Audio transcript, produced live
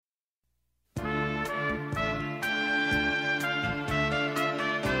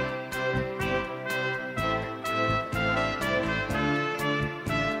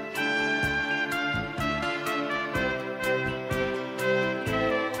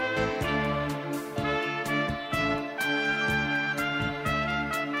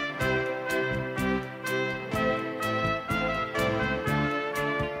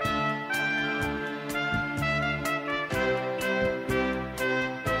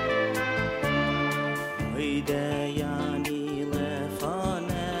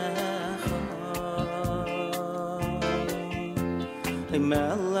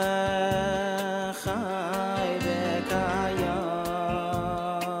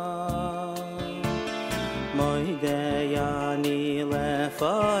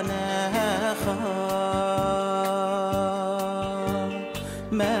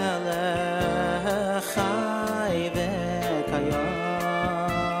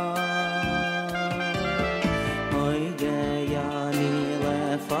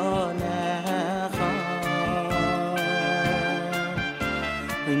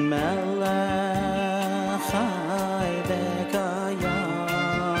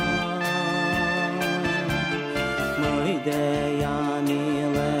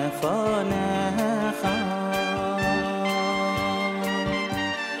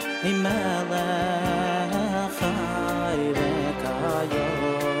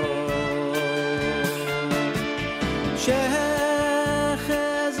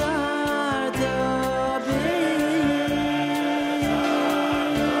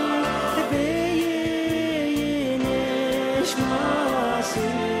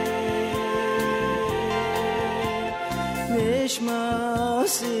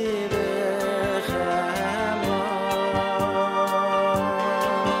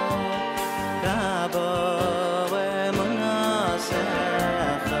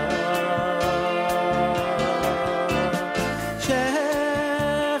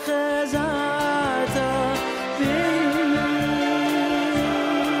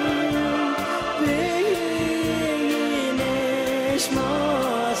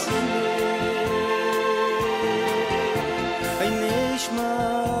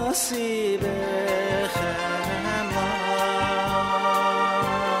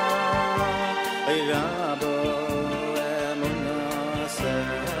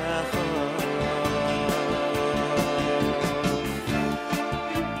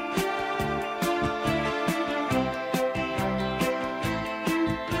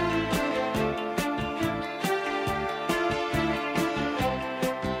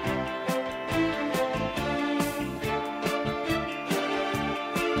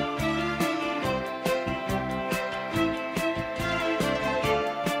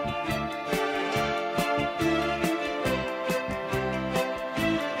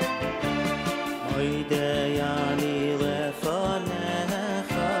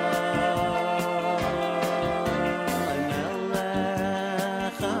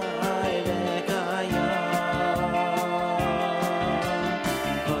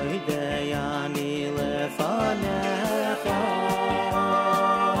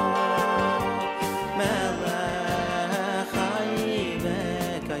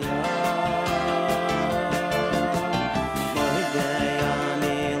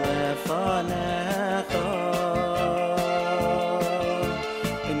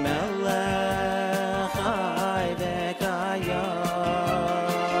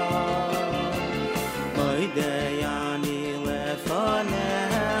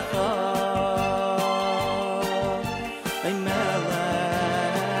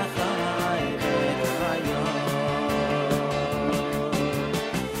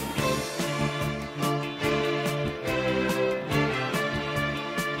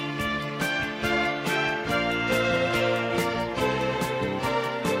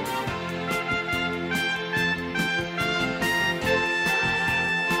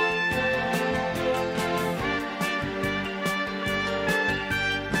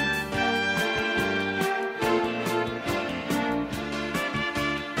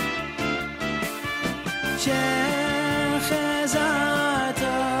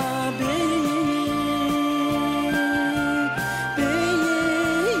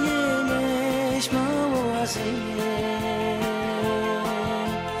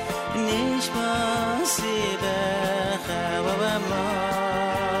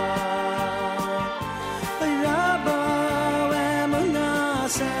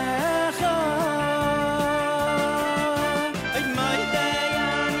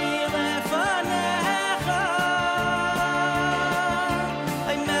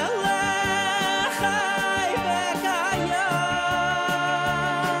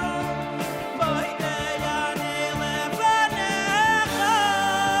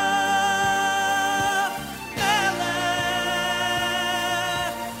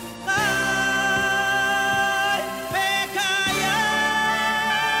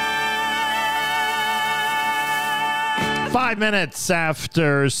5 minutes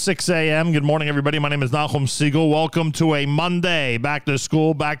after 6 a.m. Good morning, everybody. My name is Nahum Siegel. Welcome to a Monday. Back to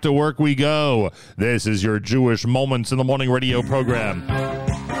school, back to work we go. This is your Jewish Moments in the Morning radio program.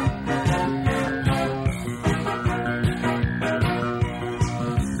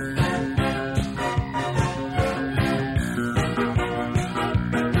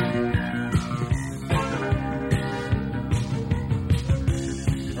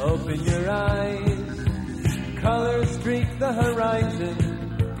 Open your eyes, colors streak the horizon.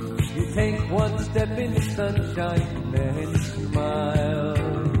 You take one step in the sunshine, then smile.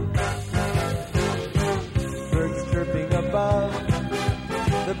 Birds chirping above,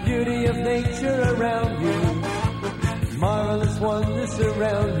 the beauty of nature around you. Marvelous wonders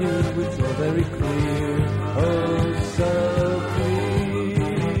surround you, it's all very clear, oh so clear.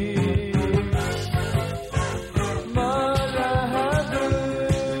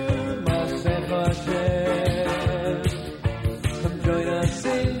 Come join us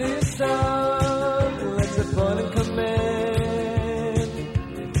in this song, let's have fun and command.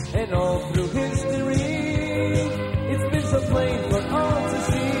 And all through history, it's been so plain for all to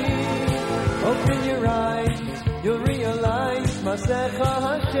see. Open your eyes, you'll realize Masecha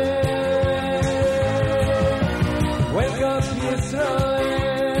Hashem. Wake up,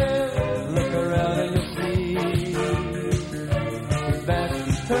 Yisrael, look around and you'll see His vast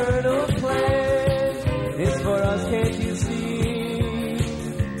eternal plan is for us, can't you see?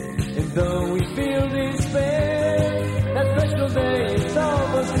 And though we feel despair, that special day is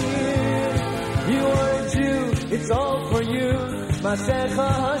almost here. You are a Jew, it's all for you, Masecha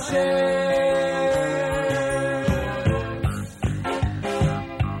Hashem.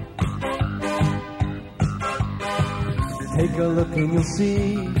 Take a look and you'll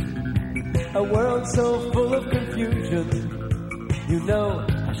see a world so full of confusion. You know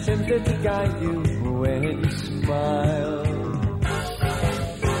Hashem's there to guide you when you smile.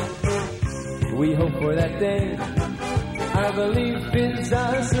 We hope for that day. Our belief is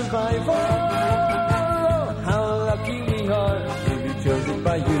our survival. How lucky we are to be chosen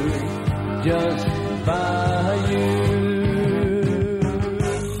by you, just by you.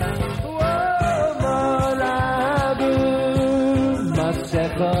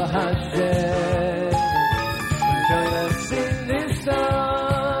 Hashem, join us in this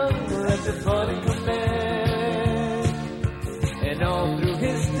song, let's have fun and command. And all through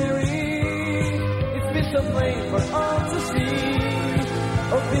history, it's been so plain for all to see.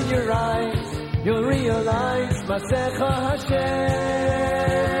 Open your eyes, you'll realize Masecha Hashem.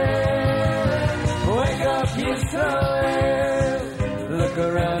 Wake up, Yisrael, look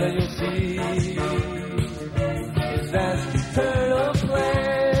around and you'll see His vast eternal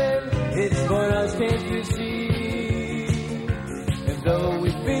plan, it's for us, can't you see? And though we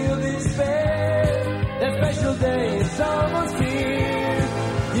feel despair, that special day is almost here.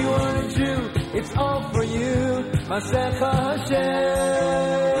 You are a Jew, it's all for you, Masecha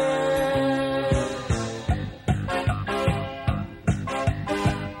Hashem.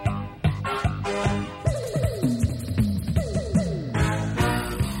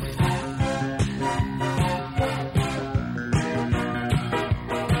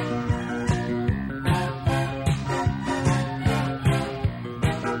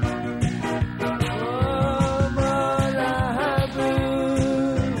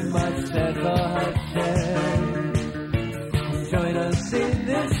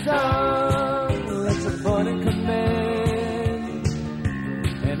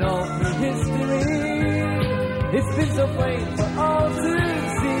 It's been so plain for all to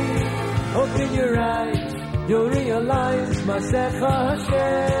see. Open your eyes, you'll realize Masecha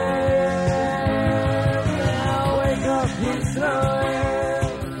Hashem. Now wake up, Yisrael,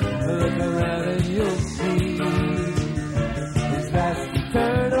 look around and you'll see His vast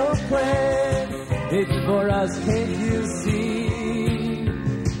eternal plan. It's for us, can't you see?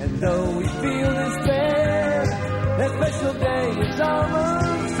 And though we feel despair, that special day is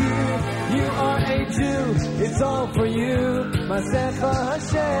almost here. You are a Jew, it's all for you, Masecha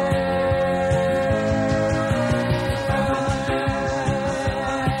Hashem.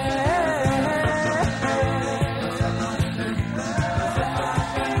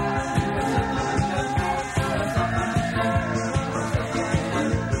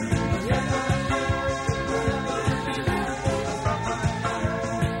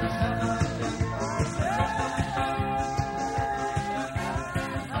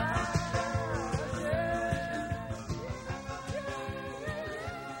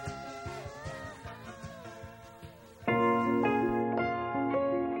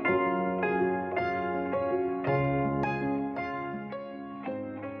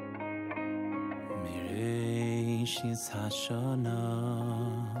 Hashana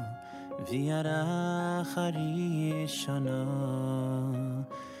Viara Harishana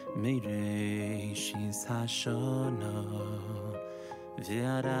Meireshis Hashana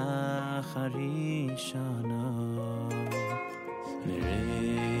Viara Harishana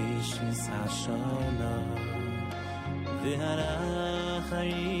Meireshis Hashana Viara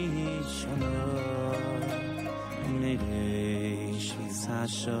Harishana Meireshis בראשית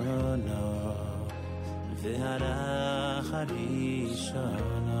השנה והרח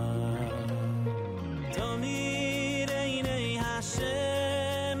הראשונה תמיד עיני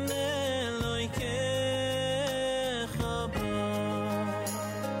השם אלוהיך בו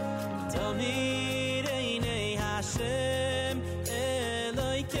תמיד עיני השם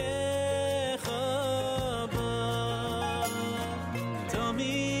אלוהיך בו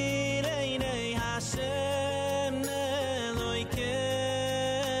תמיד עיני השם אלוהיך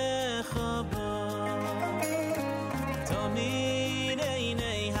בו תמיד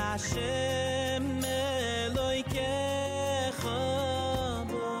עיני השם אלוהיך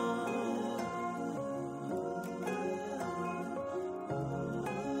בו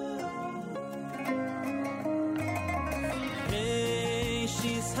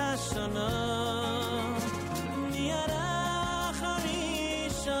בראשית השנה מהרח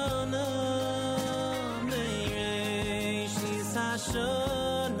הראשונה בראשית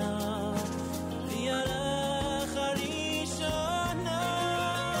השנה מהרח הראשונה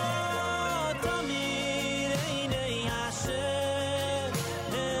תמיד עיני השם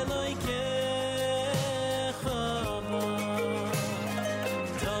אלוהיך בו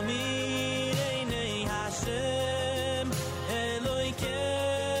תמיד עיני השם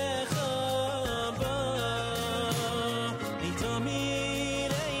אלוהיך בו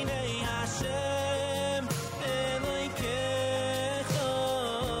תמיד עיני השם אלוהיך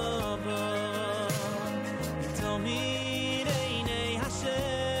בו תמיד עיני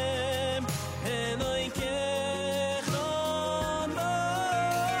השם אלוהיך בו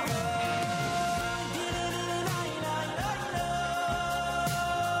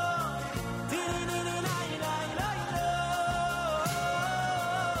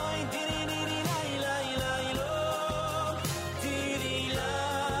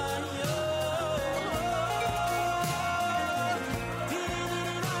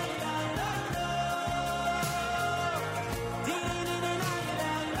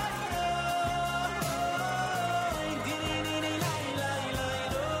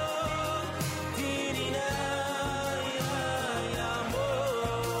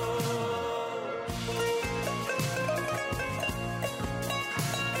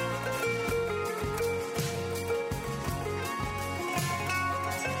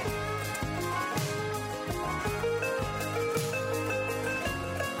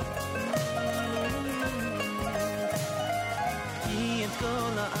כי את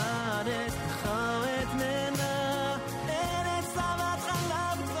כל הארץ חוות מנה ארץ זבת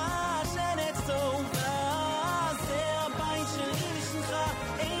חלב דבש ארץ טובה זה הבית של אישך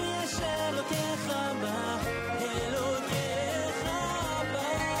יש אלוהיך בה אלוהיך בה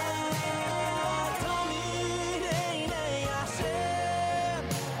תמיד עיני השם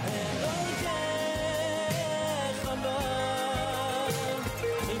אלוהיך בה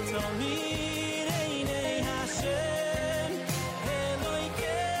תמיד עיני השם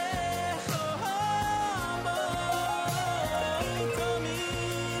אלוהיך בו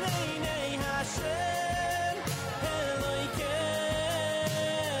תמיד עיני השם אלוהיך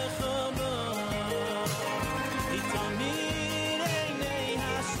בו תמיד עיני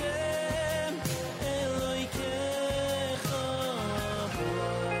השם אלוהיך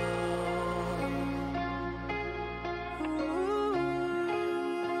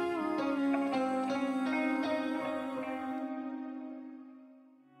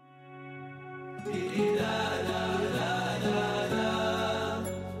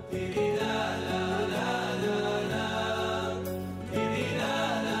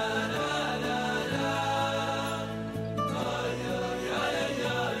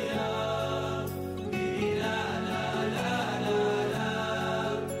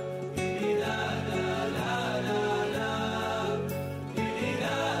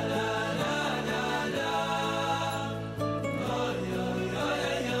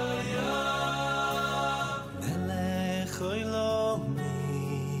מלך עולמים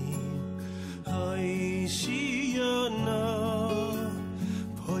הושיענו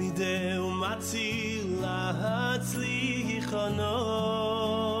פוידה ומציל להצליחנו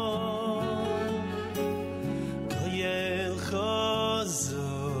כויל חזק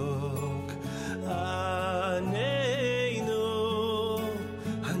עננו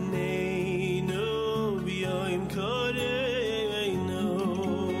ביום קורנו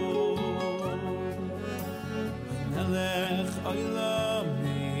מלך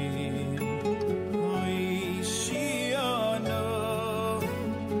עולמים הושיענו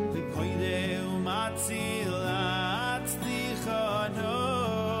פוידה ומציל להצליחנו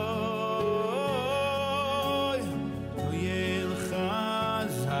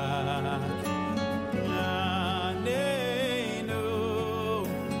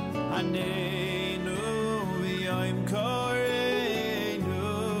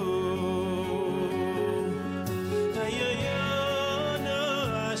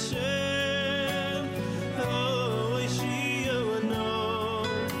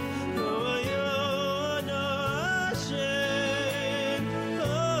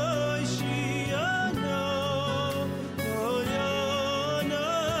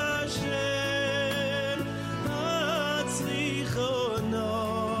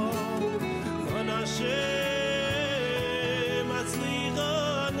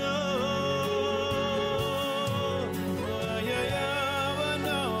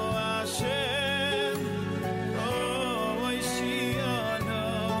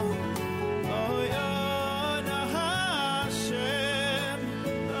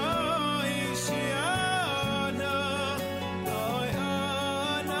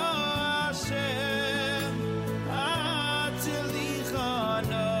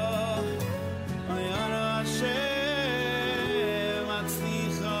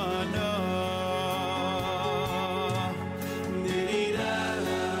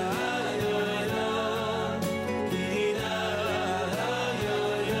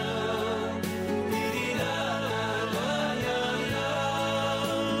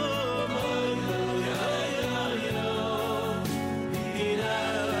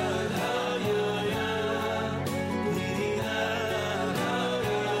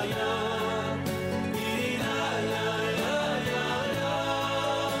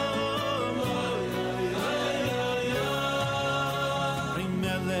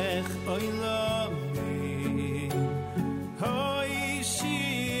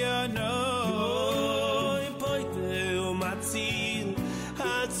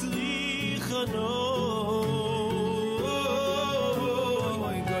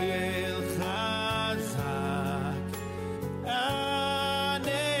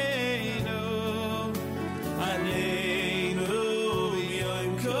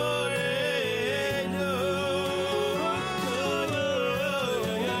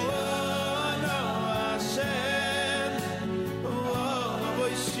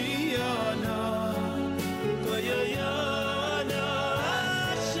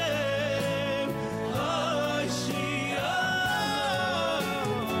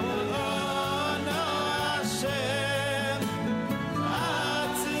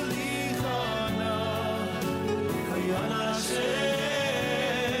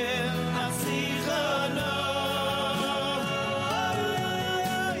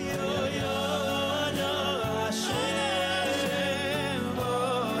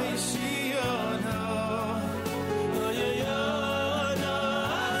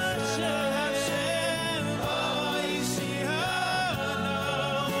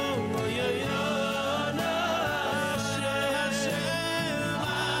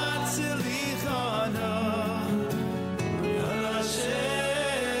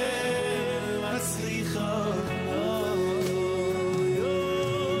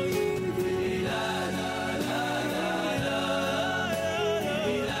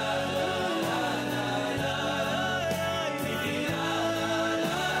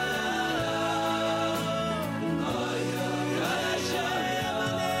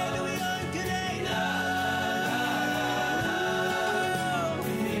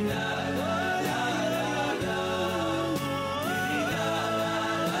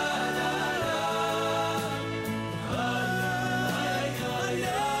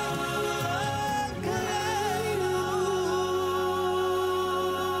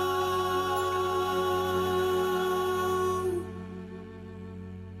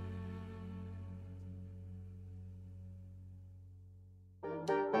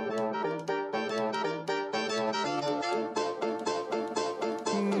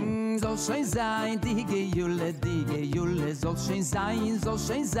soll schön sein, die Gejulle soll schön sein,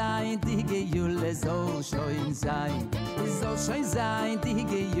 die Gejulle soll schön sein. Soll schön sein, die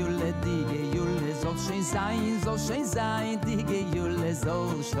Gejulle soll schön sein, die Gejulle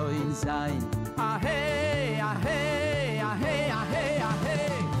soll schön sein. Ah hey, ah hey, ah hey, ah hey, ah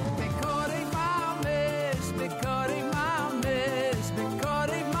hey. Bekori mamesh, bekori mamesh,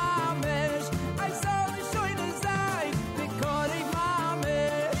 bekori mamesh. I soll die schöne sein, bekori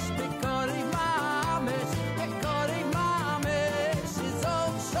mamesh, bekori mamesh, bekori mamesh. Es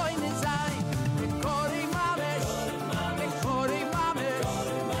soll schöne sein, bekori mamesh, bekori mamesh,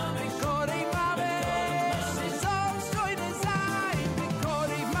 bekori mamesh. Es soll schöne sein,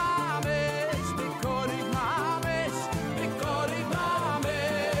 bekori mamesh, bekori mamesh, bekori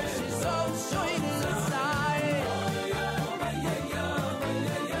mamesh. Es soll schöne sein.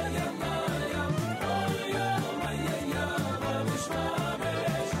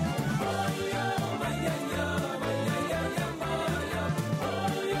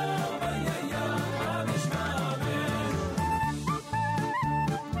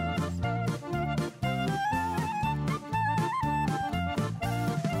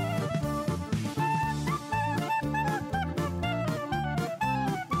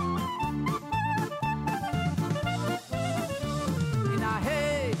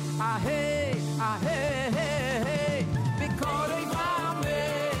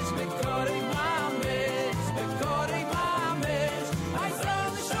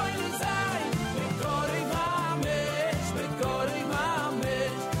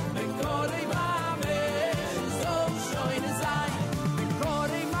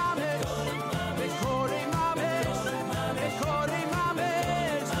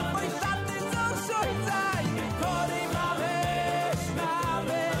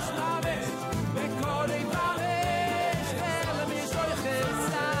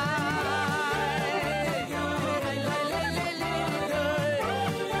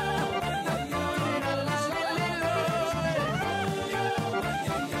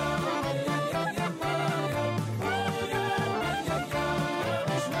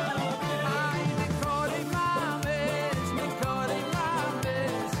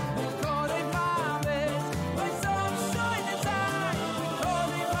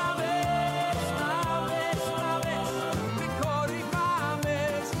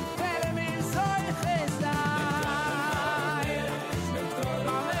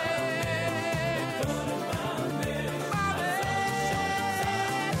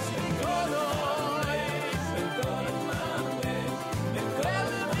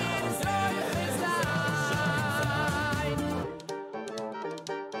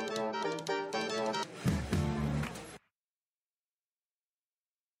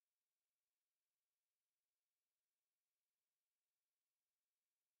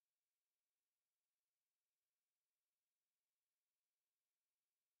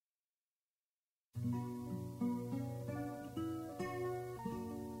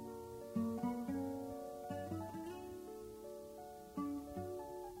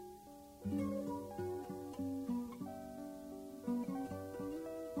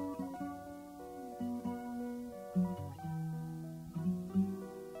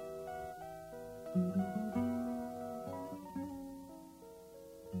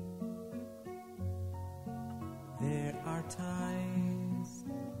 There are times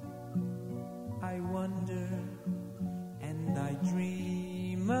I wonder and I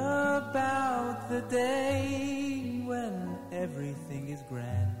dream about the day when everything is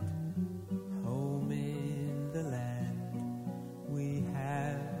grand, home in the land we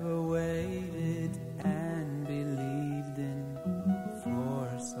have awaited and believed in for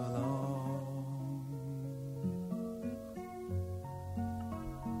so long.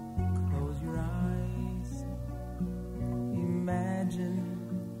 Close your eyes, imagine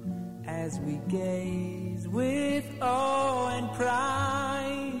as we gaze with awe and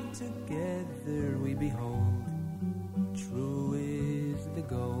pride, together we behold, true is the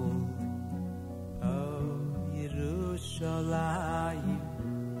gold of Yerushalayim,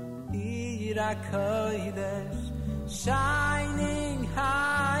 Ir HaKodesh, shining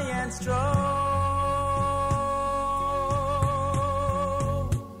high and strong.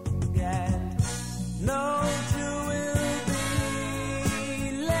 And no Jew will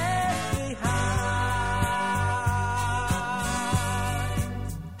be left behind.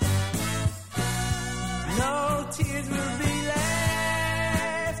 No tears will be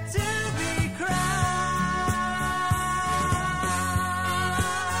left to be cried.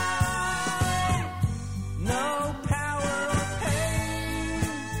 No power or pain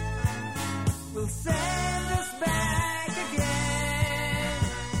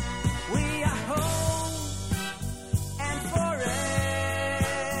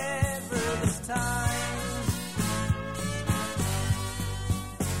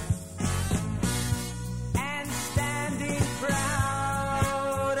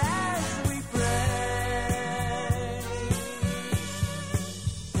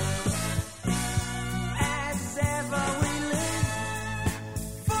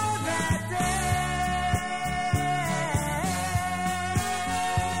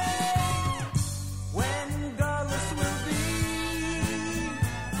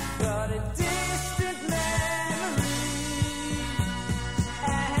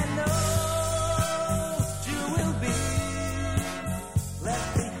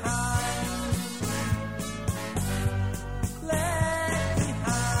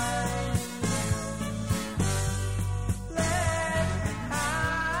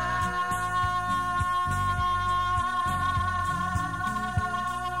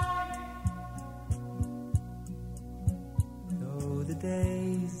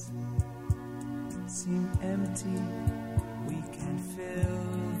days seem empty, we can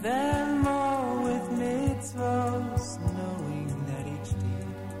fill them all with mitzvahs, knowing that each deed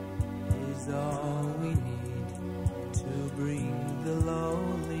is all we need to bring the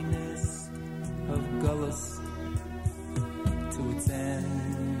loneliness of Gullus to its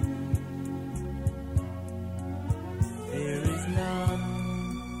end. There is none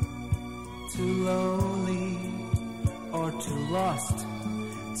too lonely or too lost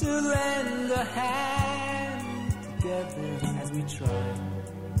to lend a hand together as we try.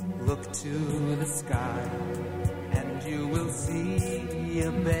 Look to the sky and you will see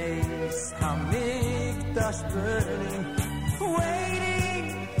a base Hamikdash burning,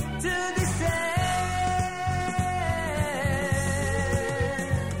 waiting to descend.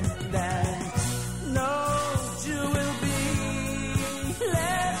 And no Jew will be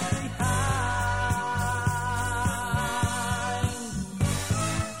left behind.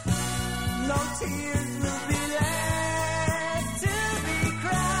 No tears will be left to be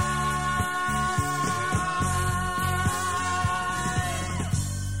cried.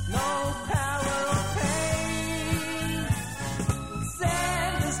 No power or pain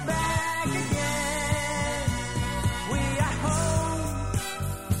send us back again. We are home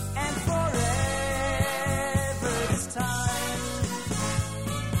and forever this time.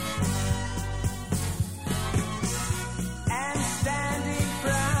 And standing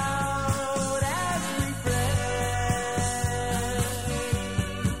proud as we pray.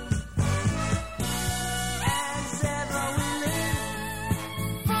 As ever we live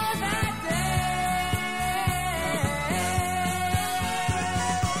for that day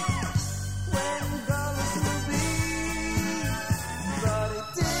when Gullus will be but a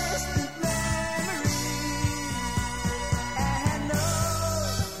distant memory, and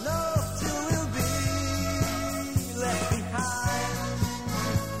no Jew will be left behind.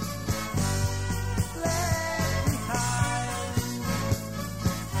 Left behind.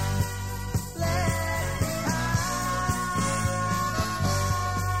 Left behind.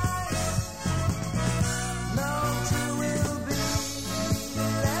 No Jew will be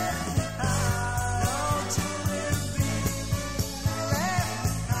left behind. No Jew will be left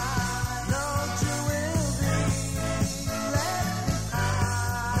behind. No Jew will be left behind.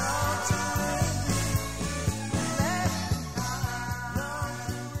 No Jew will be left behind. No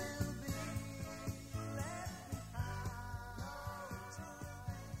Jew will be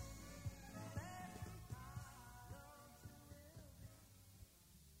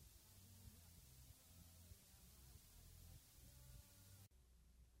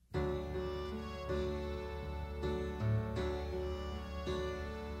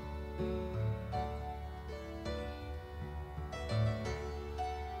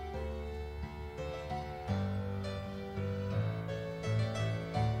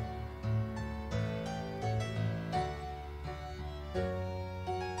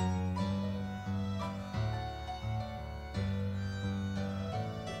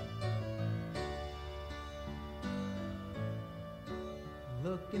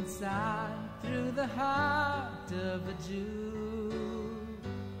Look inside through the heart of a Jew.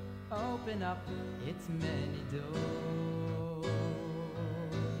 Open up its many doors,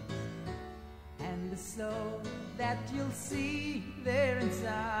 and the soul that you'll see there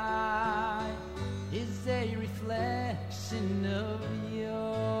inside is a reflection of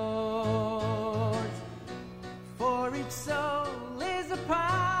yours. For each soul is a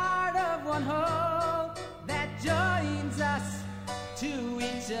part of one whole that joins us to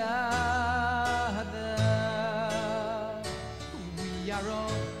each other. We are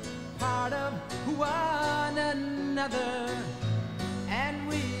all part of one another, and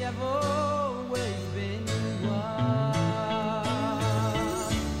we have always been one.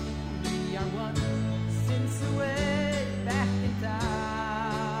 We are one since the way back in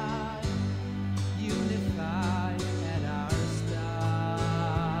time, unified at our start.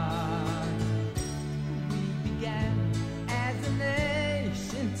 We began as a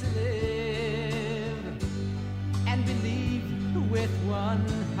nation to live and believe with one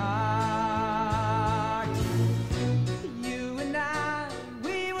heart. You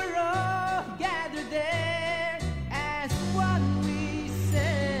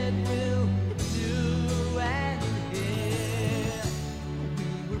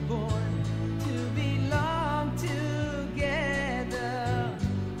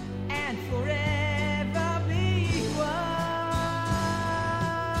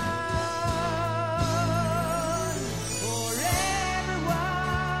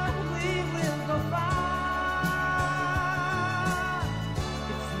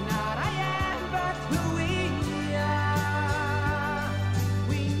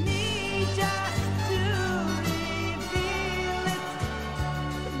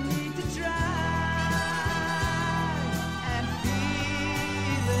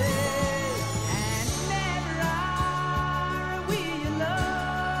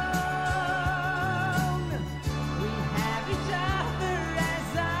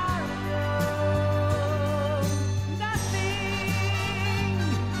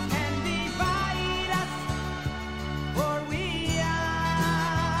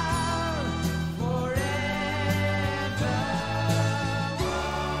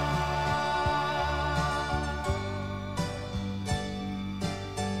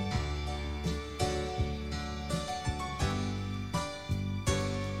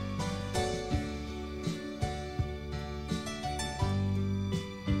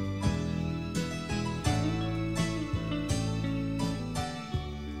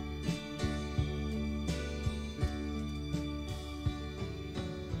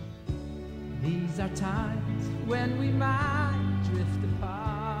These are times when we might drift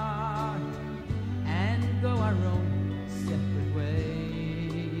apart and go our own separate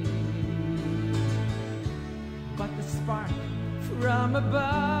ways. But the spark from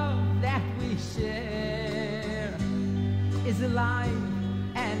above that we share is alive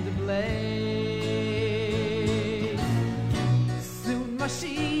and ablaze. Soon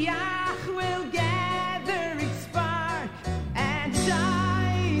Mashiach will gather its spark and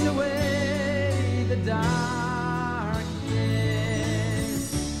shine away the darkness.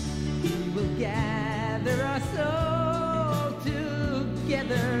 He will gather us all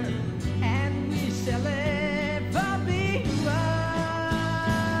together and we shall ever be one.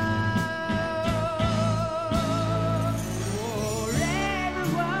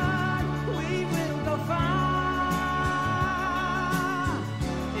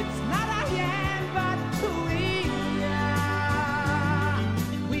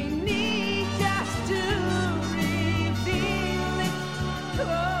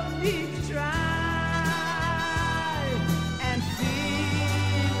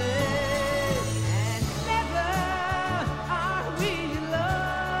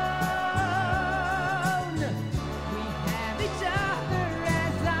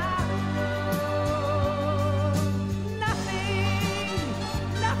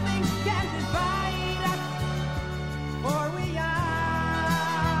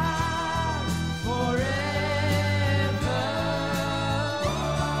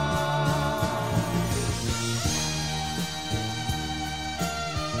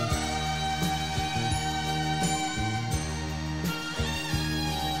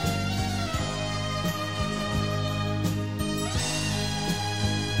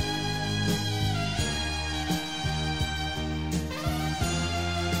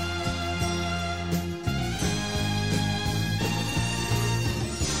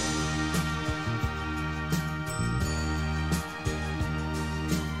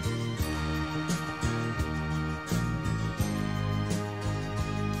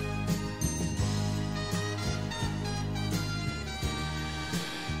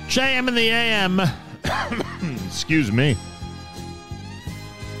 JM in the AM. Excuse me.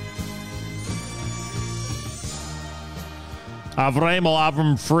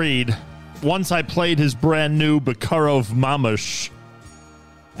 Avram Fried. Once I played his brand new Bekarov Mamash,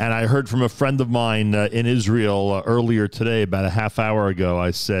 and I heard from a friend of mine in Israel earlier today, about a half hour ago,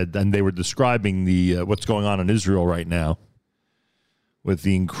 I said, and they were describing the what's going on in Israel right now with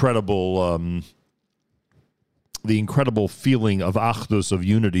the incredible feeling of achdus, of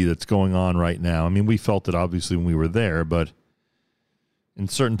unity that's going on right now. I mean, we felt it obviously when we were there, but in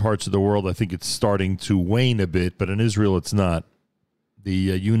certain parts of the world, I think it's starting to wane a bit, but in Israel, it's not. The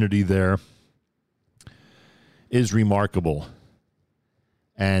unity there is remarkable.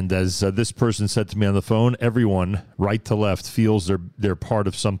 And as this person said to me on the phone, everyone, right to left, feels they're part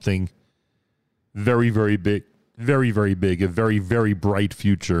of something very, very big, very, very big, a very, very bright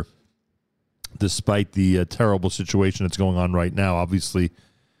future, despite the terrible situation that's going on right now. Obviously,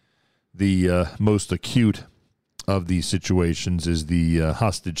 the most acute of these situations is the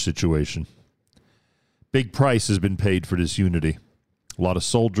hostage situation. Big price has been paid for this unity. A lot of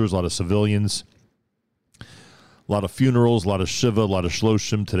soldiers, a lot of civilians, a lot of funerals, a lot of shiva, a lot of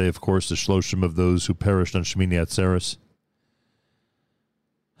shloshim. Today, of course, the shloshim of those who perished on Shemini Atzeres.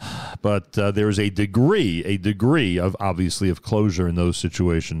 But there is a degree of, obviously, of closure in those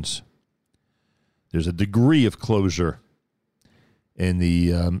situations. There's a degree of closure in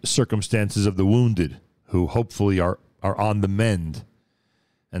the circumstances of the wounded, who hopefully are on the mend.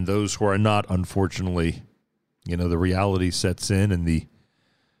 And those who are not, unfortunately, the reality sets in and the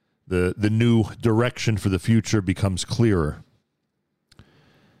new direction for the future becomes clearer.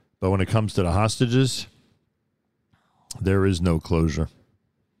 But when it comes to the hostages, there is no closure.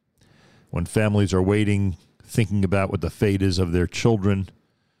 When families are waiting, thinking about what the fate is of their children,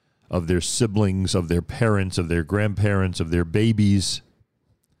 of their siblings, of their parents, of their grandparents, of their babies,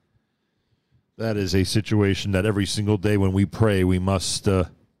 that is a situation that every single day when we pray, we must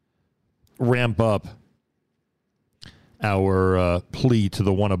ramp up our plea to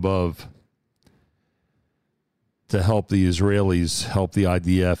the one above to help the Israelis, help the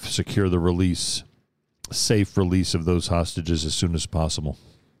IDF secure the release, safe release of those hostages as soon as possible.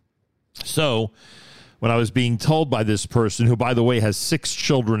 So, when I was being told by this person, who, by the way, has 6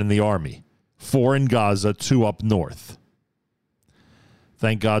 children in the army, 4 in Gaza, 2 up north.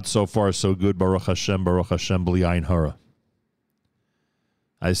 Thank God, so far, so good. Baruch Hashem, b'li ayin hara.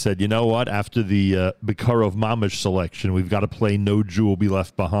 I said, you know what? After the Bekarov Mamash selection, we've got to play No Jew Will Be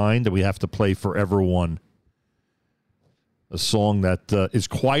Left Behind, and we have to play Forever One. a song that is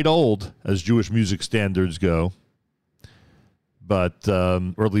quite old as Jewish music standards go, but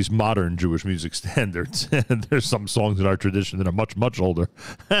or at least modern Jewish music standards. There's some songs in our tradition that are much, much older.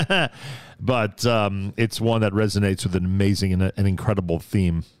 But it's one that resonates with an amazing and an incredible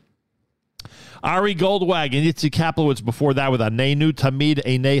theme. Ari Goldwagon, Itzi Kaplowitz before that with Anenu, Tamid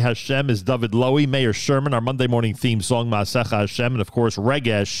Einei Hashem is David Lowy, Mayor Sherman, our Monday morning theme song, Ma'asecha Hashem, and of course,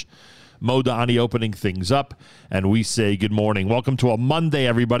 Regesh, Moda Ani opening things up. And we say good morning. Welcome to a Monday,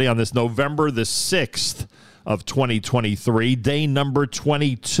 everybody, on this November the 6th of 2023, day number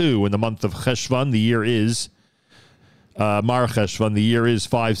 22 in the month of Cheshvan. The year is Mar Cheshvan. The year is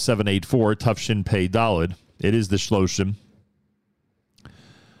 5784, Tafshin Pei Dalid. It is the Shloshim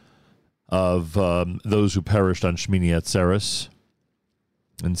of those who perished on Shmini Atzeres.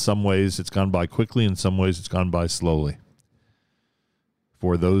 In some ways, it's gone by quickly. In some ways, it's gone by slowly.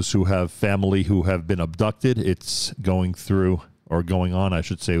 For those who have family who have been abducted, it's going through, or going on, I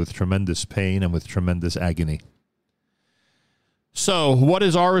should say, with tremendous pain and with tremendous agony. So, what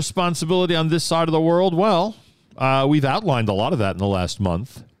is our responsibility on this side of the world? Well, we've outlined a lot of that in the last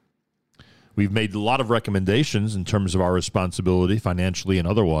month. We've made a lot of recommendations in terms of our responsibility, financially and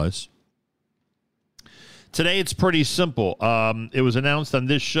otherwise. Today, it's pretty simple. It was announced on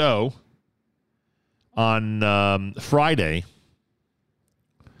this show on Friday.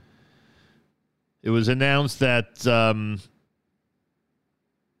 It was announced that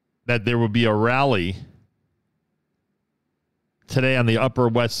that there will be a rally today on the Upper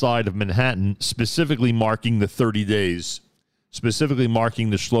West Side of Manhattan, specifically marking the 30 days, specifically marking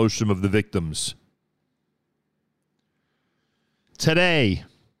the shloshim of the victims. Today,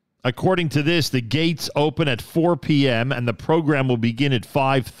 according to this, the gates open at 4 p.m. and the program will begin at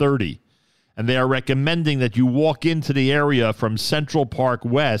 5:30. And they are recommending that you walk into the area from Central Park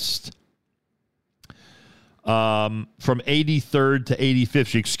West, from 83rd to 85th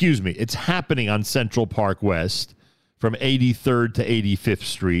Street. Excuse me, it's happening on Central Park West from 83rd to 85th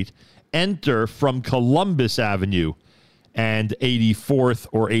Street. Enter from Columbus Avenue and 84th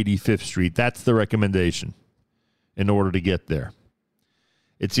or 85th Street. That's the recommendation in order to get there.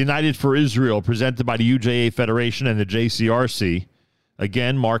 It's United for Israel, presented by the UJA Federation and the JCRC.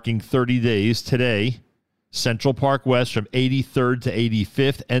 Again, marking 30 days today. Central Park West from 83rd to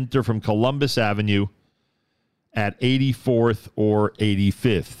 85th. Enter from Columbus Avenue at 84th or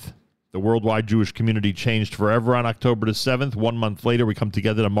 85th. The worldwide Jewish community changed forever on October the 7th. 1 month later, we come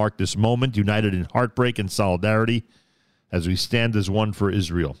together to mark this moment, united in heartbreak and solidarity as we stand as one for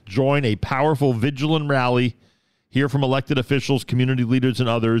Israel. Join a powerful, vigilant rally. Hear from elected officials, community leaders, and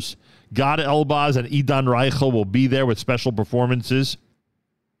others. Gad Elbaz and Idan Reichel will be there with special performances.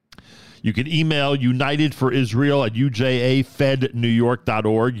 You can email United for Israel at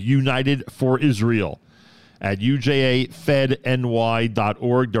ujafednewyork.org. United for Israel at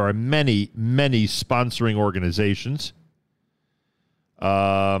ujafedny.org. There are many, many sponsoring organizations.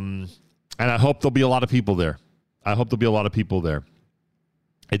 And I hope there'll be a lot of people there.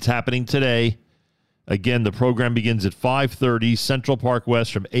 It's happening today. Again, the program begins at 5:30, Central Park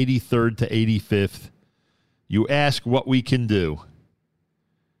West from 83rd to 85th. You ask what we can do.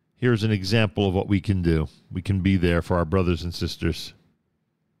 Here's an example of what we can do. We can be there for our brothers and sisters.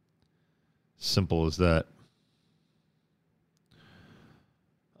 Simple as that.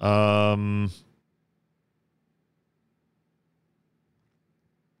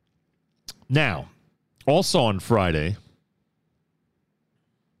 Now, also on Friday,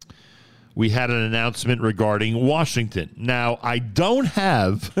 we had an announcement regarding Washington. Now, I don't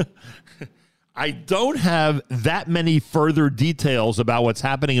have that many further details about what's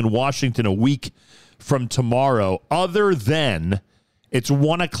happening in Washington a week from tomorrow, other than it's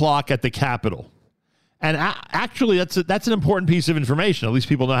 1 o'clock at the Capitol. And actually, that's an important piece of information. At least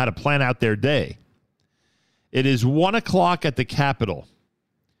people know how to plan out their day. It is 1 o'clock at the Capitol.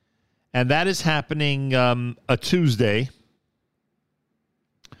 And that is happening a Tuesday.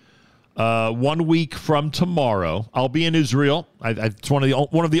 1 week from tomorrow, I'll be in Israel. It's one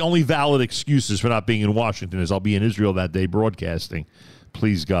of the only valid excuses for not being in Washington is I'll be in Israel that day broadcasting.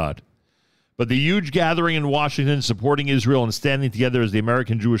 Please God. But the huge gathering in Washington supporting Israel and standing together as the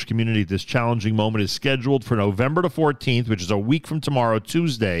American Jewish community at this challenging moment is scheduled for November the 14th, which is a week from tomorrow,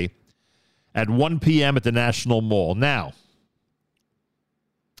 Tuesday, at 1 p.m. at the National Mall. Now,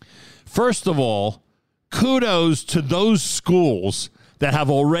 first of all, kudos to those schools that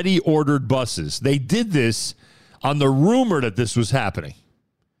have already ordered buses. They did this on the rumor that this was happening,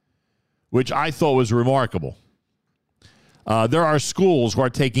 which I thought was remarkable. There are schools who are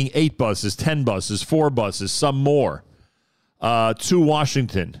taking 8 buses, 10 buses, 4 buses, some more, to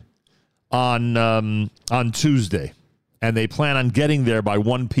Washington on Tuesday. and they plan on getting there by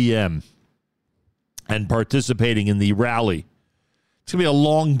 1 p.m. and participating in the rally. It's going to be a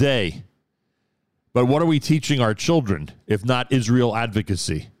long day. But what are we teaching our children if not Israel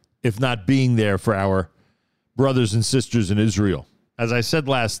advocacy, if not being there for our brothers and sisters in Israel? As I said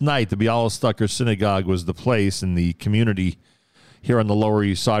last night, the Bialystoker Synagogue was the place, and the community here on the Lower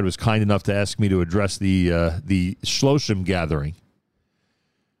East Side was kind enough to ask me to address the Shloshim gathering.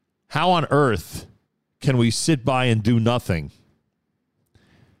 How on earth can we sit by and do nothing?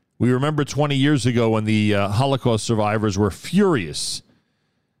 We remember 20 years ago when the Holocaust survivors were furious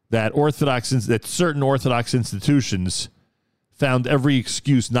that certain Orthodox institutions found every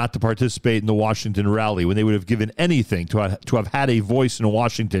excuse not to participate in the Washington rally when they would have given anything to have had a voice in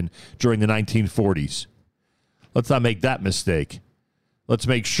Washington during the 1940s. Let's not make that mistake. Let's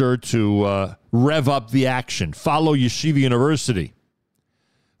make sure to rev up the action. Follow Yeshiva University,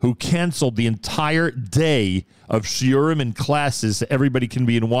 who canceled the entire day of shiurim and classes so everybody can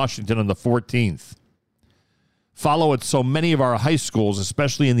be in Washington on the 14th. Follow what so many of our high schools,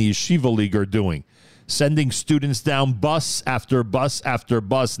 especially in the Yeshiva League, are doing. Sending students down bus after bus after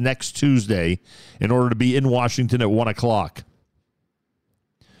bus next Tuesday in order to be in Washington at 1 o'clock.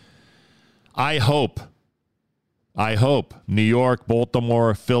 I hope New York,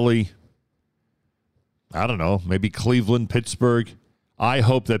 Baltimore, Philly, I don't know, maybe Cleveland, Pittsburgh. I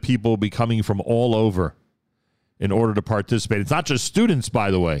hope that people will be coming from all over in order to participate. It's not just students,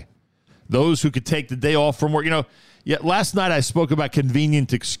 by the way. Those who could take the day off from work. Last night I spoke about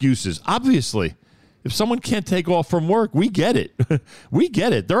convenient excuses. Obviously, if someone can't take off from work, we get it. We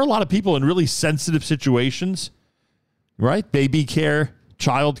get it. There are a lot of people in really sensitive situations, right? Baby care,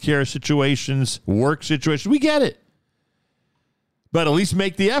 child care situations, work situations. We get it. But at least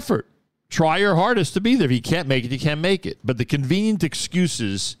make the effort. Try your hardest to be there. If you can't make it, you can't make it. But the convenient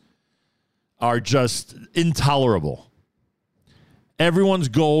excuses are just intolerable. Everyone's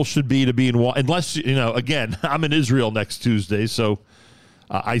goal should be to be in, unless, again, I'm in Israel next Tuesday, so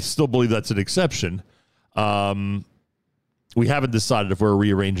I still believe that's an exception. We haven't decided if we're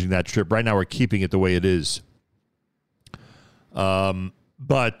rearranging that trip. Right now, we're keeping it the way it is.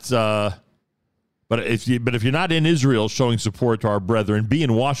 But if you're not in Israel showing support to our brethren, be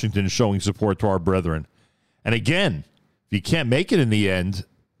in Washington showing support to our brethren. And again, if you can't make it in the end,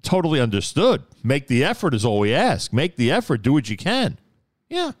 totally understood. Make the effort is all we ask. Make the effort. Do what you can.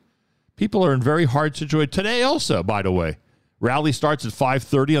 Yeah. People are in very hard situations. Today also, by the way. Rally starts at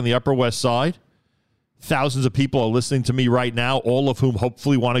 5:30 on the Upper West Side. Thousands of people are listening to me right now, all of whom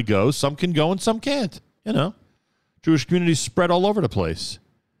hopefully want to go. Some can go and some can't. Jewish communities spread all over the place.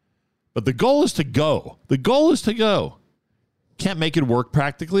 But the goal is to go. The goal is to go. Can't make it work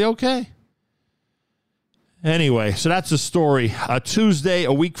practically, okay. Anyway, so that's the story. Tuesday,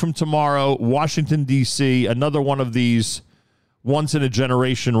 a week from tomorrow, Washington, D.C., another one of these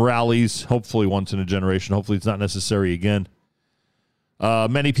once-in-a-generation rallies. Hopefully once in a generation. Hopefully it's not necessary again.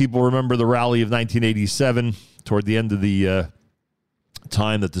 Many people remember the rally of 1987, toward the end of the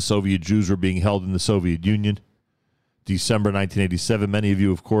time that the Soviet Jews were being held in the Soviet Union. December 1987. Many of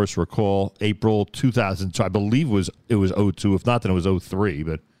you, of course, recall April 2002. I believe it was 02. If not, then it was 03.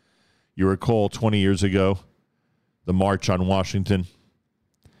 But you recall 20 years ago, the March on Washington.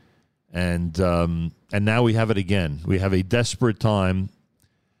 And now we have it again. We have a desperate time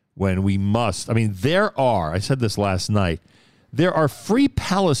when we must. I said this last night, there are Free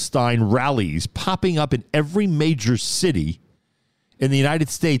Palestine rallies popping up in every major city in the United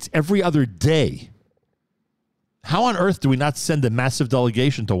States every other day. How on earth do we not send a massive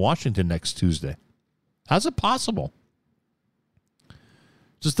delegation to Washington next Tuesday? How's it possible?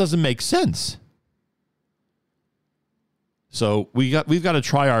 Just doesn't make sense. So we've got to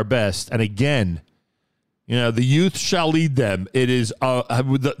try our best. And again, the youth shall lead them. It is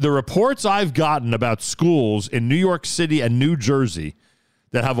the reports I've gotten about schools in New York City and New Jersey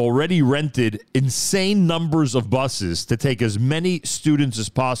that have already rented insane numbers of buses to take as many students as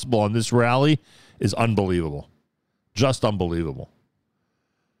possible on this rally is unbelievable. Just unbelievable.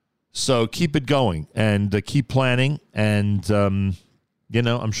 So keep it going and keep planning. And,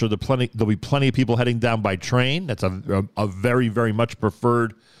 I'm sure there'll be plenty of people heading down by train. That's a very, very much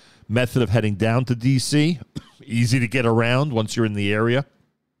preferred method of heading down to D.C. Easy to get around once you're in the area.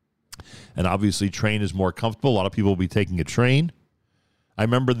 And obviously train is more comfortable. A lot of people will be taking a train. I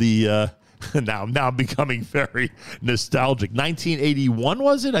remember now I'm becoming very nostalgic. 1981,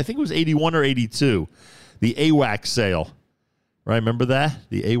 was it? I think it was 81 or 82. The AWACS sale, right? Remember that?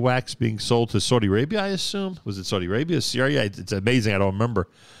 The AWACS being sold to Saudi Arabia, I assume. Was it Saudi Arabia? Syria? It's amazing. I don't remember.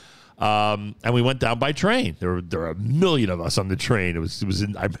 And we went down by train. There were a million of us on the train. It was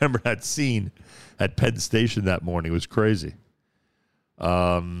I remember that scene at Penn Station that morning. It was crazy.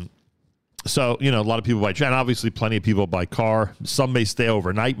 So, a lot of people by train. Obviously, plenty of people by car. Some may stay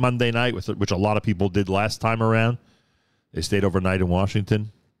overnight Monday night, which a lot of people did last time around. They stayed overnight in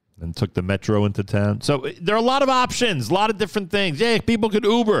Washington and took the metro into town. So there are a lot of options, a lot of different things. Yeah, people could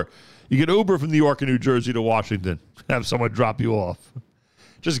Uber. You could Uber from New York and New Jersey to Washington. Have someone drop you off.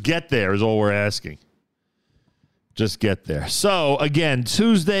 Just get there is all we're asking. Just get there. So, again,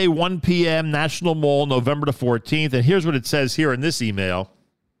 Tuesday, 1 p.m., National Mall, November the 14th. And here's what it says here in this email.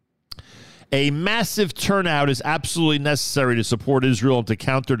 A massive turnout is absolutely necessary to support Israel and to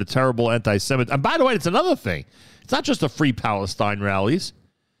counter the terrible anti-Semitism. And by the way, it's another thing. It's not just the Free Palestine rallies.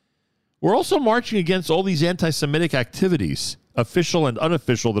 We're also marching against all these anti-Semitic activities, official and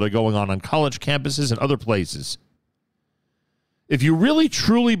unofficial, that are going on college campuses and other places. If you really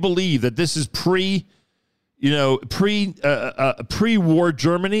truly believe that this is pre-war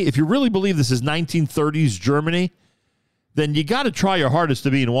Germany, if you really believe this is 1930s Germany, then you got to try your hardest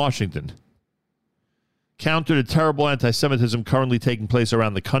to be in Washington. Counter the terrible anti-Semitism currently taking place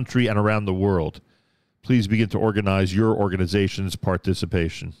around the country and around the world. Please begin to organize your organization's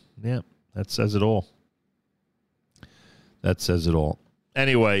participation. Yeah, that says it all. That says it all.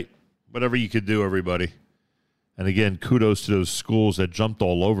 Anyway, whatever you could do, everybody. And again, kudos to those schools that jumped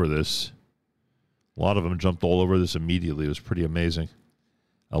all over this. A lot of them jumped all over this immediately. It was pretty amazing.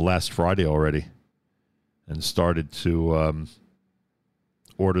 Last Friday already. And started to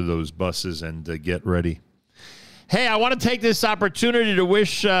order those buses and get ready. Hey, I want to take this opportunity to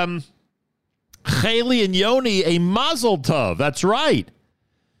wish Haley and Yoni a mazel tov. That's right.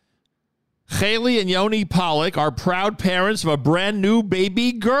 Haley and Yoni Pollack are proud parents of a brand new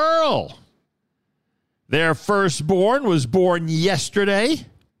baby girl. Their firstborn was born yesterday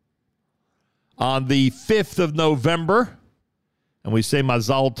on the 5th of November. And we say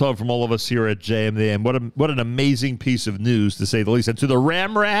Mazal Tov from all of us here at JMDM. What an amazing piece of news, to say the least. And to the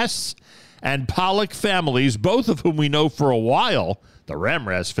Ramras and Pollack families, both of whom we know for a while, the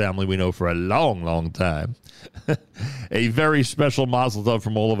Ramras family we know for a long, long time, a very special Mazel Tov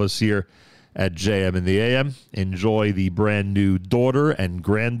from all of us here at JM in the AM. Enjoy the brand new daughter and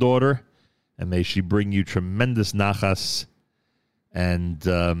granddaughter, and may she bring you tremendous nachas and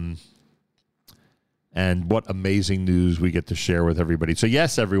what amazing news we get to share with everybody. So,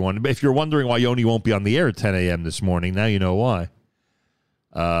 yes, everyone, if you're wondering why Yoni won't be on the air at 10 a.m. this morning, now you know why.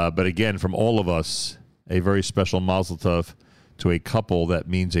 But again, from all of us, a very special mazel tov to a couple that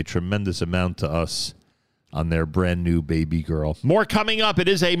means a tremendous amount to us on their brand new baby girl. More coming up. It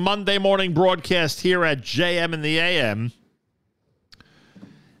is a Monday morning broadcast here at JM in the AM.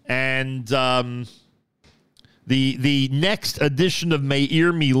 And the next edition of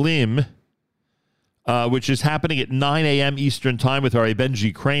Meir Milim, which is happening at 9 a.m. Eastern Time with our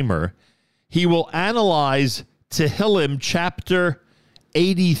Benji Kramer, he will analyze Tehillim chapter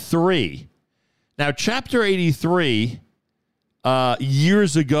 83. Now, chapter 83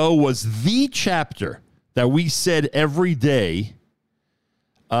 years ago was the chapter that we said every day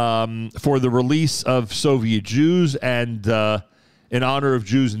for the release of Soviet Jews and in honor of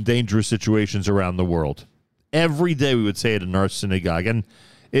Jews in dangerous situations around the world. Every day we would say it in our synagogue. And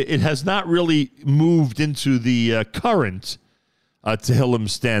it has not really moved into the current Tehillim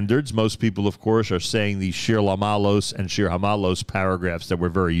standards. Most people, of course, are saying the Shir Lamalos and Shir Hamalos paragraphs that we're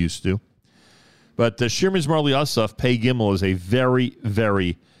very used to. But the Shir Mizmor Li'asaf, Pei Gimel, is a very,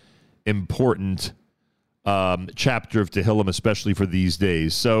 very important chapter of Tehillim, especially for these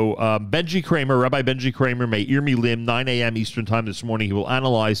days. So Benji Kramer, Rabbi Benji Kramer, Meir Milim, 9 a.m. Eastern Time this morning. He will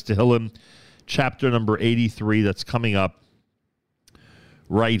analyze Tehillim chapter number 83 that's coming up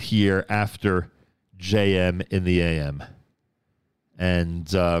right here after JM in the AM. And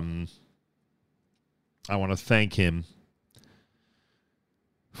I want to thank him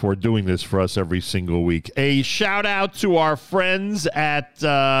for doing this for us every single week. A shout out to our friends at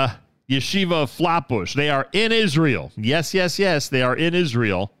Yeshiva Flatbush. They are in Israel. Yes, yes, yes, they are in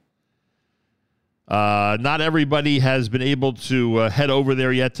Israel. Not everybody has been able to head over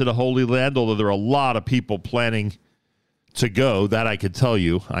there yet to the Holy Land, although there are a lot of people planning to go. That I could tell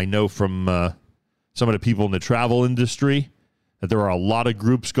you. I know from some of the people in the travel industry that there are a lot of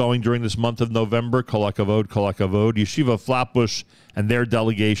groups going during this month of November. Kol HaKavod, Kol HaKavod. Yeshiva Flatbush and their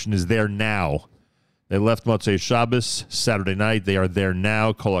delegation is there now. They left Motzei Shabbos Saturday night. They are there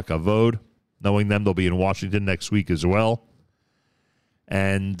now. Kol HaKavod. Knowing them, they'll be in Washington next week as well.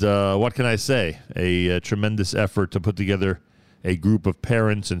 And what can I say? A tremendous effort to put together a group of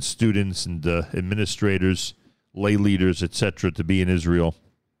parents and students and administrators, lay leaders, etc., to be in Israel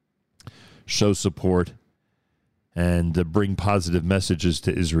show support, and bring positive messages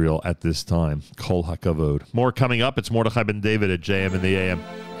to Israel at this time. Kol hakavod. More coming up. It's Mordechai Ben David at JM in the AM.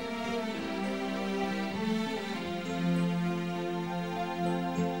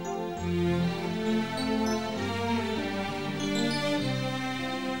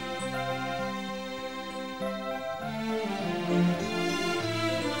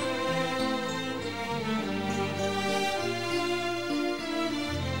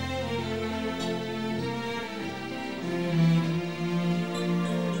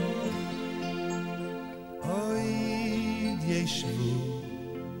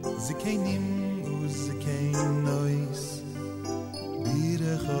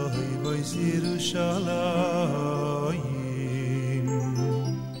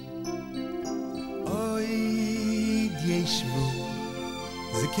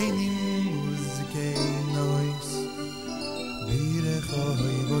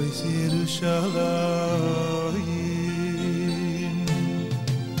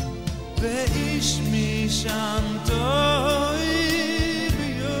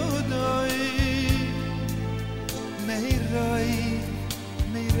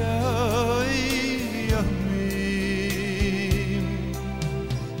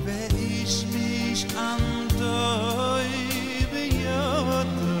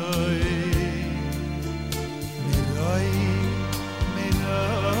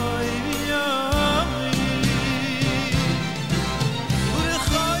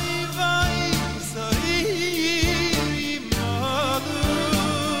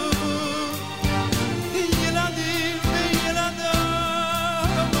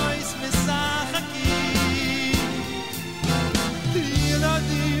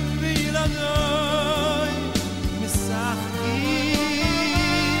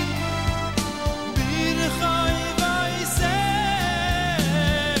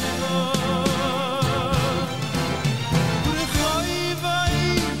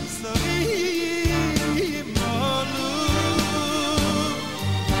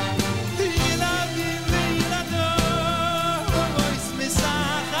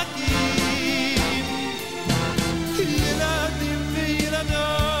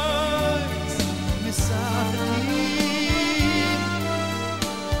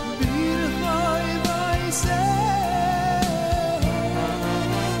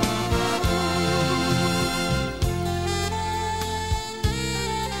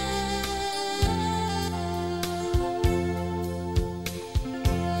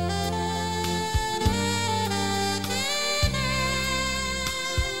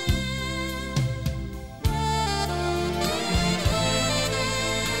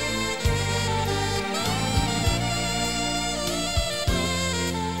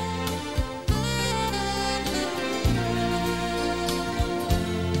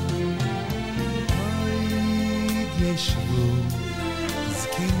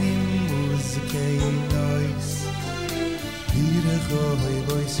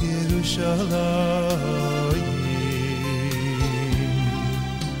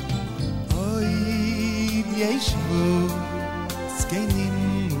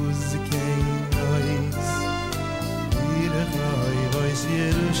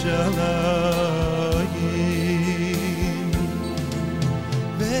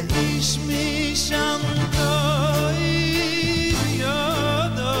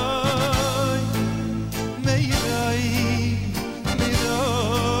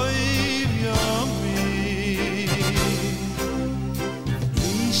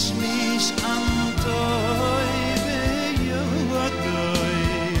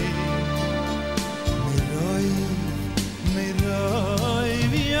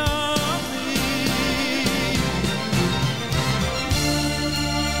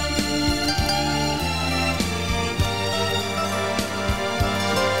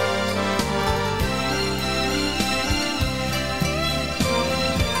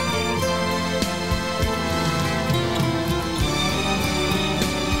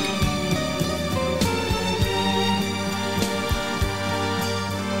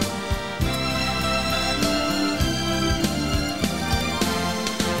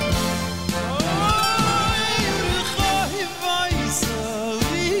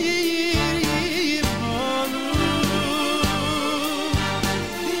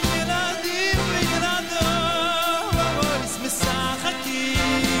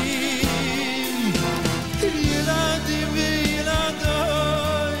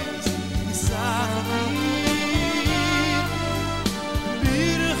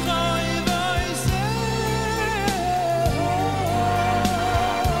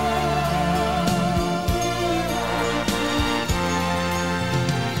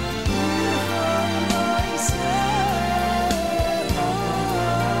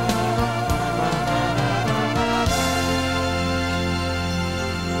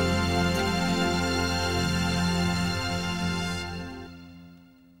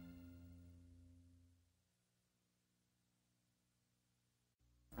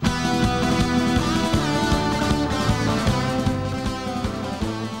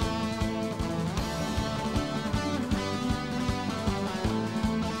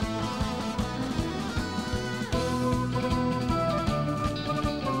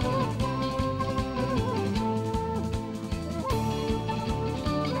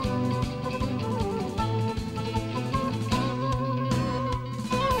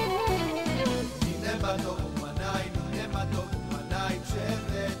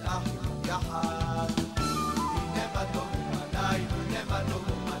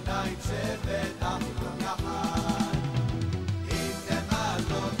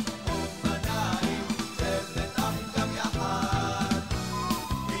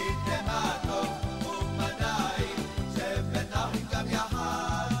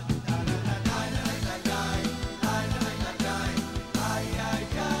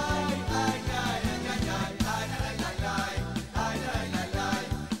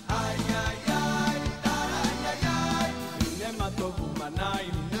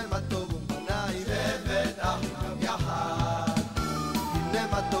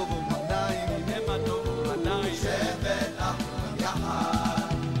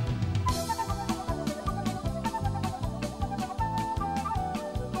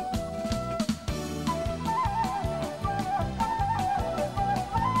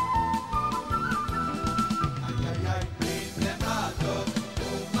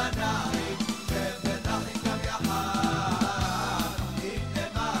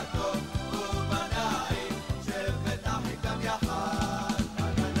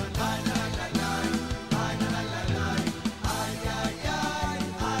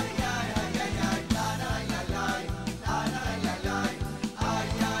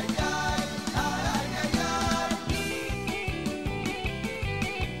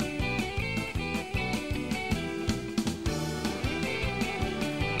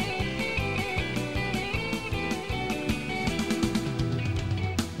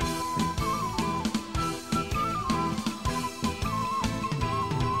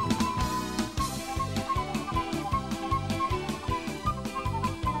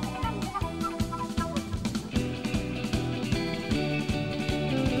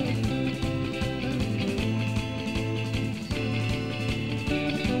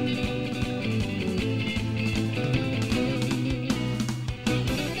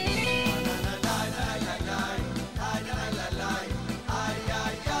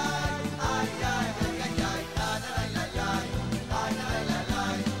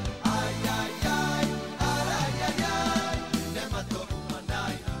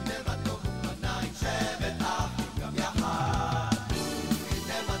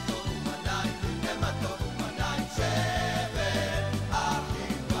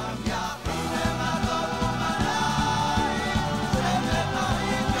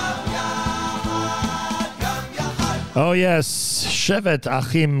 Oh, yes. Shevet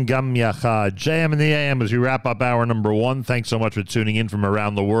Achim Gam Yachad. JM in the AM as we wrap up hour number 1. Thanks so much for tuning in from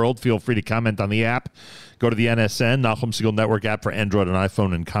around the world. Feel free to comment on the app. Go to the NSN, Nachum Segal Network app for Android and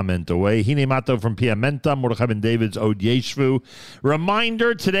iPhone, and comment away. Hine Mato from Piamenta, Mordechai Ben David's Od Yeshvu.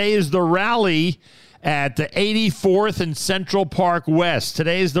 Reminder, today is the rally at the 84th and Central Park West.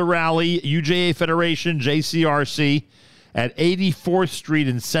 Today is the rally, UJA Federation, JCRC, at 84th Street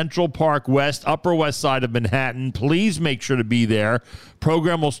in Central Park West, Upper West Side of Manhattan. Please make sure to be there.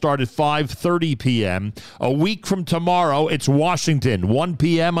 Program will start at 5:30 p.m. A week from tomorrow, it's Washington, 1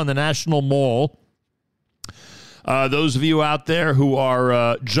 p.m. on the National Mall. Those of you out there who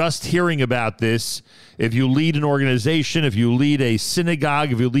are just hearing about this, if you lead an organization, if you lead a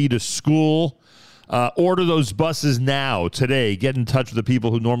synagogue, if you lead a school, order those buses now, today. Get in touch with the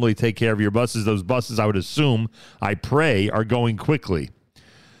people who normally take care of your buses. Those buses, I would assume, I pray, are going quickly.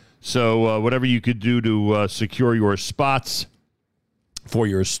 So whatever you could do to secure your spots for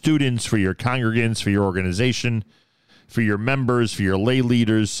your students, for your congregants, for your organization, for your members, for your lay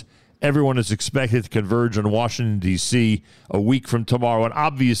leaders, everyone is expected to converge in Washington, D.C. a week from tomorrow. And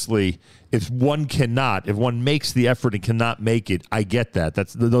obviously, if one makes the effort and cannot make it, I get that.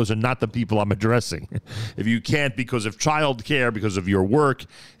 Those are not the people I'm addressing. If you can't because of childcare, because of your work,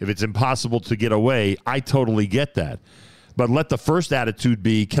 if it's impossible to get away, I totally get that. But let the first attitude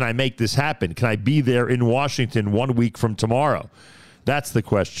be, can I make this happen? Can I be there in Washington 1 week from tomorrow? That's the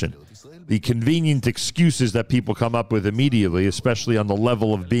question. The convenient excuses that people come up with immediately, especially on the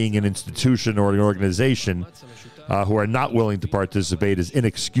level of being an institution or an organization who are not willing to participate, is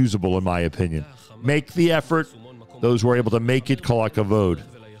inexcusable in my opinion. Make the effort. Those who are able to make it, kol hakavod.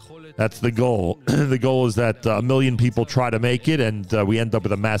 That's the goal. The goal is that 1 million people try to make it, and we end up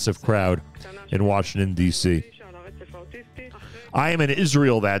with a massive crowd in Washington, D.C. I am in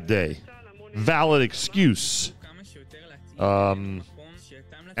Israel that day. Valid excuse.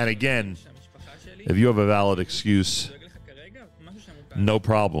 And again, if you have a valid excuse, no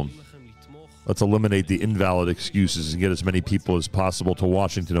problem. Let's eliminate the invalid excuses and get as many people as possible to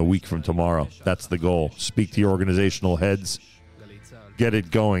Washington a week from tomorrow. That's the goal. Speak to your organizational heads. Get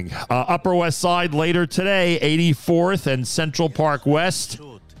it going. Upper West Side later today, 84th and Central Park West.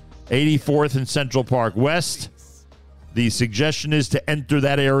 84th and Central Park West. The suggestion is to enter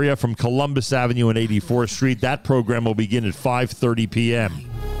that area from Columbus Avenue and 84th Street. That program will begin at 5:30 p.m.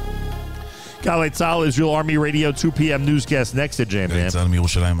 Galei Tzahal, Israel Army Radio, 2 p.m. newscast next to Jam גלי צה"ל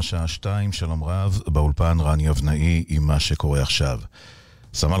מירושלים השעה 2, שלום רב, באולפן רני אבנאי עם מה שקורה עכשיו.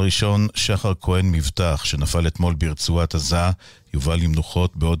 סמל ראשון שחר כהן מבטח שנפל אתמול ברצועת עזה יובא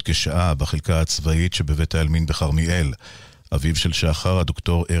למנוחות בעוד כשעה בחלקה הצבאית שבבית העלמין בחרמיאל. אביו של שחר,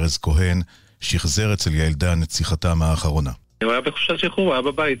 הדוקטור ארז כהן, שחזר אצל יעל דן את שיחתם האחרונה. הוא היה בחופשת שחרור, הוא היה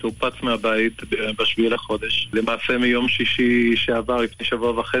בבית, הוא פץ מהבית בשביעי לחודש. למעשה מיום שישי שעבר, לפני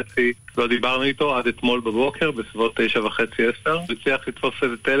שבוע וחצי, לא דיברנו איתו עד אתמול בבוקר, בסביבות 9:30-10. הוא הצליח לתפוס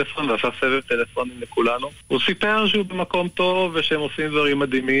איזה טלפון ועשה סבב טלפונים לכולנו. הוא סיפר שהוא במקום טוב ושהם עושים דברים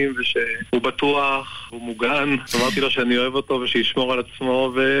מדהימים ושהוא בטוח, הוא מוגן. אמרתי לו שאני אוהב אותו ושישמור על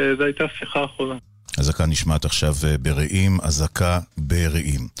עצמו, וזו הייתה שיחה האחרונה. אזעקה נשמעת עכשיו ברעים, אזעקה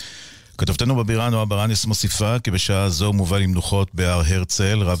ברעים. כתבתנו בבירה נועה ברנס מוסיפה כי בשעה זו מובא למנוחות בהר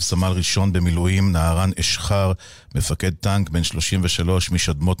הרצל רב סמל ראשון במילואים נהרן אשחר, מפקד טנק בן 33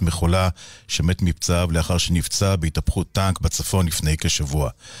 משדמות מחולה שמת מפצעיו לאחר שנפצע בהתהפכות טנק בצפון לפני כשבוע.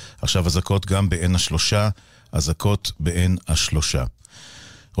 עכשיו אזעקות גם בעין השלושה, אזעקות בעין השלושה.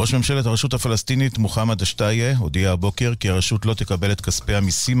 ראש ממשלת הרשות הפלסטינית מוחמד אשתיה הודיע הבוקר כי הרשות לא תקבל את כספי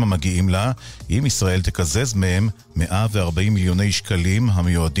המיסים המגיעים לה אם ישראל תקזז מהם 140 מיליוני שקלים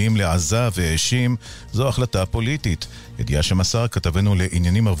המיועדים לעזה והאשים זו החלטה פוליטית. ידיעה שמסר כתבנו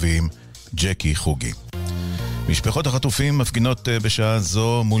לעניינים ערביים ג'קי חוגי. משפחות החטופים מפגינות בשעה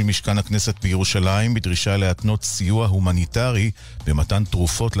זו מול משכן הכנסת בירושלים בדרישה להתנות סיוע הומניטרי במתן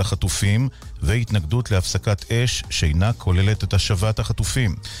תרופות לחטופים והתנגדות להפסקת אש שאינה כוללת את השבת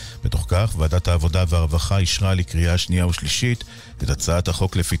החטופים. בתוך כך, ועדת העבודה והרווחה אישרה לקריאה שנייה ושלישית את הצעת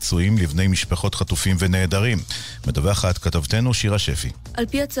החוק לפיצויים לבני משפחות חטופים ונעדרים. מדווחת כתבתנו שירה שפי. על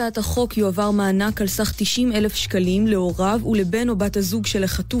פי הצעת החוק יועבר מענק על סך 90,000 שקלים להוריו ולבן או בת הזוג של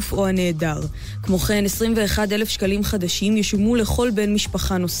החטוף או הנעדר. כמו כן, 21,000 שקלים חדשים ישולמו לכל בן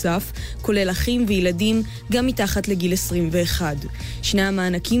משפחה נוסף, כולל אחים וילדים, גם מתחת לגיל 21. שני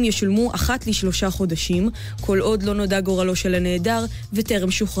המענקים ישולמו אחת ל3 חודשים, כל עוד לא נודע גורלו של הנעדר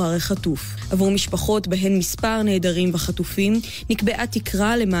וטרם שוחרר החטוף. עבור משפחות בהן מספר נעדרים וחטופים, נקבעה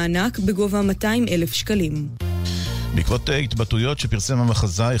תקרה למענק בגובה 200,000 שקלים. בעקבות התבטאויות שפרסם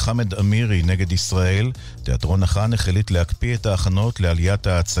המחזאי חמד אמירי נגד ישראל, תיאטרון החאן החליט להקפיא את ההכנות לעליית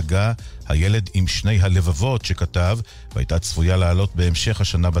ההצגה הילד עם שני הלבבות שכתב, והייתה צפויה לעלות בהמשך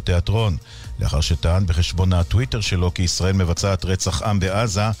השנה בתיאטרון. לאחר שטען בחשבון הטוויטר שלו כי ישראל מבצעת רצח עם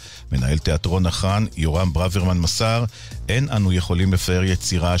בעזה, מנהל תיאטרון החאן יורם ברוורמן מסר, אין אנו יכולים לפאר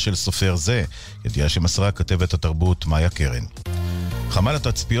יצירה של סופר זה, ידיעה שמסרה כתבת התרבות מאיה קרן. חמ"ל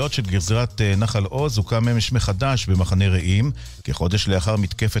התצפיות של גזרת נחל עוז הוקם אמש מחדש במחנה רעים, כחודש לאחר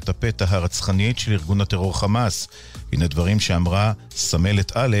מתקפת הפתע הרצחנית של ארגון הטרור חמאס. הנה דברים שאמרה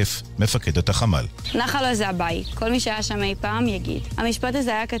סמלת א', מפקדת החמ"ל. נחל עוז זה הבית, כל מי שהיה שם אי פעם יגיד. המשפט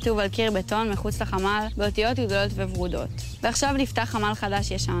הזה היה כתוב על קיר בטון מחוץ לחמ"ל, באותיות גדולות וברודות. ועכשיו נפתח חמ"ל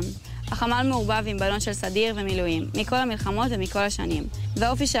חדש ישן. החמ"ל מעורבב עם בלון של סדיר ומילואים, מכל המלחמות ומכל השנים.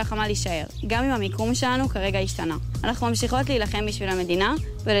 והאופי של החמ"ל יישאר, גם אם המיקום שלנו כרגע השתנה. אנחנו ממשיכות להילחם בשביל המדינה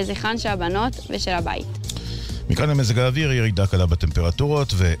ולזכרן של הבנות ושל הבית. מכאן למזג האוויר, ירידה קלה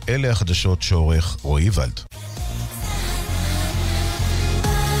בטמפרטורות, ואלה החדשות שעורך רועי ולד.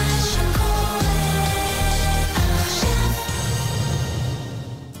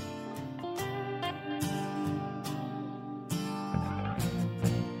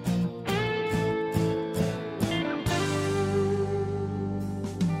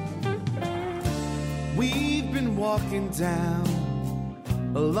 Walking down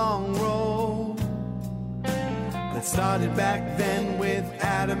a long road that started back then with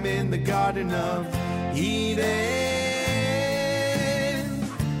Adam in the Garden of Eden.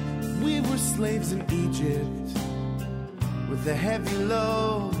 We were slaves in Egypt with a heavy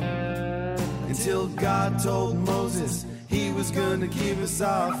load until God told Moses he was gonna give us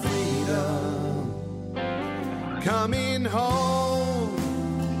our freedom. Coming home,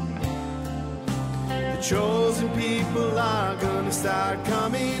 chosen people are gonna start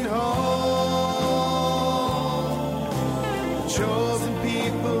coming home. The chosen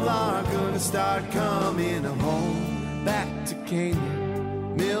people are gonna start coming home. Back to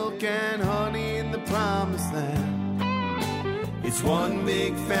Canaan, milk and honey in the promised land. It's one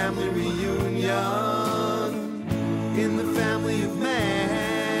big family reunion in the family of man.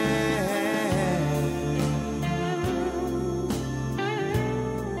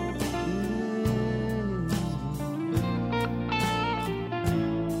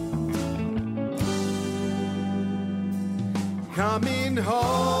 Coming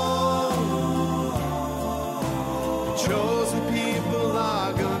home, the chosen people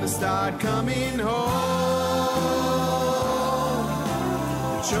are gonna start coming home.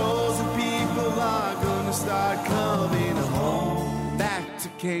 The chosen people are gonna start coming home. Back to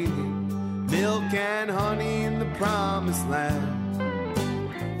Canaan, milk and honey in the promised land.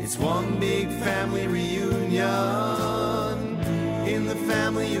 It's one big family reunion in the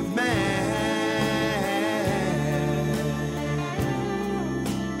family of man.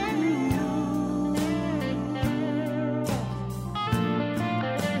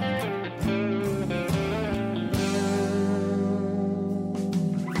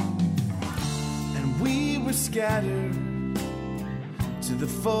 Scattered to the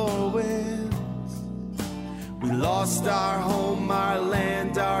four winds. We lost our home, our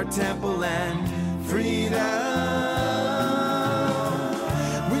land, our temple and freedom.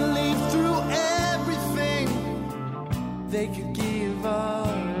 We lived through everything they could give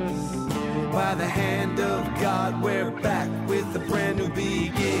us. By the hand of God, we're back with a brand new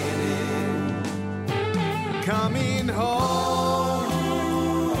beginning. Coming home,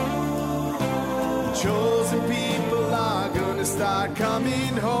 chosen people are gonna start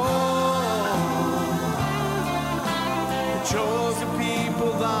coming home. The chosen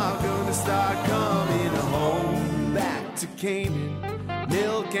people are gonna start coming home. Back to Canaan,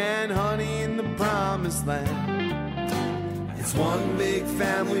 milk and honey in the promised land. It's one big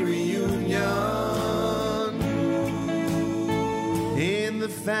family reunion in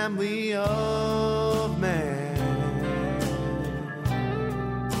the family of man.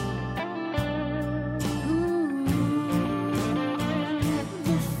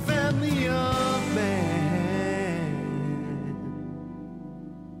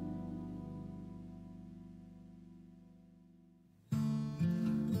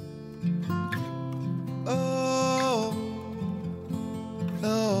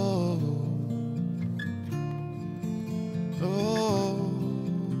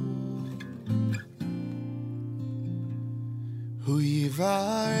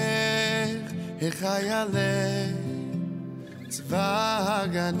 חיילי צבא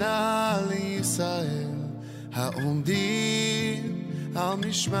הגנה לישראל העומדים על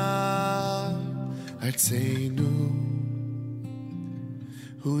משמר ארצנו.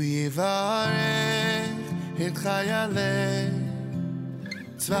 הוא יברך את חיילי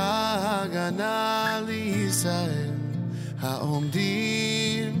צבא ההגנה לישראל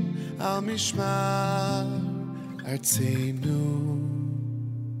העומדים על משמר ארצנו.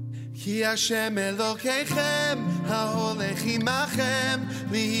 כי השם אלוקיכם ההולך עמכם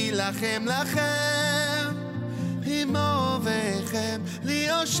להילחם לכם עם אוהביכם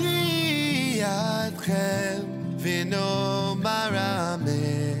להושיע אתכם ונאמר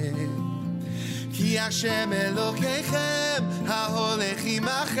אמן. כי השם אלוקיכם ההולך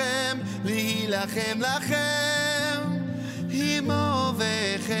עמכם להילחם לכם עם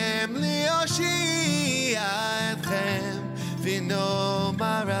אוהביכם להושיע אתכם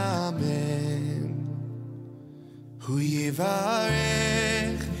ונאמר אמן. הוא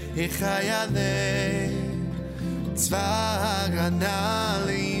יברך את חיילי צבא ההגנה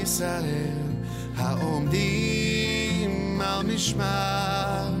לישראל העומדים על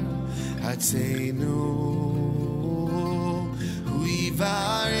משמר ארצנו. הוא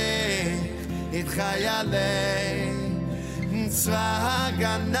יברך את חיילי צבא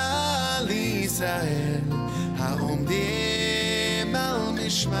ההגנה לישראל העומדים על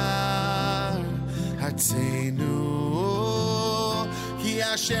משמר ארצנו. כי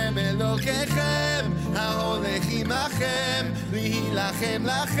השם אלוקיכם ההולך עמכם להילחם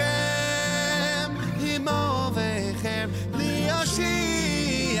לכם עם אוהביכם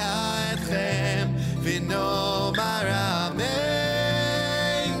להושיע אתכם ונאמר אמן.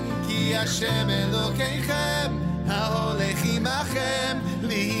 כי השם אלוקיכם ההולך עמכם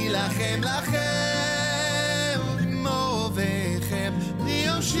להילחם לכם עם אוהביכם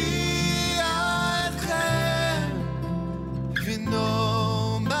להושיע אתכם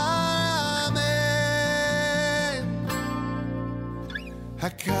ונאמר אמן.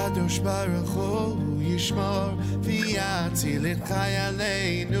 הקדוש ברוך הוא ישמור ויציל את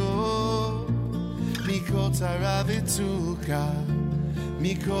חיילינו מכל צרה וצוקה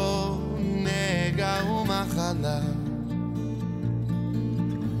מכל נגע ומחלה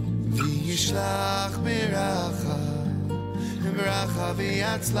וישלח ברכה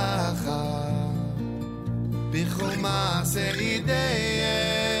ויצלחה בכל מעשה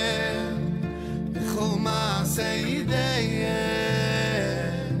ידיהם בכל מעשה ידיהם.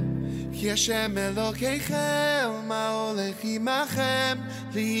 כי השם אלוקיכם ההולך עמכם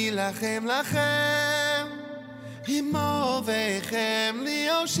להילחם לכם עם אוהביכם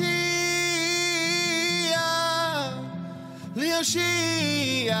להושיע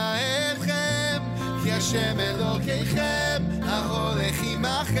אתכם. כי השם אלוקיכם ההולך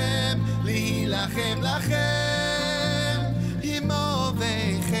עמכם להילחם לכם עם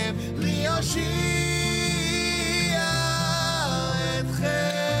אוהביכם להושיע אתכם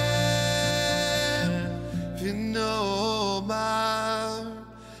ונאמר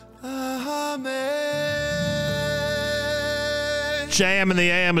amen. JM in the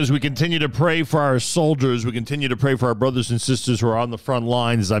AM as we continue to pray for our soldiers. We continue to pray for our brothers and sisters who are on the front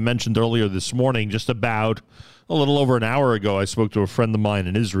lines. As I mentioned earlier this morning, just about a little over an hour ago, I spoke to a friend of mine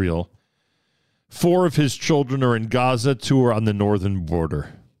in Israel. 4 of his children are in Gaza, 2 are on the northern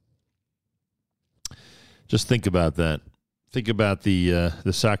border. Just think about that. Think about the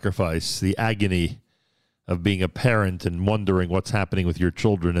sacrifice, the agony of being a parent and wondering what's happening with your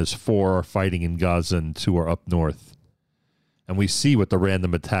children as 4 are fighting in Gaza and 2 are up north. And we see what the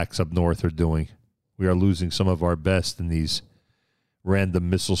random attacks up north are doing. We are losing some of our best in these random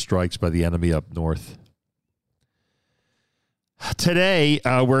missile strikes by the enemy up north. Today,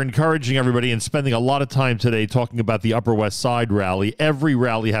 we're encouraging everybody and spending a lot of time today talking about the Upper West Side rally. Every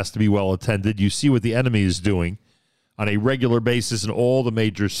rally has to be well attended. You see what the enemy is doing on a regular basis in all the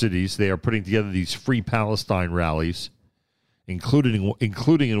major cities. They are putting together these Free Palestine rallies, including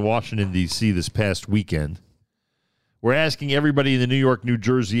in Washington, D.C. this past weekend. We're asking everybody in the New York, New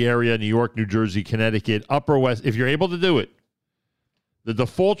Jersey area, New York, New Jersey, Connecticut, Upper West, if you're able to do it, the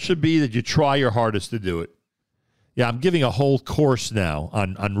default should be that you try your hardest to do it. Yeah, I'm giving a whole course now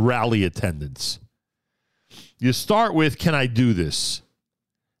on rally attendance. You start with, can I do this?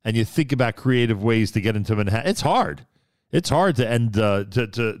 And you think about creative ways to get into Manhattan. It's hard. It's hard to end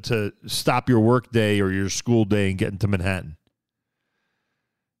to stop your work day or your school day and get into Manhattan.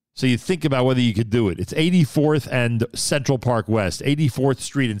 So you think about whether you could do it. It's 84th and Central Park West. 84th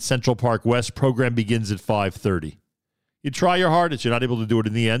Street and Central Park West. Program begins at 5:30. You try your hardest. You're not able to do it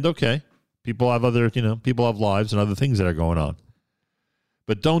in the end. Okay. People have people have lives and other things that are going on.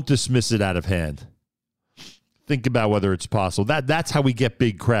 But don't dismiss it out of hand. Think about whether it's possible. That's how we get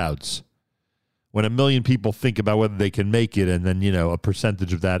big crowds. When 1 million people think about whether they can make it, and then, a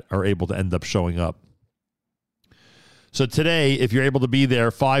percentage of that are able to end up showing up. So today, if you're able to be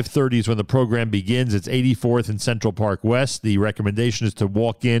there, 5:30 is when the program begins. It's 84th and Central Park West. The recommendation is to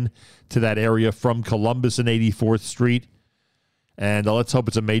walk in to that area from Columbus and 84th Street. And let's hope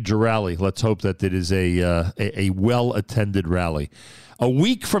it's a major rally. Let's hope that it is a well-attended rally. A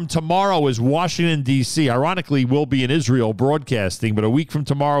week from tomorrow is Washington, D.C. Ironically, we'll be in Israel broadcasting, but a week from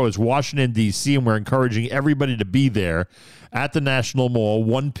tomorrow is Washington, D.C., and we're encouraging everybody to be there at the National Mall,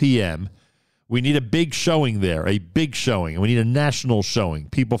 1 p.m. We need a big showing there, a big showing. And we need a national showing,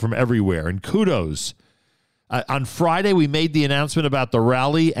 people from everywhere. And kudos. On Friday, we made the announcement about the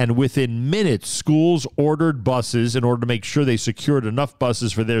rally, and within minutes, schools ordered buses in order to make sure they secured enough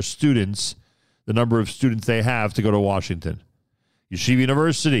buses for their students, the number of students they have, to go to Washington. Yeshiva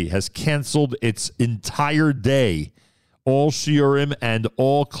University has canceled its entire day. All shiurim and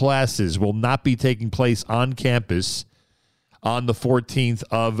all classes will not be taking place on campus on the 14th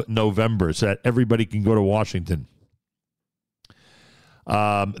of November so that everybody can go to Washington.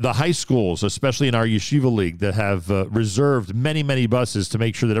 The high schools, especially in our Yeshiva League, that have reserved many, many buses to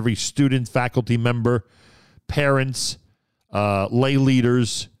make sure that every student, faculty member, parents, lay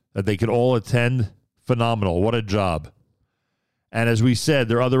leaders, that they could all attend. Phenomenal. What a job. And as we said,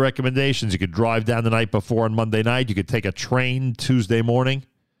 there are other recommendations. You could drive down the night before on Monday night. You could take a train Tuesday morning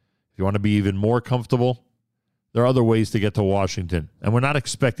if you want to be even more comfortable. There are other ways to get to Washington. And we're not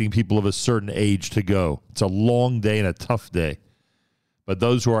expecting people of a certain age to go. It's a long day and a tough day. But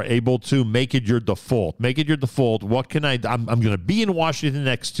those who are able to, make it your default. Make it your default. What can I'm going to be in Washington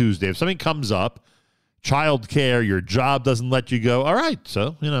next Tuesday. If something comes up, childcare, your job doesn't let you go, all right.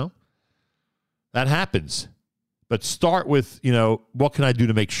 So, that happens. But start with, what can I do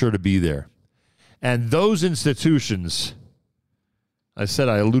to make sure to be there? And those institutions, I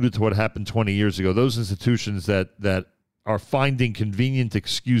alluded to what happened 20 years ago. Those institutions that are finding convenient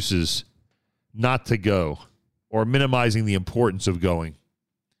excuses not to go or minimizing the importance of going.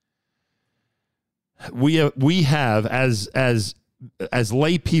 We have as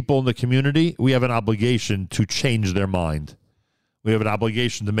lay people in the community, we have an obligation to change their mind. We have an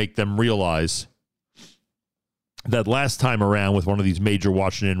obligation to make them realize that last time around with one of these major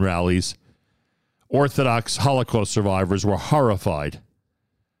Washington rallies, Orthodox Holocaust survivors were horrified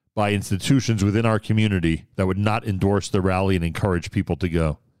by institutions within our community that would not endorse the rally and encourage people to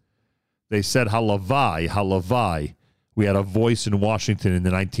go. They said, halavai, we had a voice in Washington in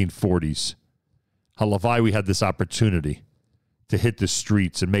the 1940s. Halavai, we had this opportunity to hit the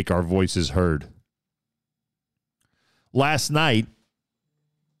streets and make our voices heard. Last night,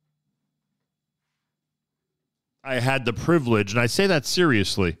 I had the privilege, and I say that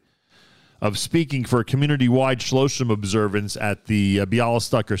seriously, of speaking for a community-wide Shloshim observance at the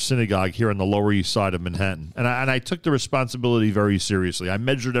Bialystoker Synagogue here on the Lower East Side of Manhattan. And I took the responsibility very seriously. I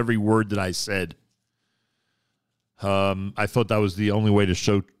measured every word that I said. I thought that was the only way to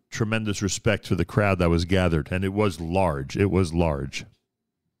show tremendous respect for the crowd that was gathered. And it was large. It was large.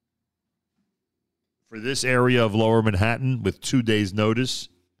 For this area of Lower Manhattan, with 2 days' notice,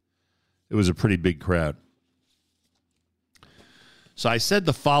 it was a pretty big crowd. So I said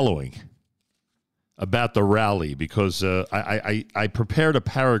the following about the rally because I prepared a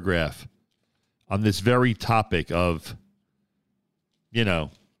paragraph on this very topic of,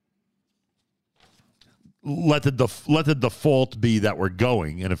 let the default be that we're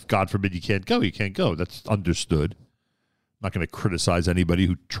going, and if God forbid you can't go, you can't go. That's understood. I'm not going to criticize anybody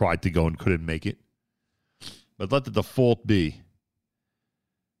who tried to go and couldn't make it, but let the default be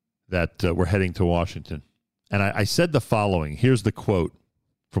that we're heading to Washington. And I said the following. Here's the quote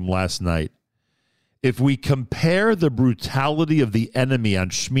from last night. If we compare the brutality of the enemy on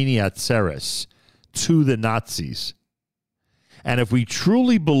Shmini Atzeres to the Nazis, and if we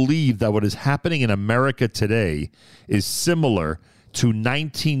truly believe that what is happening in America today is similar to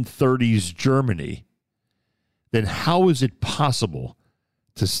 1930s Germany, then how is it possible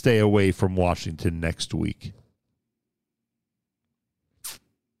to stay away from Washington next week?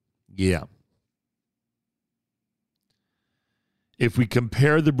 Yeah. If we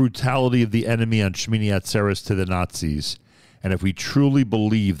compare the brutality of the enemy on Shmini Atzeres to the Nazis, and if we truly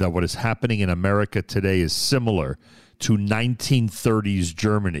believe that what is happening in America today is similar to 1930s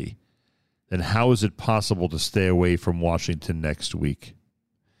Germany, then how is it possible to stay away from Washington next week?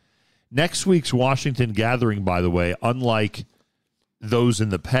 Next week's Washington gathering, by the way, unlike those in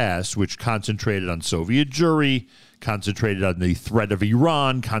the past, which concentrated on Soviet Jewry, concentrated on the threat of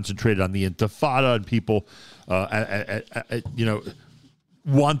Iran, concentrated on the Intifada and people,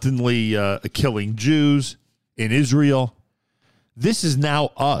 wantonly killing Jews in Israel. This is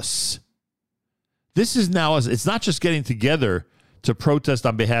now us. This is now us. It's not just getting together to protest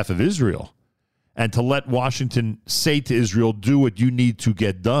on behalf of Israel. and to let Washington say to Israel, do what you need to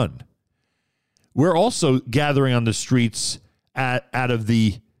get done. We're also gathering on the streets out of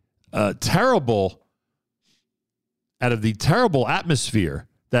the terrible atmosphere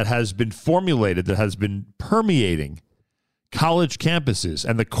that has been formulated, that has been permeating college campuses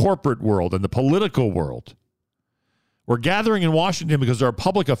and the corporate world and the political world. We're gathering in Washington because there are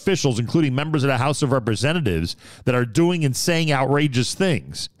public officials, including members of the House of Representatives, that are doing and saying outrageous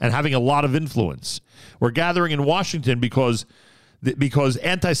things and having a lot of influence. We're gathering in Washington because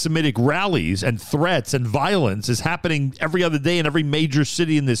anti-Semitic rallies and threats and violence is happening every other day in every major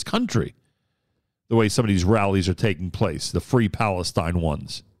city in this country. The way some of these rallies are taking place, the Free Palestine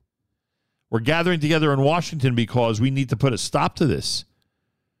ones. We're gathering together in Washington because we need to put a stop to this.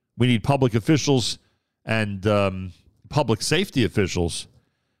 We need public officials and public safety officials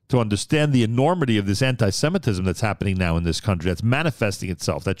to understand the enormity of this anti-Semitism that's happening now in this country, that's manifesting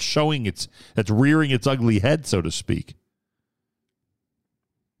itself, that's rearing its ugly head, so to speak.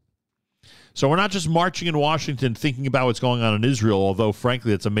 So we're not just marching in Washington thinking about what's going on in Israel, although,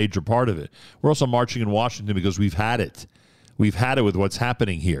 frankly, it's a major part of it. We're also marching in Washington because we've had it. We've had it with what's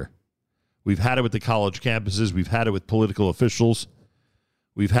happening here. We've had it with the college campuses. We've had it with political officials.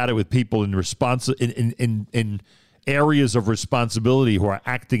 We've had it with people in areas of responsibility who are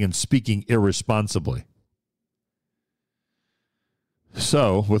acting and speaking irresponsibly.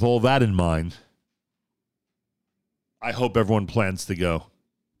 So, with all that in mind, I hope everyone plans to go.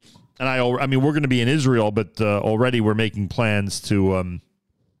 And I mean, we're going to be in Israel, but already we're making plans to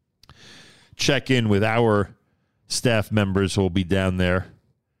check in with our staff members who will be down there.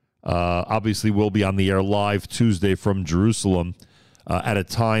 Obviously, we'll be on the air live Tuesday from Jerusalem at a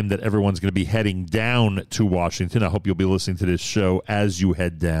time that everyone's going to be heading down to Washington. I hope you'll be listening to this show as you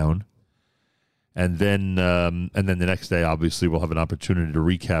head down. And then the next day, obviously, we'll have an opportunity to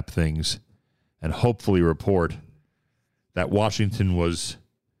recap things and hopefully report that Washington was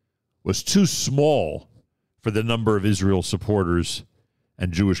too small for the number of Israel supporters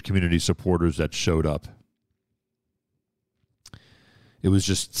and Jewish community supporters that showed up. It was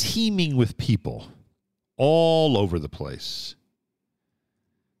just teeming with people all over the place.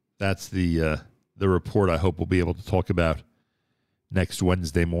 That's the report I hope we'll be able to talk about next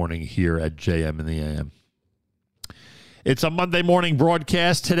Wednesday morning here at JM in the AM. It's a Monday morning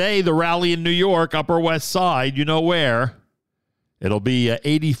broadcast. Today, the rally in New York, Upper West Side, you know where. It'll be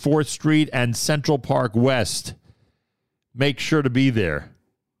 84th Street and Central Park West. Make sure to be there.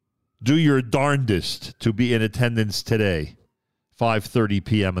 Do your darndest to be in attendance today. 5:30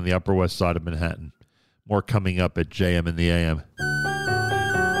 p.m. on the Upper West Side of Manhattan. More coming up at JM in the AM.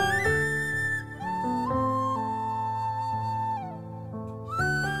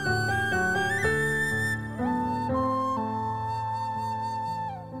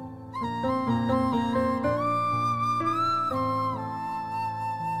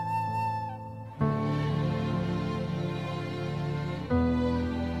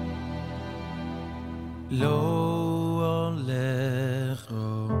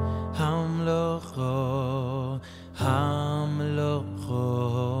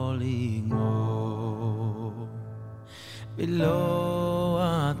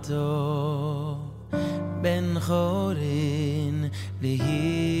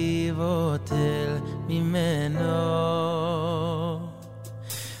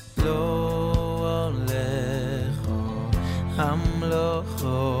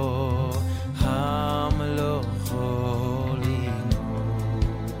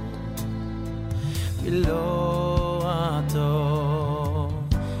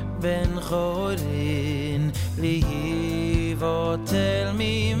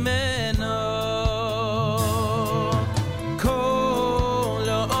 כל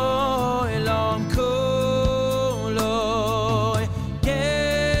העולם כולו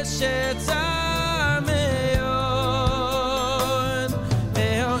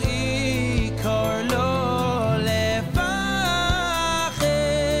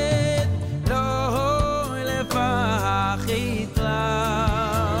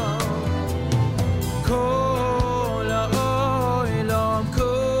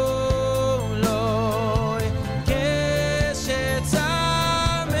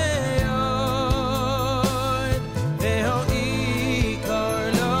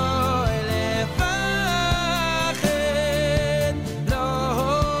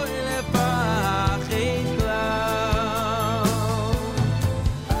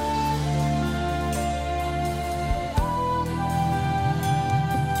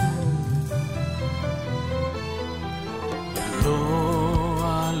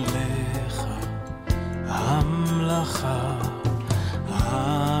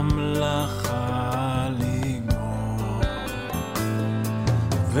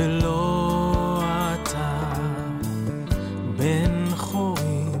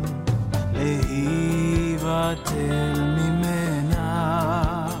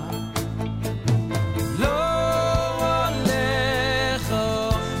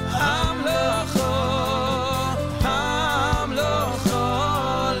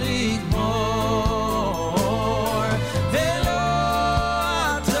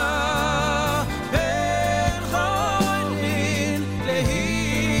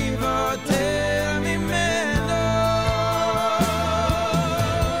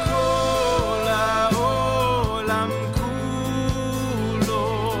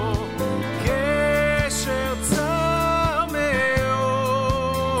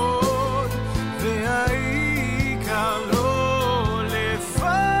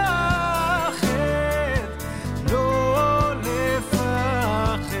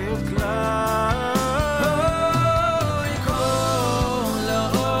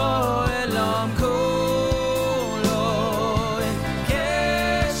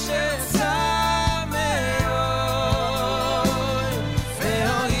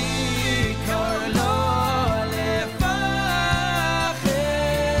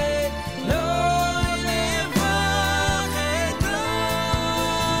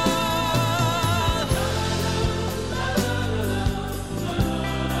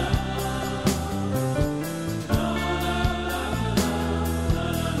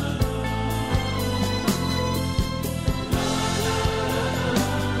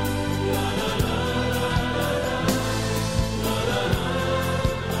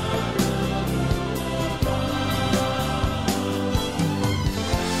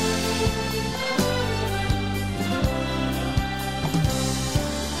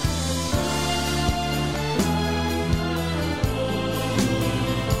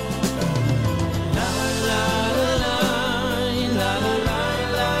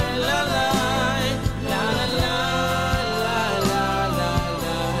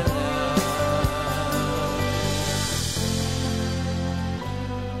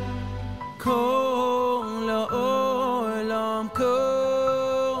כל העולם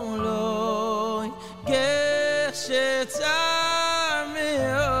כולו גשר צר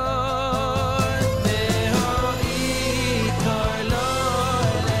מאוד והאי כולו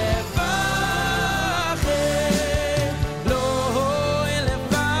לפחד לא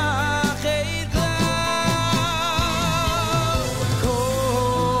לפחד כלל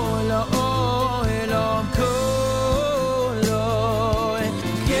כל העולם כולו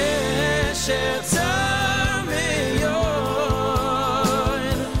גשר צר מאוד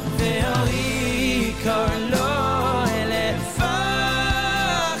והאי כולו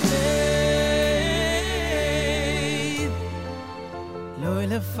לא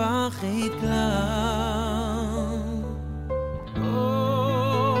לפחד כלל.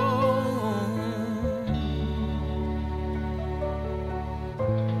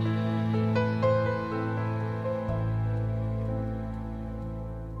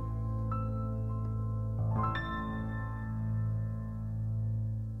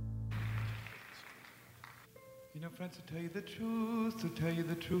 You know, friends, to tell you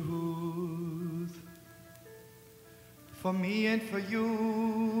the truth, for me and for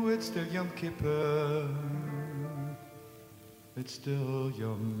you, it's still Yom Kippur. It's still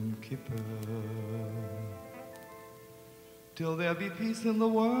Yom Kippur. Till there be peace in the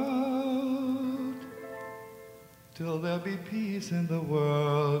world. Till there be peace in the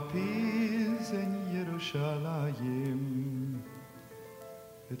world. Peace in Yerushalayim.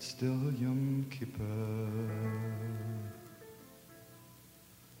 It's still Yom Kippur.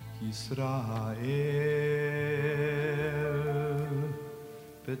 Yisrael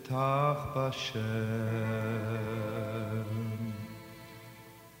betach b'Shem.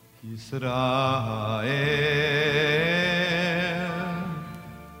 Yisrael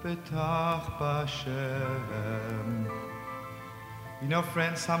betach b'Shem. You know,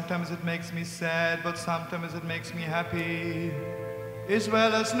 friends, sometimes it makes me sad, but sometimes it makes me happy.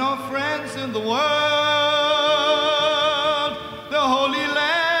 Israel has no friends in the world. The Holy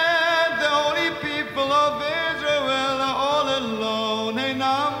Land, the holy people of Israel are all alone.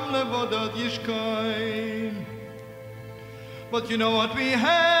 Einam levodot yishkoin. But you know what we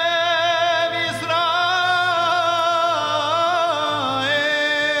have, Israel.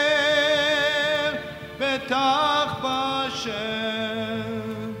 Betach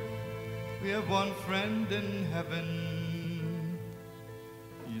b'Shem. We have one friend in heaven.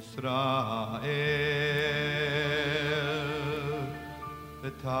 Israel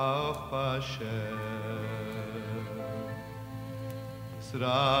betach b'Shem.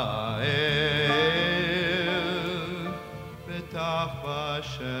 Israel betach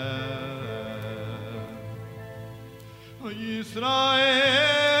b'Shem. Israel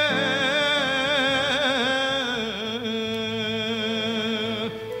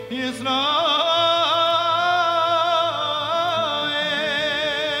Yisrael,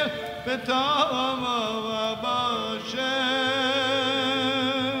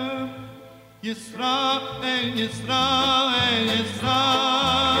 Yisrael,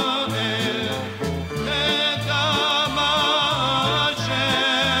 Yisrael, Betam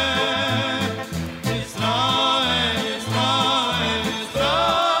Hashem. Yisrael, Yisrael,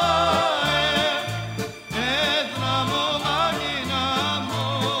 Yisrael, Et Ramo Maginamo.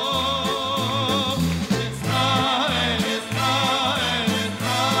 Yisrael, Yisrael,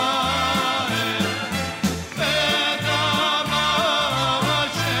 Yisrael, Betam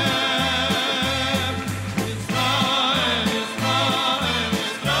Hashem. Yisrael,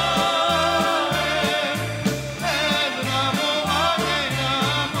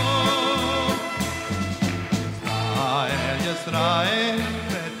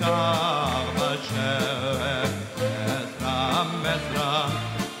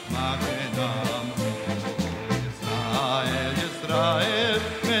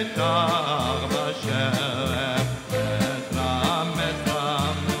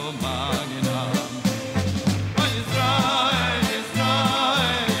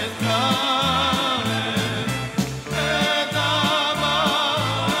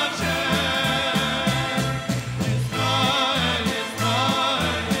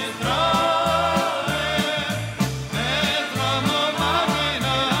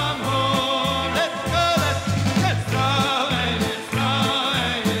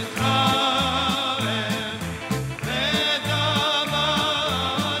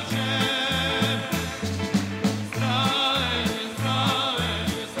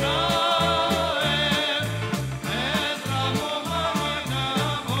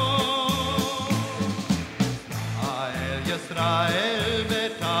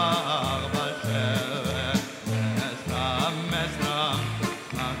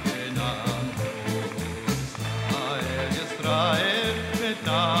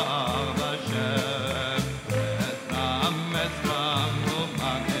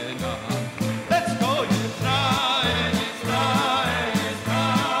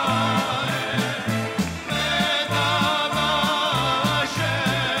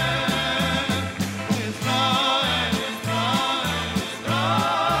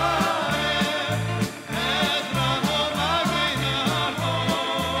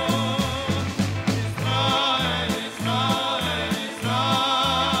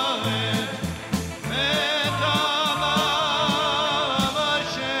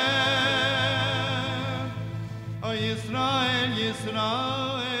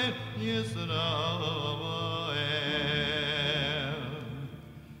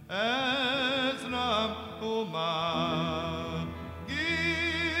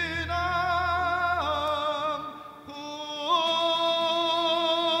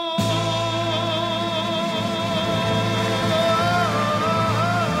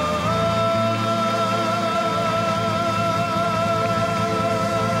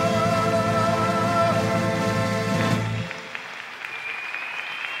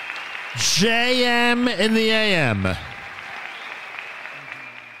 JM in the AM.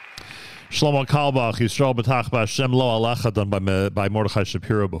 Shlomo Kalbach, Yisrael B'tach B'Hashem Lo Alecha, done by Mordechai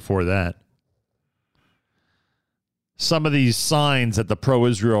Shapiro before that. Some of these signs at the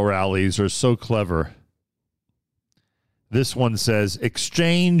pro-Israel rallies are so clever. This one says,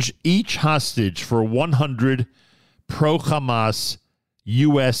 exchange each hostage for 100 pro-Hamas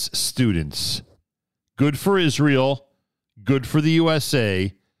U.S. students. Good for Israel, good for the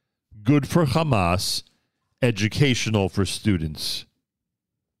USA, good for Hamas, educational for students.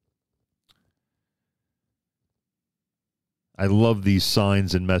 I love these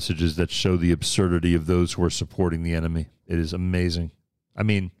signs and messages that show the absurdity of those who are supporting the enemy. It is amazing. I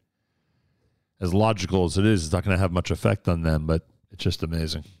mean, as logical as it is, it's not going to have much effect on them, but it's just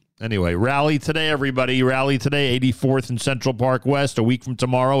amazing. Anyway, rally today, everybody. Rally today, 84th and Central Park West. A week from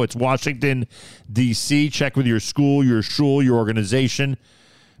tomorrow, it's Washington, D.C. Check with your school, your shul, your organization.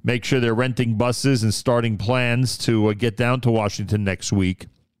 Make sure they're renting buses and starting plans to get down to Washington next week.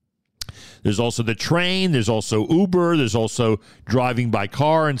 There's also the train. There's also Uber. There's also driving by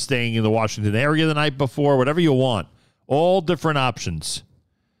car and staying in the Washington area the night before, whatever you want. All different options.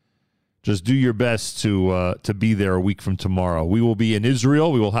 Just do your best to be there a week from tomorrow. We will be in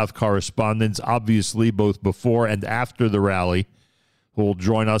Israel. We will have correspondents, obviously, both before and after the rally, who will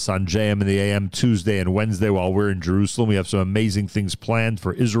join us on JM and the AM Tuesday and Wednesday while we're in Jerusalem. We have some amazing things planned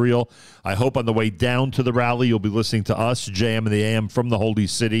for Israel. I hope on the way down to the rally, you'll be listening to us, JM and the AM, from the Holy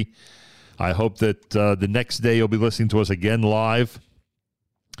City. I hope that the next day you'll be listening to us again live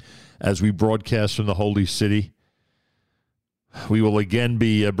as we broadcast from the Holy City. We will again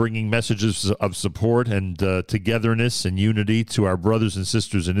be bringing messages of support and togetherness and unity to our brothers and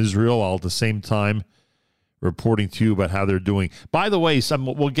sisters in Israel, while at the same time reporting to you about how they're doing. By the way,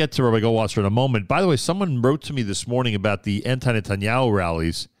 we'll get to Rabbi Goldwasser in a moment. By the way, someone wrote to me this morning about the anti-Netanyahu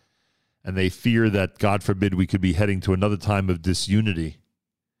rallies, and they fear that, God forbid, we could be heading to another time of disunity.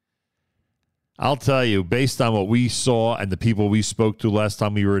 I'll tell you, based on what we saw and the people we spoke to last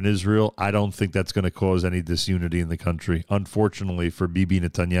time we were in Israel, I don't think that's going to cause any disunity in the country. Unfortunately for Bibi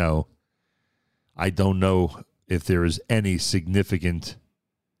Netanyahu, I don't know if there is any significant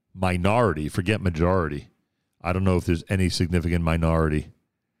minority, forget majority, I don't know if there's any significant minority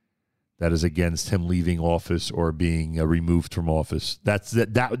that is against him leaving office or being removed from office. That's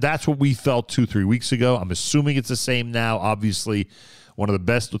what we felt 2-3 weeks ago. I'm assuming it's the same now. Obviously, one of the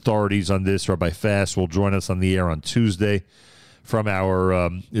best authorities on this, Rabbi Fass, will join us on the air on Tuesday from our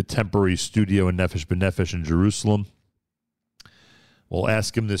temporary studio in Nefesh B'Nefesh in Jerusalem. We'll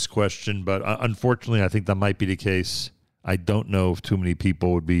ask him this question, but unfortunately, I think that might be the case. I don't know if too many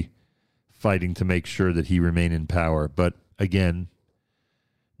people would be fighting to make sure that he remain in power. But again,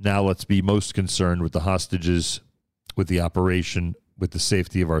 now let's be most concerned with the hostages, with the operation, with the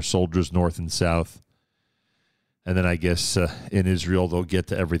safety of our soldiers north and south. And then I guess in Israel, they'll get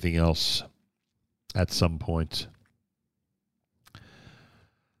to everything else at some point.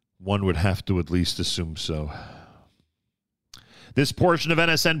 One would have to at least assume so. This portion of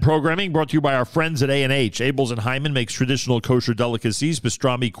NSN programming brought to you by our friends at A&H. Abel's and Hyman makes traditional kosher delicacies,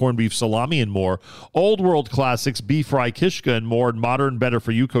 pastrami, corned beef, salami, and more. Old world classics, beef fry, kishka, and more. And modern,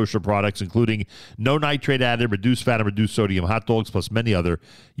 better-for-you kosher products, including no nitrate added, reduced fat, and reduced sodium hot dogs, plus many other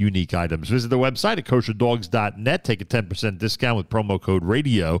unique items. Visit the website at kosherdogs.net. Take a 10% discount with promo code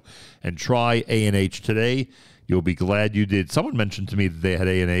RADIO and try A&H today. You'll be glad you did. Someone mentioned to me that they had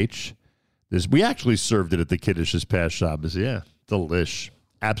A&H. We actually served it at the Kiddush this past Shabbos. Yeah. Delish.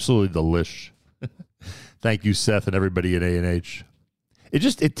 Absolutely delish. Thank you, Seth, and everybody at A&H.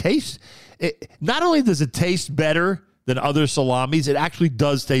 It tastes, not only does it taste better than other salamis, it actually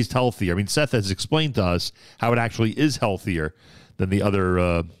does taste healthier. I mean, Seth has explained to us how it actually is healthier than the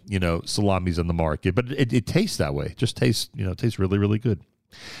other, salamis on the market. But it tastes that way. It just tastes really, really good.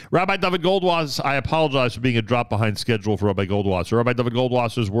 Rabbi David Goldwasser, I apologize for being a drop behind schedule for Rabbi Goldwasser. Rabbi David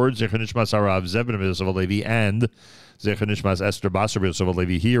Goldwasser's words, Zecher Nishmas Harav Zevin Yosef Levi and Zecher Nishmas Esther Basar Yosef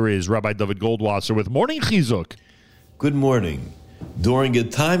Levi. Here is Rabbi David Goldwasser with Morning Chizuk. Good morning. During a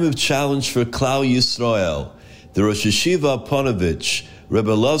time of challenge for Klal Yisrael, the Rosh Yeshiva Ponovich,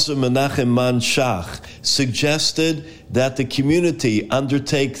 Rebbe Elazar Menachem Man Shach, suggested that the community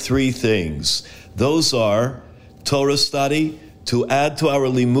undertake three things. Those are Torah study, to add to our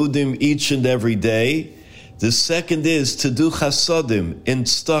limudim each and every day. The second is to do chasadim in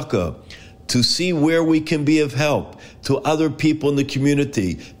tzedakah, to see where we can be of help to other people in the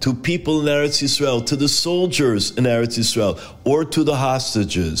community, to people in Eretz Yisrael, to the soldiers in Eretz Yisrael, or to the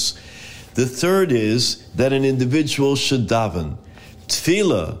hostages. The third is that an individual should daven.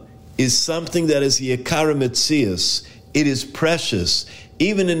 Tefillah is something that is yekara metzias. It is precious.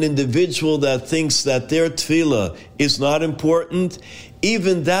 Even an individual that thinks that their tefillah is not important,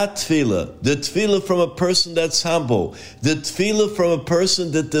 even that tefillah, the tefillah from a person that's humble, the tefillah from a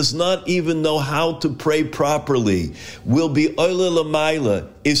person that does not even know how to pray properly, will be oile l'mayla,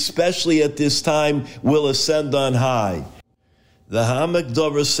 especially at this time, will ascend on high. The Hamak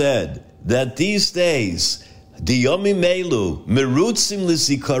Dover said that these days, the Yomim Elu, merutzim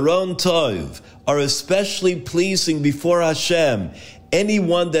l'zikaron tov, are especially pleasing before Hashem.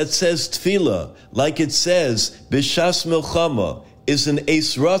 Anyone that says tefillah, like it says, b'shas milchama, is an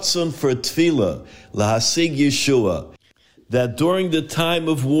eis ratzon for tefillah, lahasig Yeshua, that during the time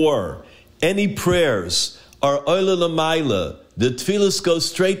of war, any prayers are oile l'mayla, the tefillahs go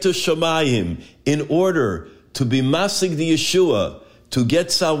straight to Shamayim in order to be masig the Yeshua, to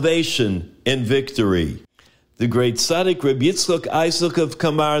get salvation and victory. The great tzaddik Reb Yitzchak Isaac of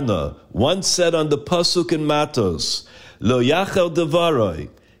Kamarna once said on the pasuk in Matos, Lo yachel devaroi,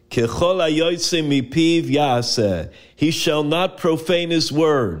 kechol hayoytze mipiv yaseh. He shall not profane his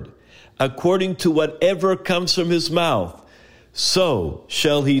word. According to whatever comes from his mouth, so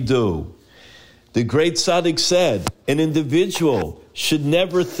shall he do. The great tzaddik said, an individual should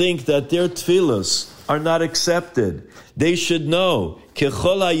never think that their tefillahs are not accepted. They should know,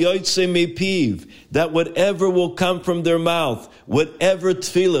 kechol hayoytze mipiv, that whatever will come from their mouth, whatever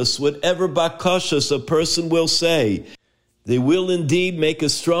tefillahs, whatever bakashas a person will say, they will indeed make a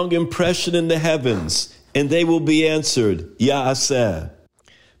strong impression in the heavens, and they will be answered, Ya'aseh.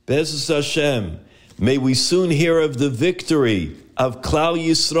 Be'ezus Hashem, may we soon hear of the victory of Klal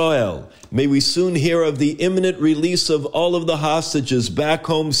Yisrael. May we soon hear of the imminent release of all of the hostages back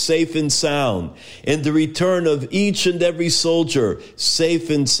home safe and sound, and the return of each and every soldier safe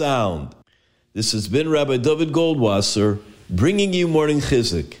and sound. This has been Rabbi David Goldwasser bringing you Morning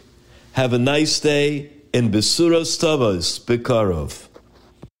Chizuk. Have a nice day, and Besuras Tavas Bekarov.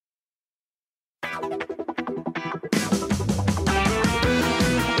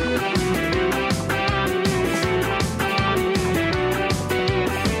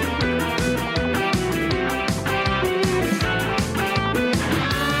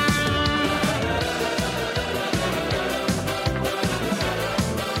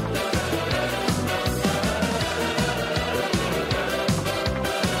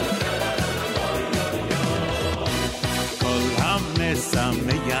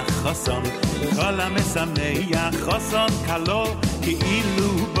 כל המשמח חוסון קלו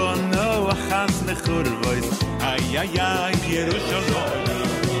כאילו בונו אחז לחורבויס איי איי איי ירושלים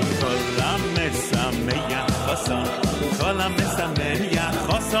כל המשמח חוסון כל המשמח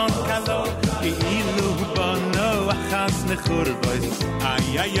חוסון קלו כאילו בונו אחז לחורבויס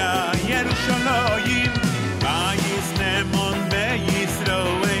איי איי איי ירושלים בייס נמון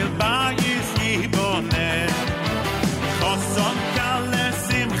בישראל בייס יבונה חוסון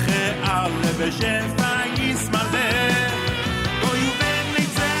alle beschef bei Ismale Oy ben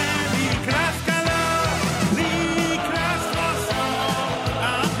nitze likras kalo likras koso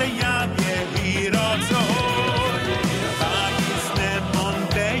ade yad yehirozo bei Isnemon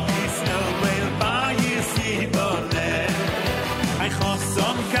bei Isnoel bei Isibone ay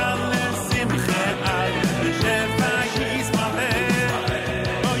chosom kale simche alle beschef bei Ismale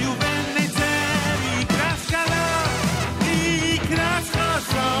Oy ben nitze likras kalo likras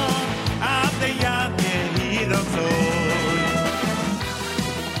koso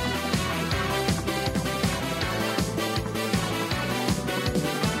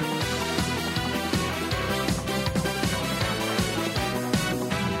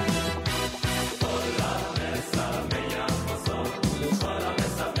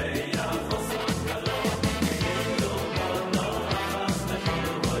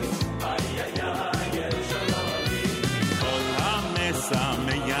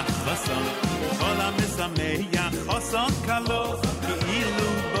חוסון קלו כאילו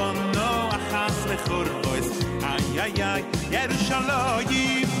בונו אחס לחורבויס איי איי איי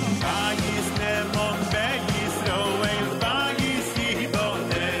ירושלים בייס נמון בישראל בייס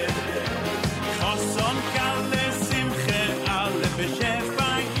יבונה חוסון קלה שמחה על בשף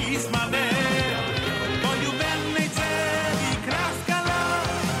בייס מלא בוי ובן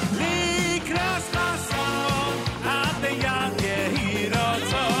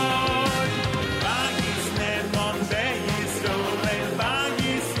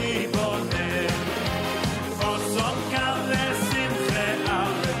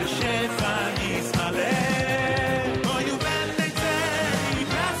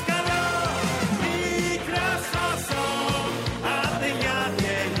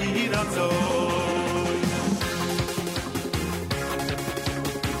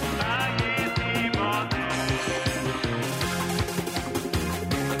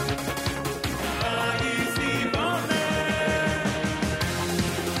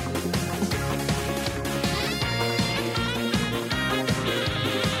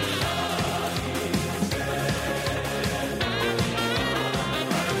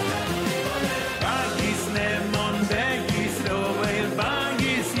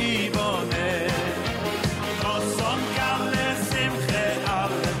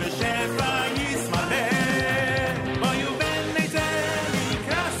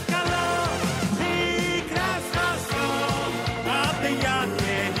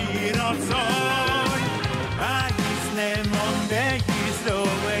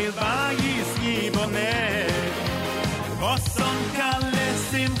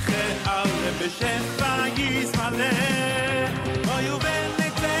בשפע יסמלא אוי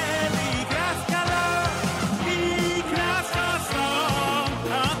ובנצל יקרס קלה יקרס חסון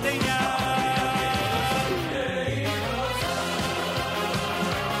התניה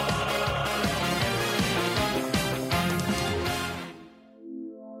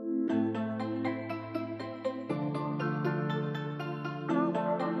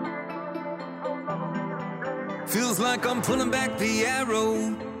Feels like I'm pulling back the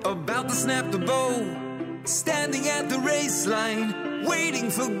arrow, about to snap the bow. Standing at the race line,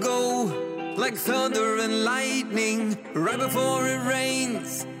 waiting for go. Like thunder and lightning, right before it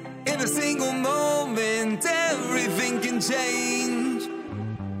rains. In a single moment, everything can change.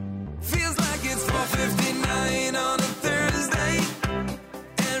 Feels like it's 4:59 on a Thursday,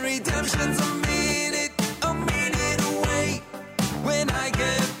 and redemption's a minute away. When I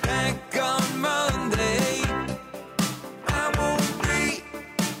get back on Monday,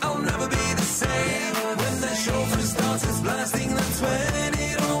 I'll never be the same. When that chauffeur starts his blasting, that's when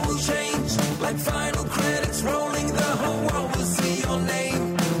it all will change. Like final credits rolling, the whole world will see your name.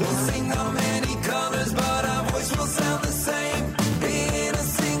 We'll sing our many colors, but our voice will sound the same. In a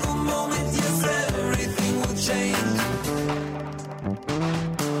single moment, yes, everything will change.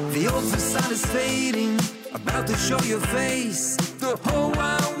 The old facade is fading, about to show your face. The whole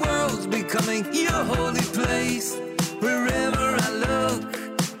wide world's becoming your holy place. Wherever I look,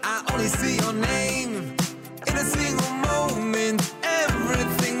 I only see your name. In a single moment,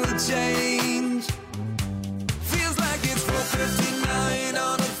 everything will change. Feels like it's 4:59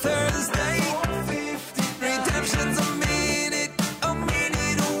 on a Thursday. Redemption's a minute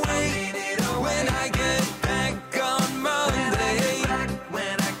away. When I get back on Monday,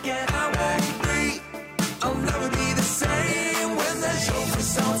 I'll never be the same. When that chauffeur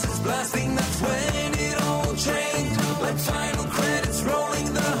starts his blasting, that's when it all changed. Like final credits rolling,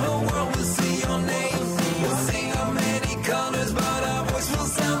 the whole world will see your name. We'll sing our many colors, but our voice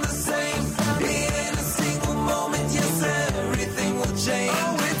will sound the same. In a single moment, yes, everything will change.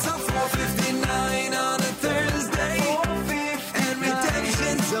 Oh, it's a 4:59 on a Thursday, and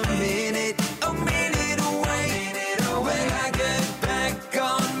redemption's a minute away. When I get back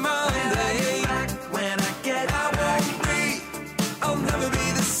on Monday, I'll never be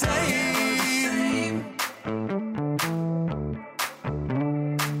the same.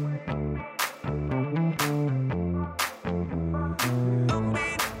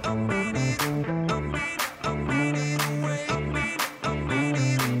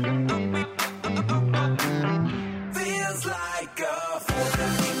 Feels like a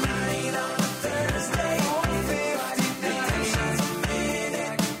 4:59 on a Thursday. 50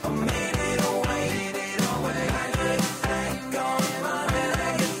 a minute away. When I get back on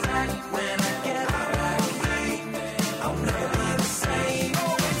Monday, when I get back, I'll never be the same.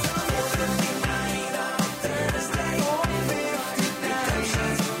 4:59 on a Thursday.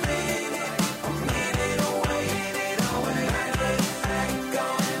 50 a minute away. When I get back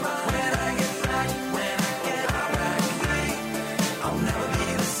on Monday, when I get back, I'll never be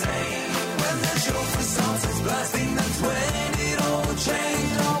the same. When the chauffeur starts his blasting, that's when it all will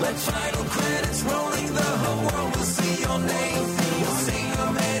change. Like final credits rolling, the whole world will see your name. We'll sing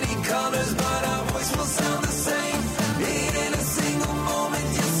our many colors, but our voice will sound the same. In a single moment,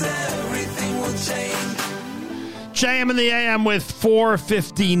 yes, everything will change. JM in the AM with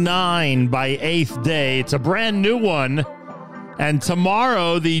 4:59 by Eighth Day. It's a brand new one. And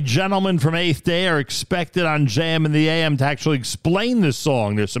tomorrow, the gentlemen from Eighth Day are expected on JM in the AM to actually explain this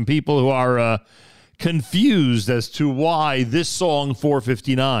song. There's some people who are confused as to why this song,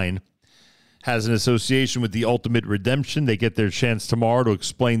 4:59, has an association with the ultimate redemption. They get their chance tomorrow to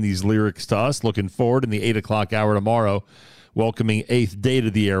explain these lyrics to us. Looking forward in the 8 o'clock hour tomorrow, welcoming Eighth Day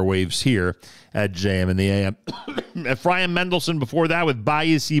to the airwaves here at JM in the AM. Ephraim Mendelson before that with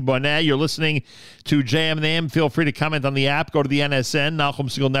Bayesi Bonet. You're listening to JM in the AM. Feel free to comment on the app. Go to the NSN, Nahum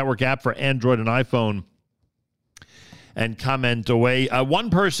Single Network app for Android and iPhone, and comment away. One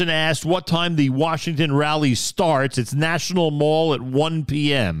person asked what time the Washington rally starts. It's National Mall at 1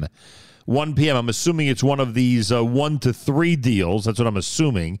 p.m. 1 p.m. I'm assuming it's one of these 1 to 3 deals. That's what I'm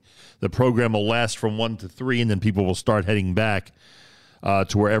assuming. The program will last from 1 to 3, and then people will start heading back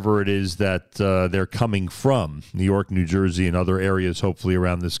to wherever it is that they're coming from. New York, New Jersey, and other areas, hopefully,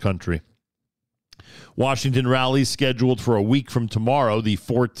 around this country. Washington rally scheduled for a week from tomorrow, the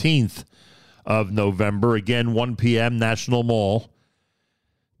 14th of November. Again, 1 p.m., National Mall.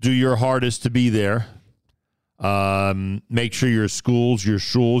 Do your hardest to be there. Make sure your schools, your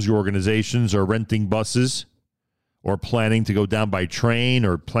shuls, your organizations are renting buses or planning to go down by train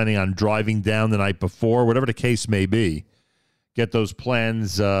or planning on driving down the night before, whatever the case may be. Get those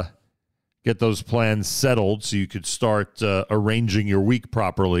plans get those plans settled so you could start arranging your week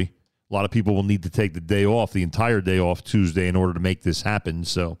properly. A lot of people will need to take the day off, the entire day off Tuesday in order to make this happen.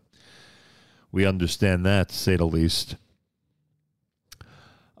 So we understand that, to say the least.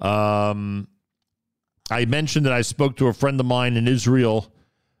 I mentioned that I spoke to a friend of mine in Israel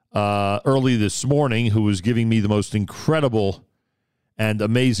early this morning who was giving me the most incredible and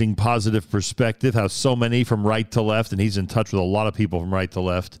amazing positive perspective, how so many from right to left, and he's in touch with a lot of people from right to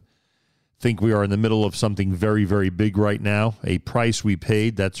left, think we are in the middle of something very, very big right now, a price we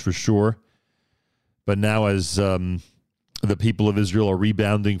paid, that's for sure. But now as the people of Israel are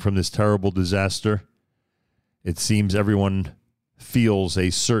rebounding from this terrible disaster, it seems everyone feels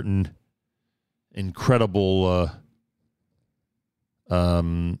a certain incredible,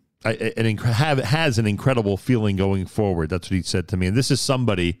 has an incredible feeling going forward. That's what he said to me. And this is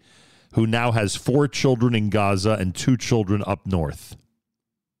somebody who now has 4 children in Gaza and 2 children up north.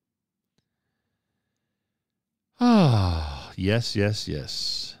 Ah, yes, yes,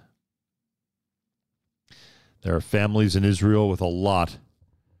 yes. There are families in Israel with a lot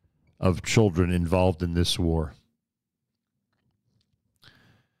of children involved in this war.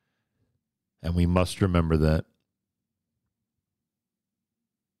 And we must remember that.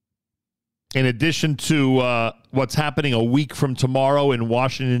 In addition to what's happening a week from tomorrow in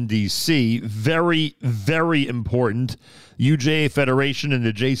Washington, D.C., very, very important, UJA Federation and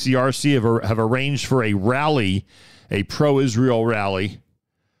the JCRC have arranged for a rally, a pro-Israel rally,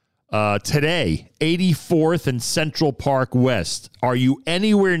 today, 84th and Central Park West. Are you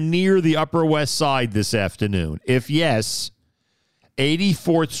anywhere near the Upper West Side this afternoon? If yes,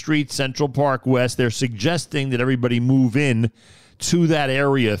 84th Street, Central Park West, they're suggesting that everybody move in to that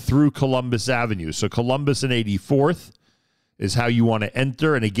area through Columbus Avenue. So Columbus and 84th is how you want to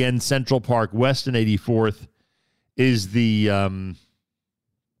enter. And again, Central Park West and 84th is the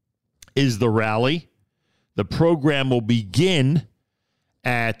rally. The program will begin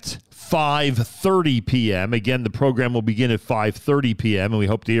at 5:30 p.m. Again, the program will begin at 5:30 p.m. And we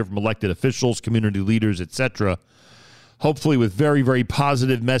hope to hear from elected officials, community leaders, etc., hopefully with very, very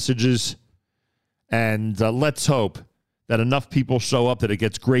positive messages. And let's hope that enough people show up that it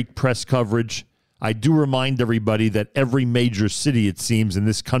gets great press coverage. I do remind everybody that every major city, it seems, in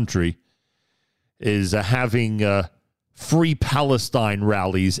this country is having free Palestine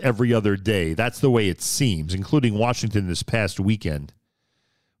rallies every other day. That's the way it seems, including Washington this past weekend.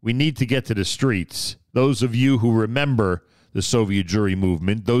 We need to get to the streets. Those of you who remember the Soviet Jewry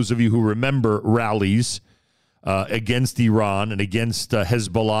movement, those of you who remember rallies against Iran and against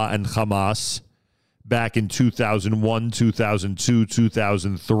Hezbollah and Hamas, back in 2001, 2002,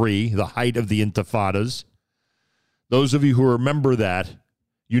 2003, the height of the intifadas. Those of you who remember that,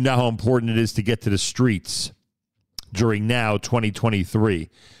 you know how important it is to get to the streets during now 2023.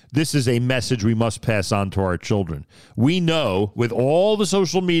 This is a message we must pass on to our children. We know with all the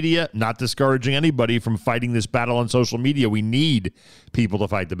social media, not discouraging anybody from fighting this battle on social media, we need people to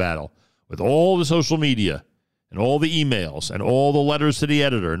fight the battle. With all the social media, and all the emails, and all the letters to the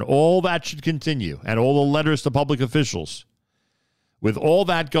editor, and all that should continue, and all the letters to public officials. With all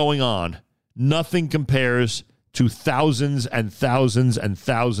that going on, nothing compares to thousands and thousands and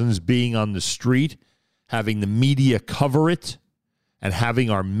thousands being on the street, having the media cover it, and having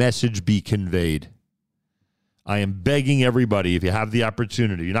our message be conveyed. I am begging everybody, if you have the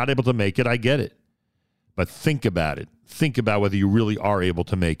opportunity, you're not able to make it, I get it. But think about it. Think about whether you really are able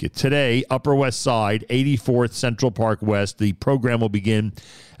to make it. Today, Upper West Side, 84th Central Park West. The program will begin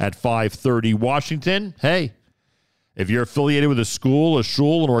at 5:30. Washington, hey, if you're affiliated with a school, a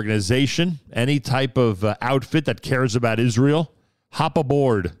shul, an organization, any type of outfit that cares about Israel, hop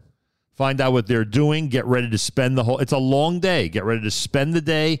aboard. Find out what they're doing. Get ready to spend it's a long day. Get ready to spend the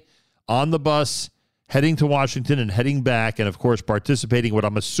day on the bus, heading to Washington and heading back, and, of course, participating in what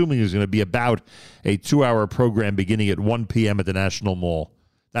I'm assuming is going to be about a 2-hour program beginning at 1 p.m. at the National Mall.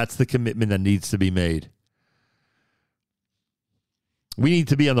 That's the commitment that needs to be made. We need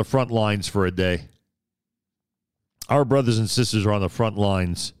to be on the front lines for a day. Our brothers and sisters are on the front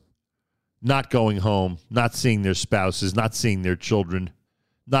lines, not going home, not seeing their spouses, not seeing their children,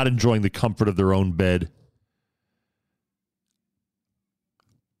 not enjoying the comfort of their own bed.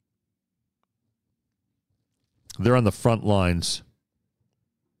 They're on the front lines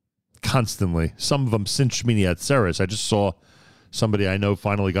constantly. Some of them since Shmini Atzeres. I just saw somebody I know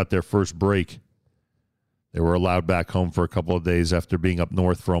finally got their first break. They were allowed back home for a couple of days after being up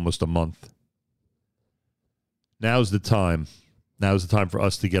north for almost a month. Now's the time. Now's the time for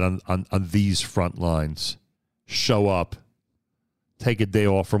us to get on these front lines. Show up. Take a day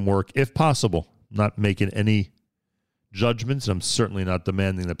off from work, if possible. I'm not making any judgments. I'm certainly not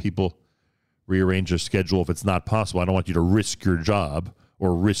demanding that people rearrange your schedule if it's not possible. I don't want you to risk your job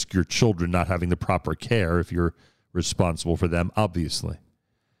or risk your children not having the proper care if you're responsible for them, obviously.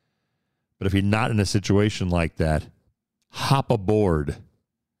 But if you're not in a situation like that, hop aboard.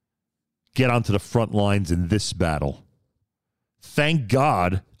 Get onto the front lines in this battle. Thank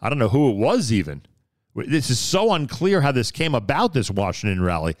God, I don't know who it was even. This is so unclear how this came about, this Washington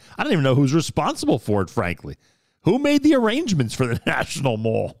rally. I don't even know who's responsible for it, frankly. Who made the arrangements for the National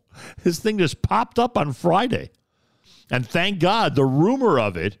Mall? This thing just popped up on Friday. And thank God, the rumor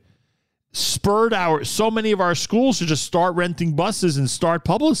of it spurred so many of our schools to just start renting buses and start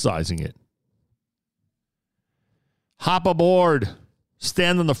publicizing it. Hop aboard.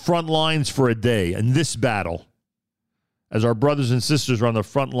 Stand on the front lines for a day in this battle. As our brothers and sisters are on the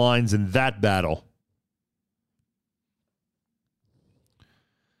front lines in that battle.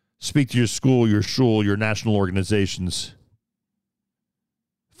 Speak to your school, your shul, your national organizations.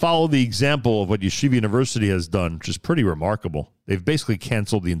 Follow the example of what Yeshiva University has done, which is pretty remarkable. They've basically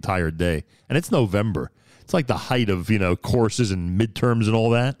canceled the entire day. And it's November. It's like the height of, courses and midterms and all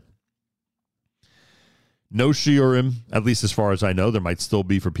that. No shiurim, at least as far as I know. There might still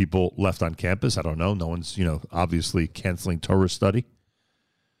be for people left on campus. I don't know. No one's, obviously canceling Torah study.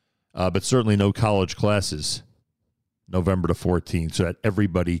 But certainly no college classes November the 14th, so that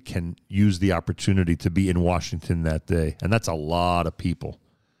everybody can use the opportunity to be in Washington that day. And that's a lot of people.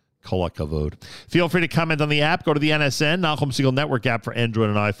 Kol hakavod. Feel free to comment on the app. Go to the NSN, Nachum Segal Network app for Android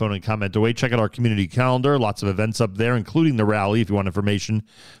and iPhone, and comment away. Check out our community calendar. Lots of events up there, including the rally, if you want information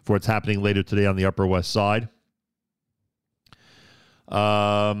for what's happening later today on the Upper West Side.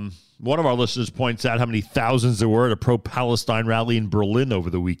 One of our listeners points out how many thousands there were at a pro-Palestine rally in Berlin over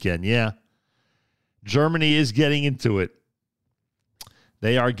the weekend. Yeah. Germany is getting into it.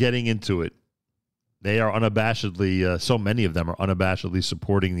 They are getting into it. They are unabashedly, so many of them are unabashedly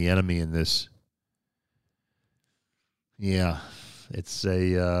supporting the enemy in this. Yeah, it's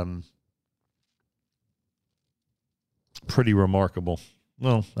a pretty remarkable.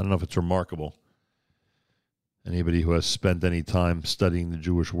 Well, I don't know if it's remarkable. Anybody who has spent any time studying the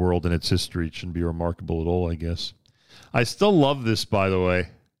Jewish world and its history, it shouldn't be remarkable at all, I guess. I still love this, by the way.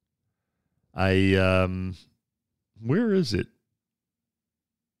 Where is it?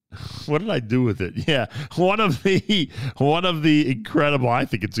 What did I do with it? Yeah, one of the incredible, I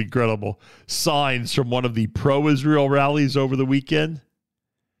think it's incredible, signs from one of the pro-Israel rallies over the weekend.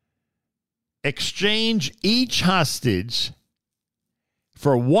 Exchange each hostage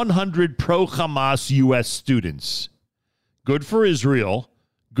for 100 pro-Hamas U.S. students. Good for Israel,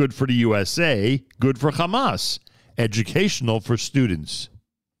 good for the USA, good for Hamas. Educational for students.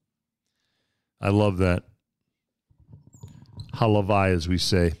 I love that. Halavai, as we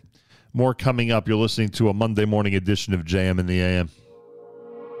say. More coming up. You're listening to a Monday morning edition of JM in the AM.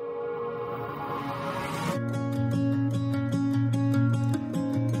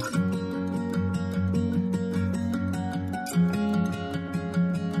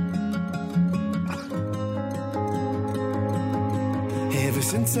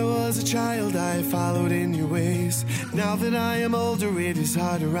 Since I was a child, I followed in your ways. Now that I am older, it is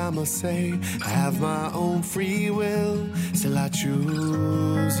harder, I must say. I have my own free will, still I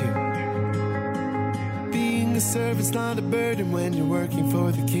choose you. Being a servant's not a burden when you're working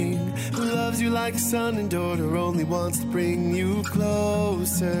for the king, who loves you like a son and daughter, only wants to bring you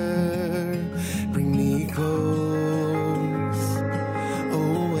closer. Bring me close.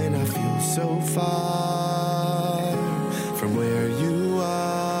 Oh, and I feel so far from where you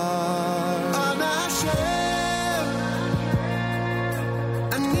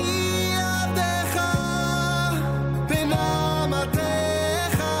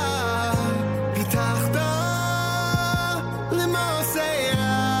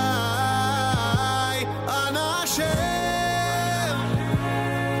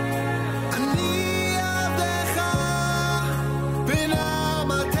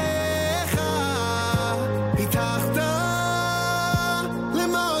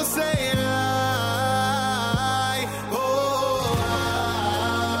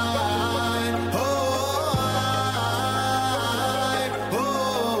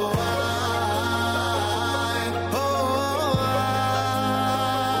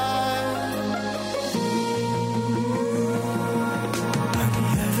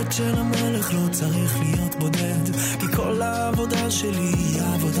של המלך לא צריך להיות בודד, כי כל העבודה שלי היא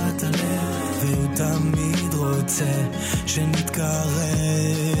עבודת הלב, והוא תמיד רוצה שנתקרב,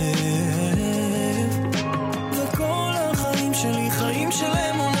 וכל החיים שלי חיים של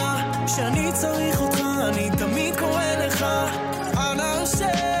אמונה, שאני צריך אותך, אני תמיד קורא לך, אנא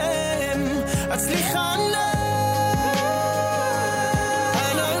השם, הצליחנה,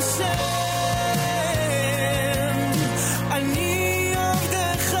 אנא השם,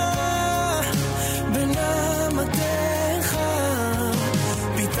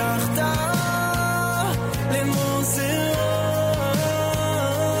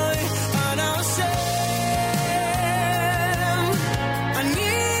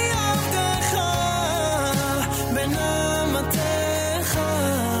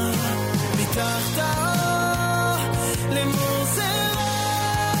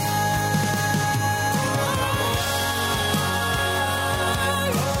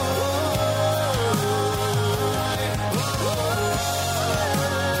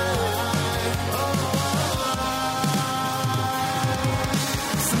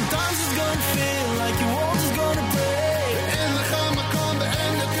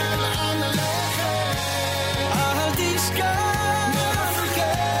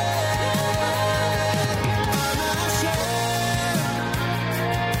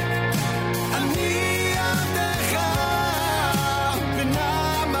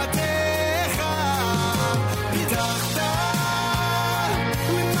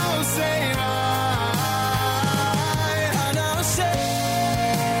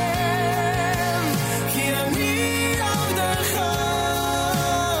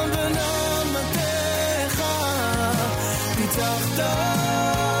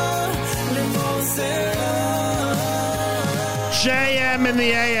 JM in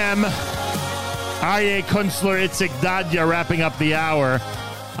the AM. Aryeh Kunstler, Itzik Dadya wrapping up the hour.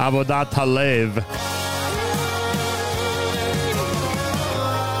 Avodat Halev.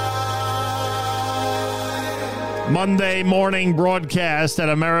 Monday morning broadcast at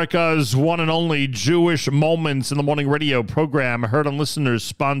America's one and only Jewish Moments in the Morning radio program, heard on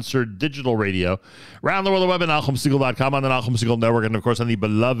listeners-sponsored digital radio. Around the world, the web at NachumSegal.com, on the Nachum Segal Network, and, of course, on the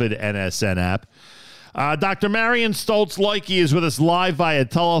beloved NSN app. Dr. Marion Stoltz Loike is with us live via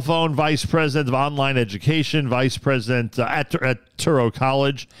telephone, Vice President of Online Education, Vice President at Touro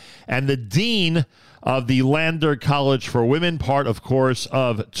College, and the Dean of the Lander College for Women, part, of course,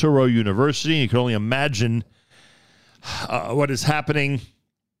 of Touro University. You can only imagine what is happening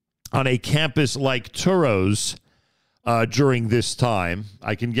on a campus like Touro's during this time.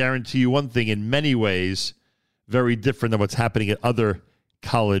 I can guarantee you one thing, in many ways, very different than what's happening at other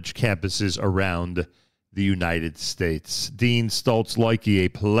college campuses around the United States. Dean Stoltz Loike, a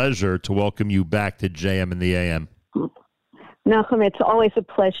pleasure to welcome you back to JM in the AM. Nachum, it's always a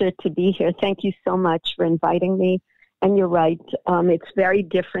pleasure to be here. Thank you so much for inviting me. And you're right, it's very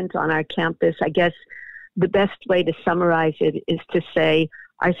different on our campus. I guess the best way to summarize it is to say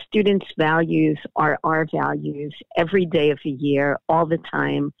our students' values are our values every day of the year, all the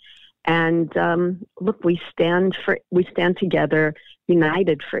time. And look, we stand together,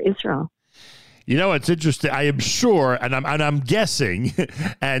 united for Israel. You know, it's interesting. I am sure, and I'm guessing,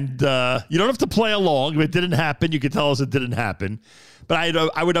 and you don't have to play along. If it didn't happen, you can tell us it didn't happen. But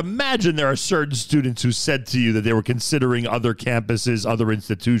I would imagine there are certain students who said to you that they were considering other campuses, other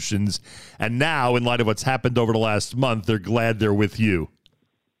institutions, and now, in light of what's happened over the last month, they're glad they're with you.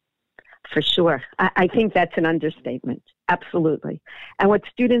 For sure. I think that's an understatement. Absolutely. And what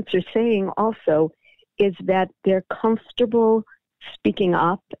students are saying also is that they're comfortable speaking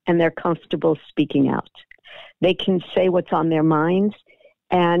up and they're comfortable speaking out. They can say what's on their minds,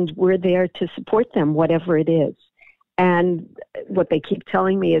 and we're there to support them, whatever it is. And what they keep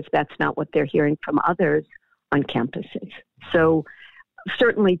telling me is that's not what they're hearing from others on campuses. So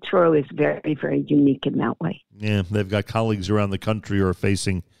certainly Touro is very, very unique in that way. Yeah, they've got colleagues around the country who are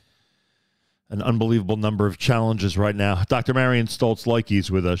facing an unbelievable number of challenges right now. Dr. Marion Stoltz Loike is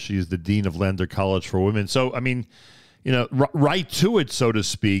with us. She's the Dean of Lander College for Women. So, I mean, you know, right to it, so to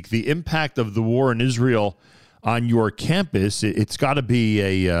speak, the impact of the war in Israel on your campus, it's got to be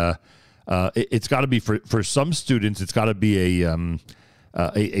it's got to be for some students, it's got to be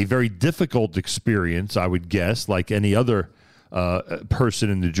a very difficult experience, I would guess, like any other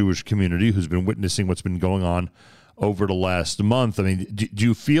person in the Jewish community who's been witnessing what's been going on over the last month. I mean, do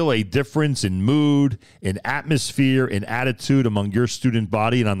you feel a difference in mood, in atmosphere, in attitude among your student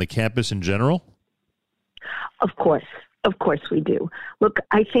body and on the campus in general? Of course we do. Look,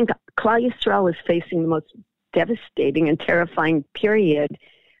 I think Klal Yisrael is facing the most devastating and terrifying period,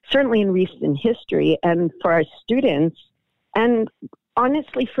 certainly in recent history, and for our students, and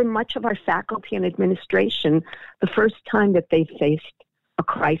honestly for much of our faculty and administration, the first time that they faced a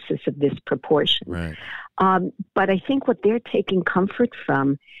crisis of this proportion. Right. But I think what they're taking comfort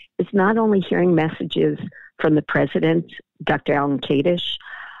from is not only hearing messages from the president, Dr. Alan Kadish,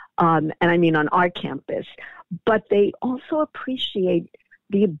 and I mean on our campus, but they also appreciate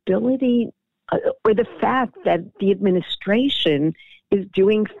the ability or the fact that the administration is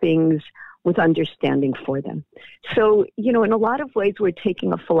doing things with understanding for them. So, you know, in a lot of ways, we're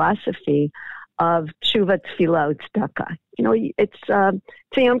taking a philosophy of tshuva, tefillah, tzedakah. You know, it's a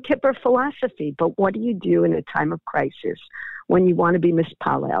Yom Kippur philosophy, but what do you do in a time of crisis when you want to be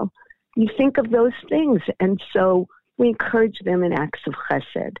mispalel? You think of those things, and so we encourage them in acts of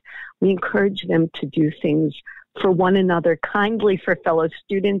chesed. We encourage them to do things for one another, kindly for fellow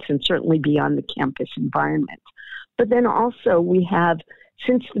students, and certainly beyond the campus environment. But then also we have,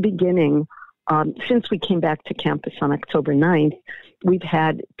 since the beginning, since we came back to campus on October 9th, we've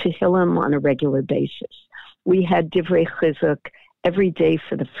had Tehillim on a regular basis. We had Divrei Chizuk every day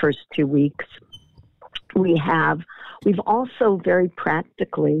for the first 2 weeks. We've also very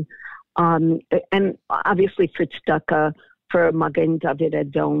practically, and obviously for tzedakah, for Magen David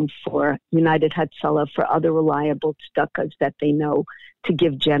Adom, for United Hatzalah, for other reliable tzedakahs that they know to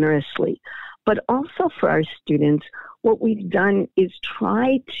give generously. But also for our students, what we've done is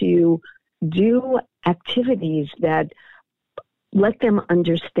try to do activities that let them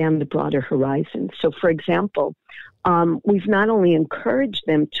understand the broader horizon. So, for example, we've not only encouraged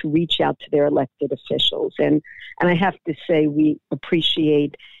them to reach out to their elected officials, and I have to say we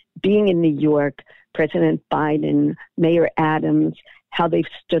appreciate being in New York, President Biden, Mayor Adams, how they've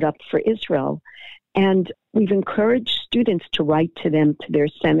stood up for Israel. And we've encouraged students to write to them, to their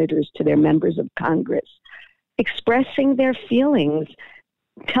senators, to their members of Congress, expressing their feelings,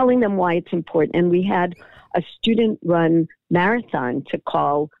 telling them why it's important. And we had a student-run marathon to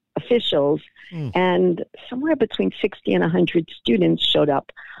call officials, and somewhere between 60 and 100 students showed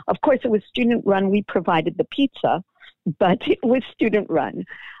up. Of course, it was student-run. We provided the pizza, but it was student-run.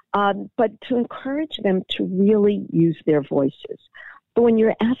 But to encourage them to really use their voices. But when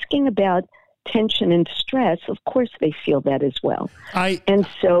you're asking about tension and stress, of course they feel that as well. I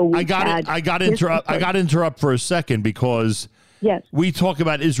got to interrupt for a second because yes, we talk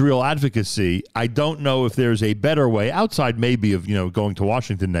about Israel advocacy. I don't know if there's a better way, outside maybe of going to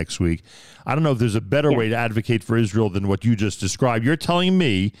Washington next week. I don't know if there's a better way to advocate for Israel than what you just described. You're telling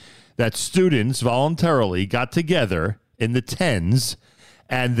me that students voluntarily got together in the tens,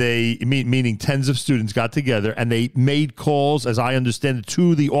 and meaning tens of students got together, and they made calls, as I understand it,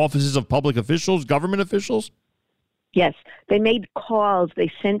 to the offices of public officials, government officials? Yes, they made calls.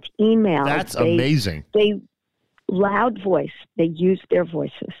 They sent emails. That's amazing. They loud voice. They used their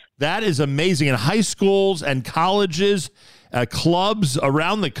voices. That is amazing. In high schools and colleges, clubs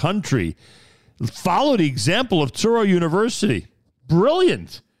around the country, follow the example of Touro University.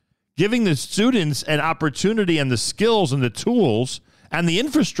 Brilliant. Giving the students an opportunity and the skills and the tools and the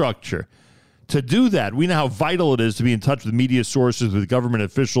infrastructure to do that. We know how vital it is to be in touch with media sources, with government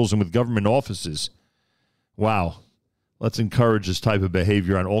officials, and with government offices. Wow. Let's encourage this type of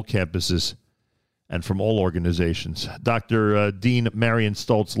behavior on all campuses and from all organizations. Dr. Dean Marion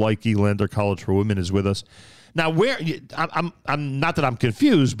Stoltz, Loike, Lander College for Women, is with us. Now, I'm not that I'm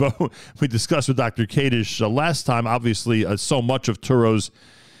confused, but we discussed with Dr. Kadish last time. Obviously, so much of Touro's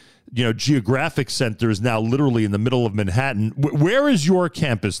geographic center is now literally in the middle of Manhattan. Where is your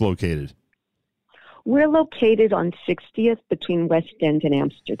campus located? We're located on 60th between West End and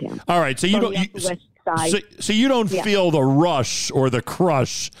Amsterdam. All right, so you don't. West side. So you don't feel the rush or the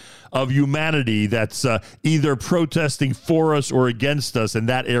crush of humanity that's either protesting for us or against us in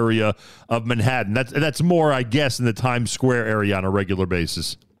that area of Manhattan. That's more, I guess, in the Times Square area on a regular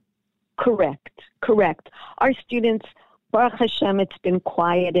basis. Correct. Our students, Baruch Hashem, it's been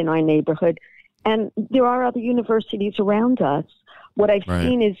quiet in our neighborhood, and there are other universities around us. What I've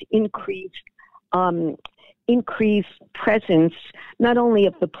seen is increased presence, not only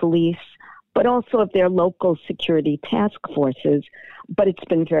of the police, but also of their local security task forces, but it's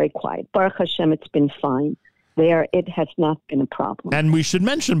been very quiet. Baruch Hashem, it's been fine. It has not been a problem. And we should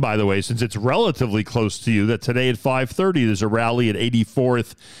mention, by the way, since it's relatively close to you, that today at 5:30 there's a rally at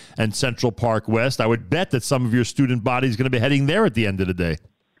 84th and Central Park West. I would bet that some of your student body is going to be heading there at the end of the day.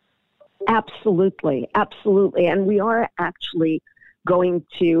 Absolutely. And we are actually going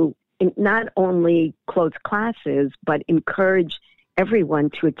to not only close classes, but encourage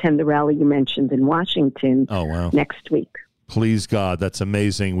everyone to attend the rally you mentioned in Washington next week. Please, God, that's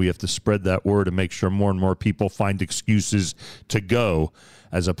amazing. We have to spread that word and make sure more and more people find excuses to go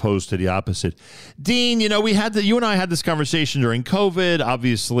as opposed to the opposite. Dean, you and I had this conversation during COVID.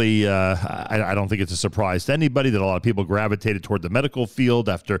 Obviously, I don't think it's a surprise to anybody that a lot of people gravitated toward the medical field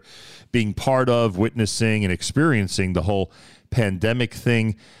after being part of, witnessing, and experiencing the whole pandemic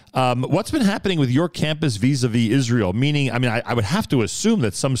thing. What's been happening with your campus vis-a-vis Israel? Meaning, I would have to assume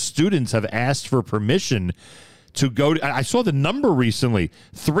that some students have asked for permission to go to, I saw the number recently.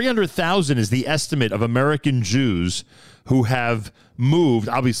 300,000 is the estimate of American Jews who have moved.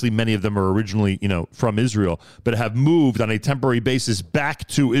 Obviously, many of them are originally, from Israel, but have moved on a temporary basis back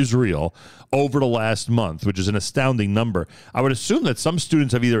to Israel over the last month, which is an astounding number. I would assume that some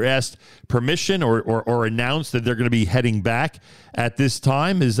students have either asked permission or announced that they're going to be heading back at this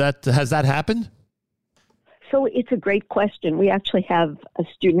time. Has that happened? So it's a great question. We actually have a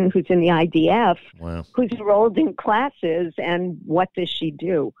student who's in the IDF who's enrolled in classes, and what does she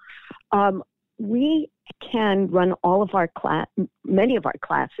do? We can run many of our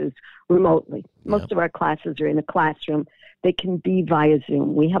classes remotely. Most of our classes are in a classroom. They can be via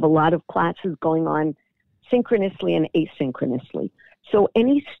Zoom. We have a lot of classes going on synchronously and asynchronously. So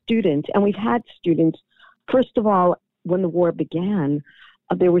any student, and we've had students, first of all, when the war began,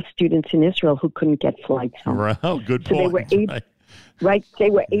 there were students in Israel who couldn't get flights home. Right. Oh, good so point. They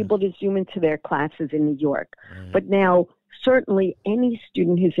were able to Zoom into their classes in New York. Right. But now, certainly, any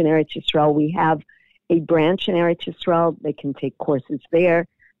student who's in Eretz Yisrael, we have a branch in Eretz Yisrael. They can take courses there.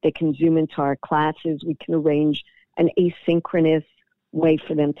 They can Zoom into our classes. We can arrange an asynchronous way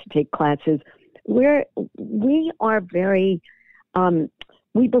for them to take classes. We are very,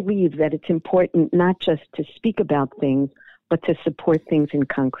 we believe that it's important not just to speak about things, but to support things in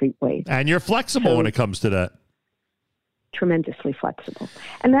concrete ways. And you're flexible when it comes to that. Tremendously flexible.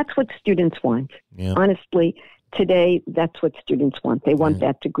 And that's what students want. Yeah. Honestly, today, that's what students want. They want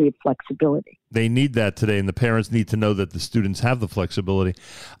that degree of flexibility. They need that today, and the parents need to know that the students have the flexibility.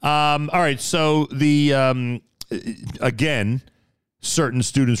 All right, so again, certain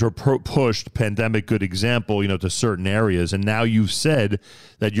students were pushed, pandemic, good example, to certain areas. And now you've said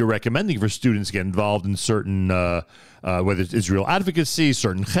that you're recommending for students to get involved in certain, whether it's Israel advocacy,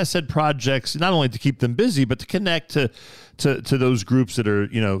 certain chesed projects, not only to keep them busy, but to connect to those groups that are,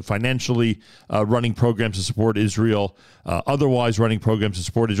 financially running programs to support Israel, otherwise running programs to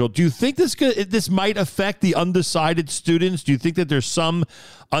support Israel. Do you think this might affect the undecided students? Do you think that there's some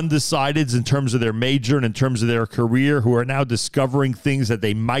undecideds in terms of their major and in terms of their career who are now discovering things that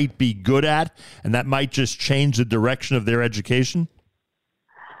they might be good at, and that might just change the direction of their education?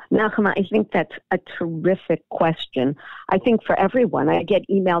 Nachum, I think that's a terrific question. I think for everyone, I get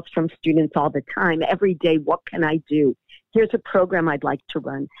emails from students all the time, every day, what can I do? Here's a program I'd like to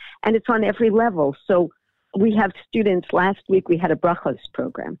run. And it's on every level. So we have students, last week we had a brachos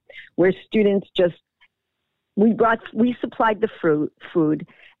program where students we supplied the food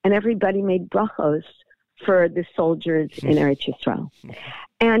and everybody made brachos for the soldiers in Eretz Yisrael.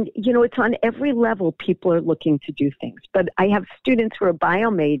 And, it's on every level people are looking to do things. But I have students who are bio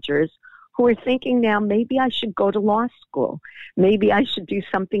majors who are thinking now, maybe I should go to law school. Maybe I should do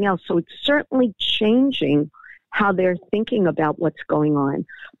something else. So it's certainly changing how they're thinking about what's going on.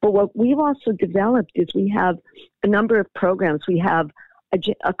 But what we've also developed is we have a number of programs. We have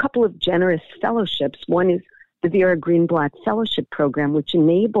a couple of generous fellowships. One is the Vera Greenblatt Fellowship Program, which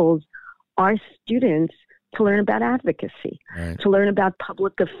enables our students to learn about advocacy, to learn about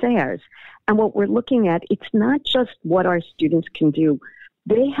public affairs. And what we're looking at, it's not just what our students can do.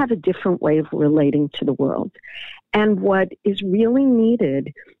 They have a different way of relating to the world. And what is really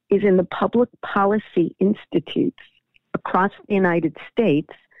needed is in the public policy institutes across the United States,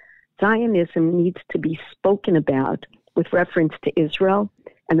 Zionism needs to be spoken about with reference to Israel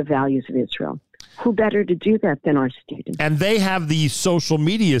and the values of Israel. Who better to do that than our students? And they have the social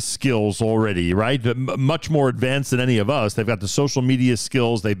media skills already, right? Much more advanced than any of us. They've got the social media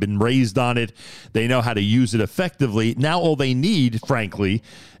skills. They've been raised on it. They know how to use it effectively. Now all they need, frankly,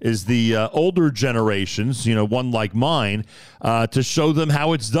 is the older generations, one like mine, to show them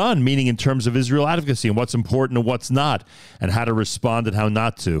how it's done, meaning in terms of Israel advocacy and what's important and what's not, and how to respond and how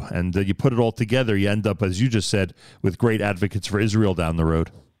not to. And you put it all together, you end up, as you just said, with great advocates for Israel down the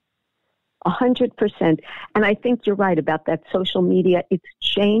road. 100%. And I think you're right about that social media. It's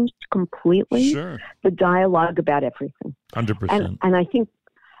changed completely the dialogue about everything. 100%. And I think,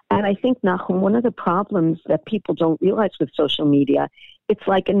 Nachum, one of the problems that people don't realize with social media, it's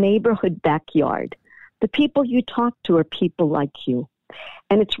like a neighborhood backyard. The people you talk to are people like you.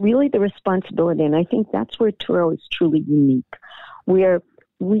 And it's really the responsibility. And I think that's where Touro is truly unique, where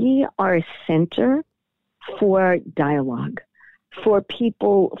we are a center for dialogue. For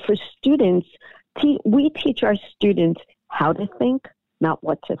people, for students, we teach our students how to think, not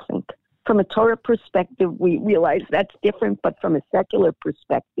what to think. From a Torah perspective, we realize that's different, but from a secular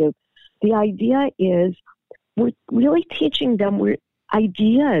perspective, the idea is we're really teaching them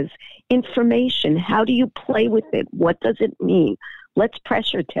ideas, information. How do you play with it? What does it mean? Let's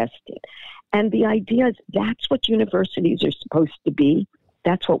pressure test it. And the idea is that's what universities are supposed to be.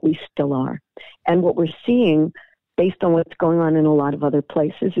 That's what we still are. And what we're seeing, based on what's going on in a lot of other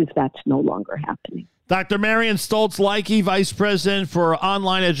places, is that's no longer happening. Dr. Marian Stoltz Loike, Vice President for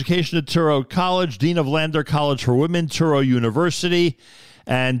Online Education at Touro College, Dean of Lander College for Women, Touro University.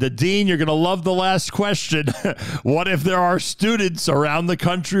 And Dean, you're going to love the last question. What if there are students around the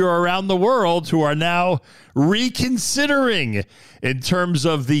country or around the world who are now reconsidering in terms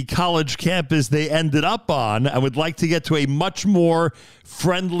of the college campus they ended up on and would like to get to a much more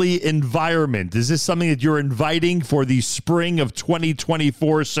friendly environment? Is this something that you're inviting for the spring of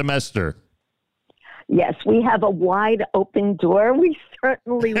 2024 semester? Yes, we have a wide open door. We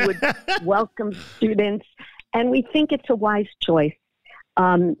certainly would welcome students, and we think it's a wise choice.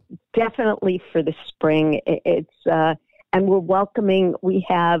 Definitely for the spring. And we're welcoming, we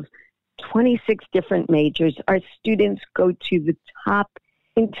have 26 different majors. Our students go to the top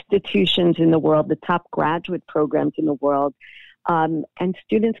institutions in the world, the top graduate programs in the world. And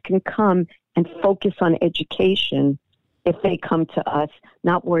students can come and focus on education if they come to us,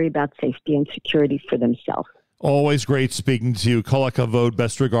 not worry about safety and security for themselves. Always great speaking to you. Kol hakavod.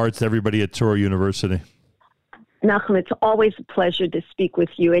 Best regards to everybody at Touro University. Nachum, it's always a pleasure to speak with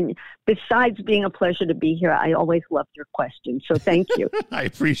you. And besides being a pleasure to be here, I always love your questions. So thank you. I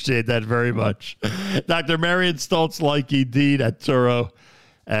appreciate that very much. Dr. Marian Stoltz Loike, Dean at Touro.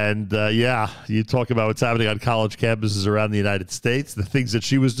 And you talk about what's happening on college campuses around the United States, the things that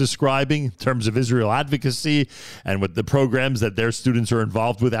she was describing in terms of Israel advocacy and what the programs that their students are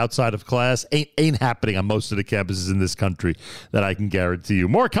involved with outside of class ain't happening on most of the campuses in this country, that I can guarantee you.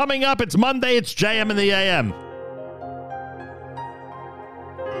 More coming up. It's Monday. It's JM in the AM.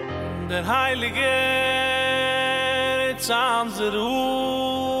 Der Heilige Tzamzeru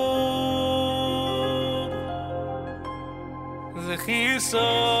Zechiso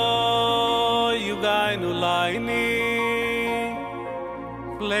Yugainu Laini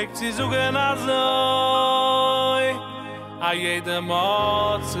Pflegt sie zugen azoi A jedem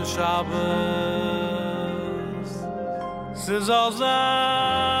Ort zu Shabbos Sie soll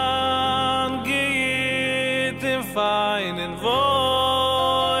sein Geht im feinen Wohl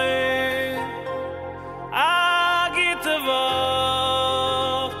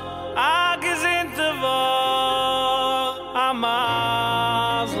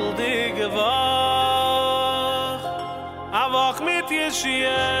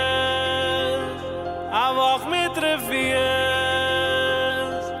Avach mit Refies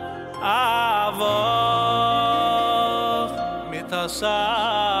Avach mit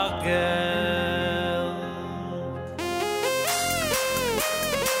Asagel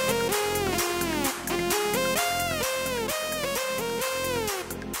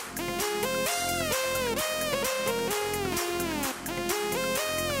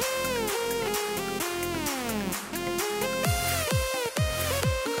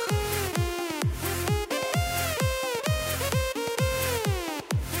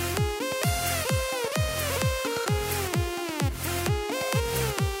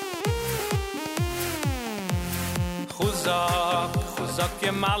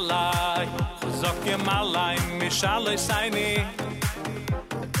Chuzak Yemalai, Mishaloi Saini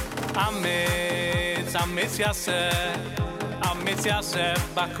Amitz Yaseh,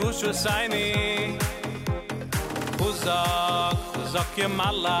 Bakushu Saini Chuzak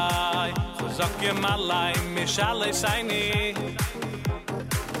Yemalai, Mishaloi Saini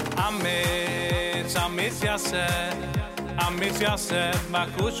Amitz Yaseh,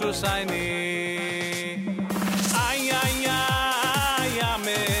 Bakushu Saini Ay, ay, ay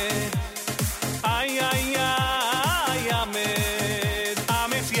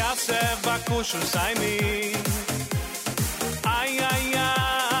Bakushu Saini Ay, ay,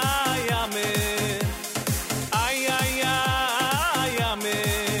 ay, Amet Ay, ay, ay,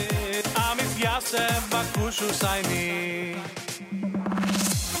 Amet Amit Yaseh Bakushu Saini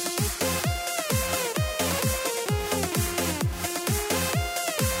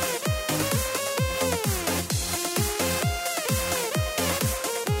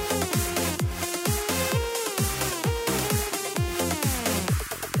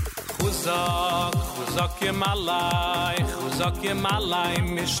Chuzak Yemalai,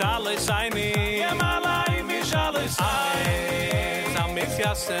 Mishaloi Saini Mishaloi Saini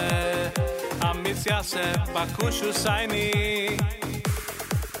Amitz Yaseh, Bakushu Saini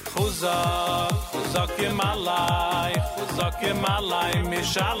Chuzak Yemalai,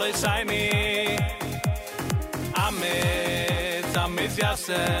 Mishaloi Saini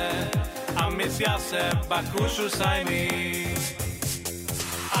Amitz Yaseh, Bakushu Saini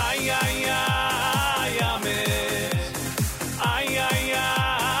Ay, ay, ay, Amet Ay, ay,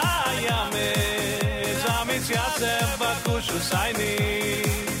 ay, Amet Amitz Yaseh, Bakushu Saini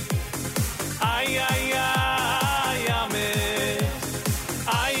Ay, ay, ay, Amet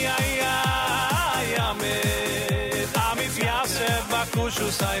Ay, ay, ay, Amet Amitz Yaseh, Bakushu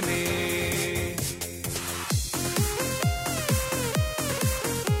Saini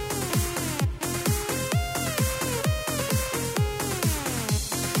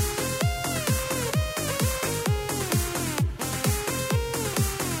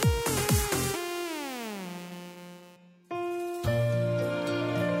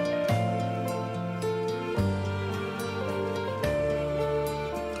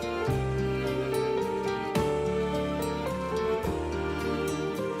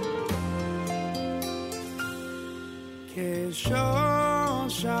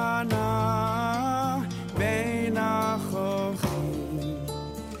Shoshana bein achochim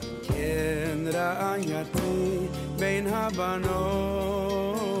ken ra'ayati bein habanot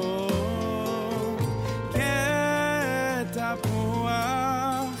ketapuach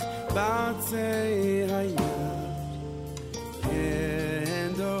ba'atzei hayam ken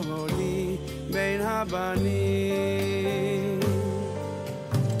doli bein habanim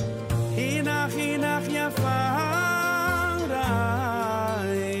hinach hinach yafa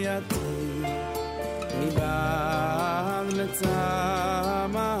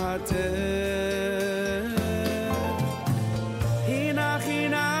Hinach,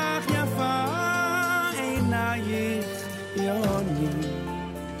 hinach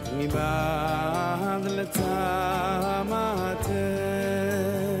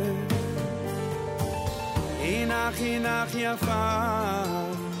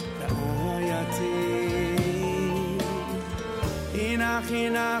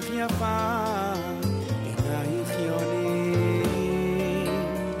הינך יפה, עינייך יונים,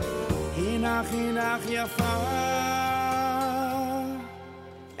 הינך יפה,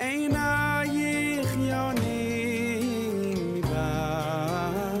 עינייך יונים,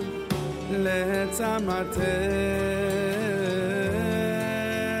 מבעד לצמתך.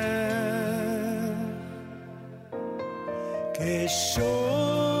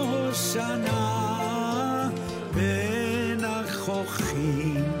 כשושנה בין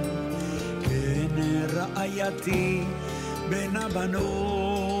החוכים, כן רעייתי בין הבנות,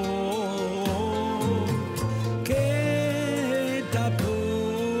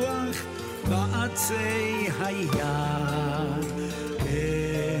 כתפוח בעצי היד,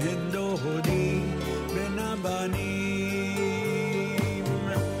 כן דודי בין הבנים.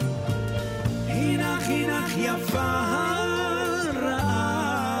 הינך יפה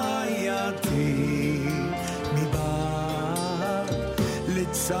רעייתי מבעד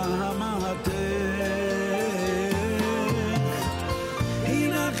לצמתך.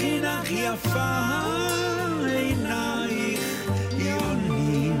 הינך יפה עינייך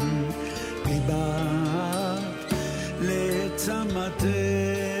יונים מבעד לצמתך.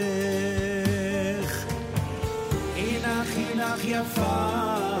 הינך יפה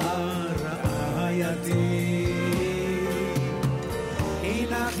רעייתי,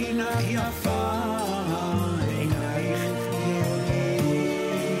 הינך יפה עינייך יונים,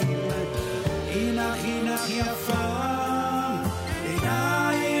 הינך יפה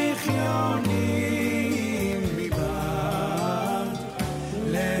עינייך יונים מבעד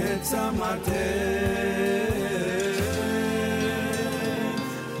לצמתך.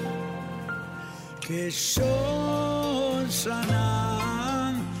 כשושנה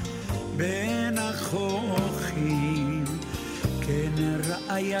בין החוכים, כן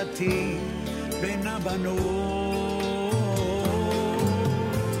רעייתי בין הבנות,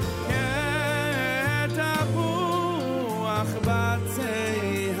 כתפוח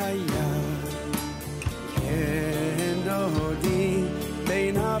בעצי היד, כן דודי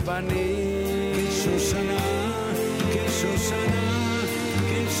בין הבנים. כשושנה, כשושנה,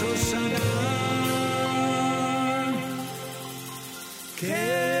 כשושנה,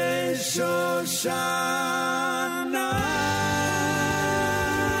 כשושנה.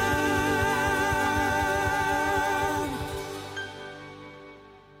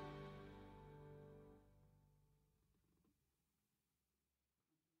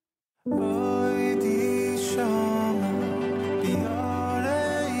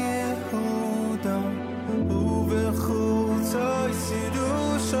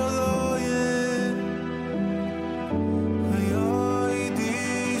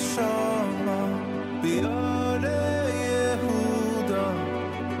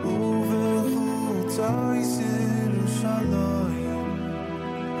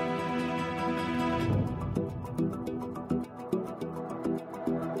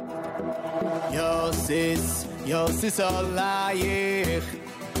 Yosis olayich,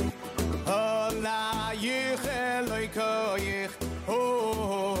 olayich Loike,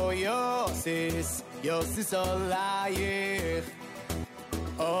 oh Yosis olayich,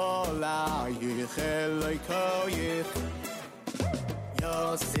 olayich Loike,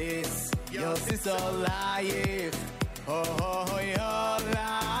 Yosis olayich, oh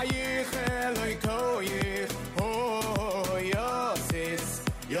olayich Loike, oh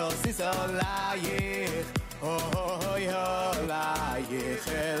Yosis olayich. Oh, yolayich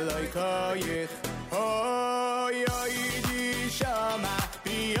Loike, oh, yoydi shama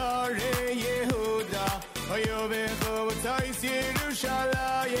biyare Yehuda, oh, yobechotais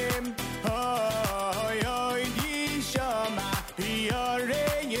Yerushalayim, oh, yoydi shama biyare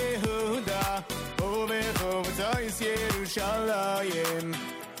Yehuda, oh, bechotais Yerushalayim.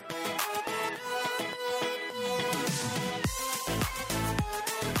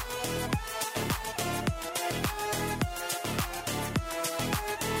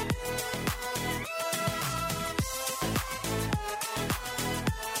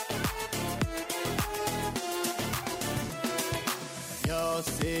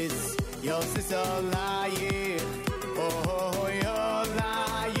 Yosis olayich, oh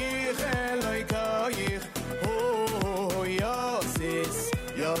yolayich Loike, oh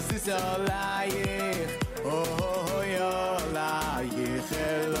Yosis olayich, oh yolayich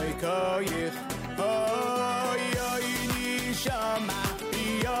Loike, oh yoydi shama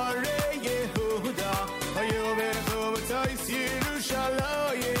biyare Yehuda, oh yobechotais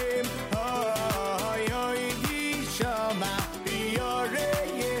Yerushalayim, oh yoydi shama biyare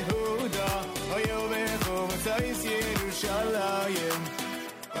Yehuda, oh yobechotais Yerushalayim.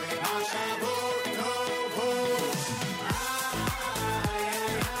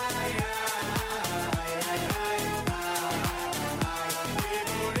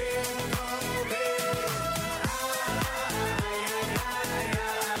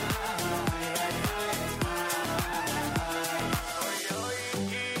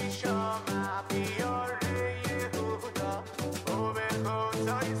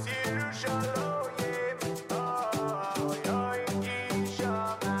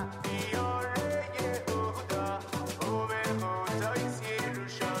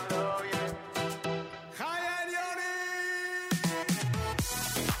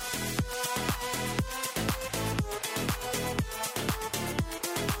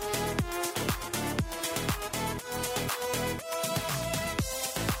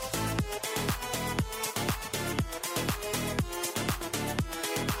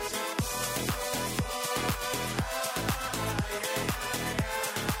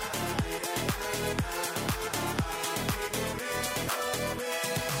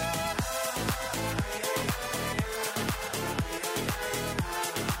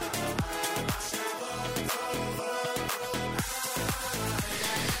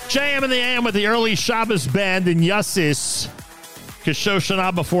 JM in the AM with the early Shabbos band in Yassis.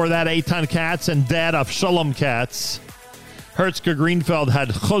 Kishoshana before that, Eitan Katz and Dad of Shalom Katz. Hertzker Greenfeld had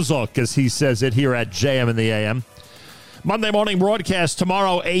chozok, as he says it, here at JM in the AM. Monday morning broadcast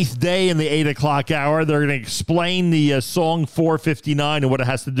tomorrow, 8th day in the 8 o'clock hour. They're going to explain the song 459 and what it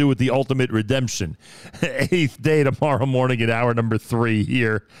has to do with the ultimate redemption. 8th day tomorrow morning at hour number 3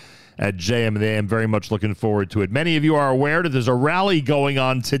 here at JM in the AM. Very much looking forward to it. Many of you are aware that there's a rally going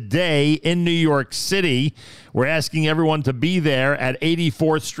on today in New York City. We're asking everyone to be there at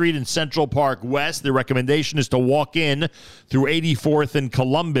 84th Street and Central Park West. The recommendation is to walk in through 84th and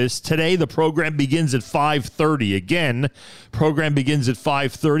Columbus. Today, the program begins at 5:30. Again, program begins at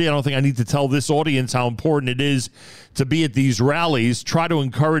 5:30. I don't think I need to tell this audience how important it is to be at these rallies. Try to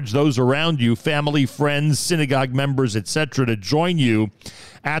encourage those around you, family, friends, synagogue members, etc., to join you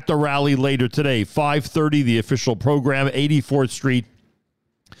at the rally later today. 5:30, the official program, 84th Street,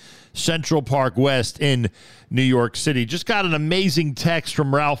 Central Park West in New York City. Just got an amazing text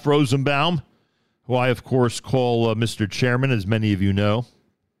from Ralph Rosenbaum, who I, of course, call Mr. Chairman, as many of you know.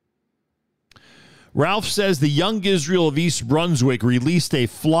 Ralph says the Young Israel of East Brunswick released a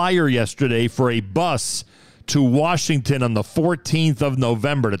flyer yesterday for a bus to Washington on the 14th of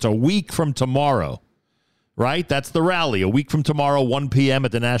November. That's a week from tomorrow, right? That's the rally, a week from tomorrow, 1 p.m.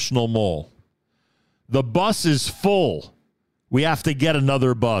 at the National Mall. The bus is full. We have to get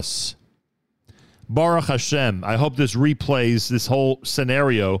another bus. Baruch Hashem. I hope this replays, this whole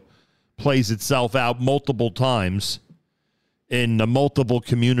scenario plays itself out multiple times in multiple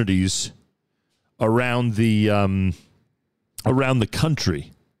communities around the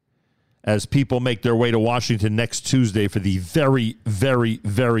country as people make their way to Washington next Tuesday for the very, very,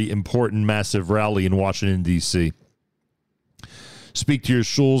 very important massive rally in Washington, D.C. Speak to your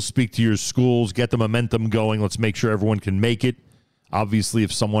shuls, speak to your schools, get the momentum going. Let's make sure everyone can make it. Obviously,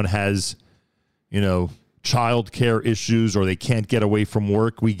 if someone has, child care issues or they can't get away from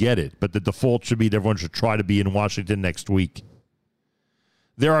work, we get it. But the default should be that everyone should try to be in Washington next week.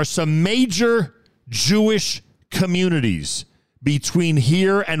 There are some major Jewish communities between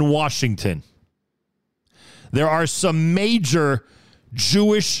here and Washington. There are some major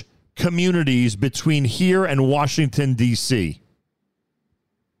Jewish communities between here and Washington, D.C.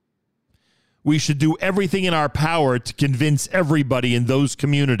 We should do everything in our power to convince everybody in those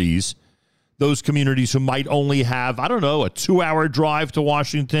communities who might only have, a 2-hour drive to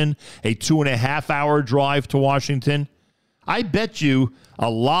Washington, a 2.5-hour drive to Washington. I bet you a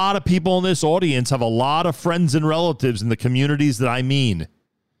lot of people in this audience have a lot of friends and relatives in the communities that I mean.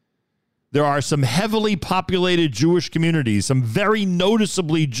 There are some heavily populated Jewish communities, some very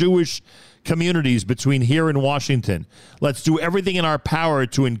noticeably Jewish communities between here and Washington. Let's do everything in our power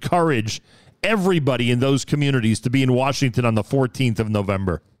to encourage everybody in those communities to be in Washington on the 14th of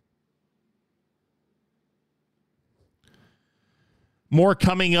November. More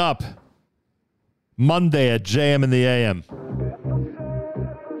coming up Monday at JM in the AM.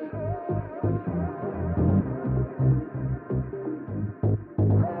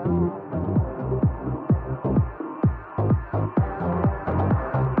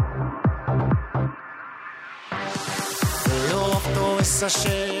 Es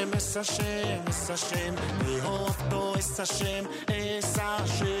Hashem, es Hashem, es Hashem, ve'ofto es Hashem, es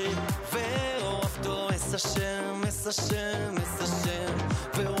Hashem, ve'ofto es Hashem, es Hashem, es Hashem,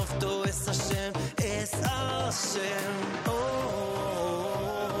 ve'ofto es Hashem, es Hashem,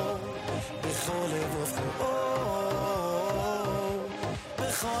 bechol levovcho,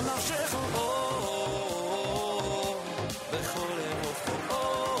 bechol nafshecho, bechol levovcho,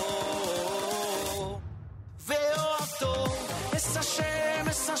 ve'ofto es Hashem,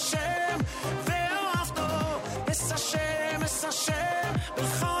 es Hashem, ve'ofto es Hashem, es Hashem,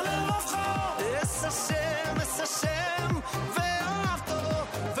 bechol levovcho, es Hashem, es Hashem, ve'ofto,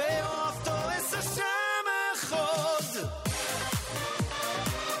 ve'ofto es Hashem echad.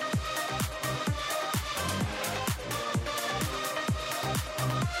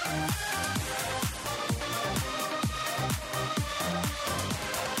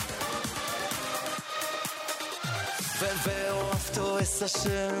 ואהבתו es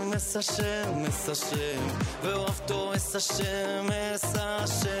Hashem, es Hashem, es Hashem, ואהבתו es Hashem, es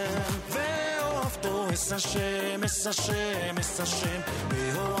Hashem, ואהבתו es Hashem, es Hashem, es Hashem,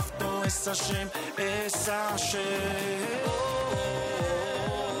 ואהבתו es Hashem, es Hashem,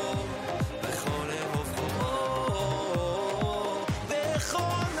 בכל לבבך,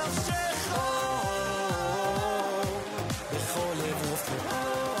 בכל נפשך, בכל לבבך.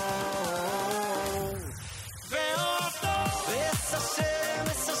 Hashem,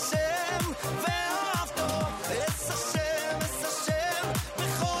 es Hashem, ve'afto, es Hashem, es Hashem,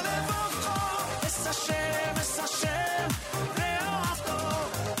 bechol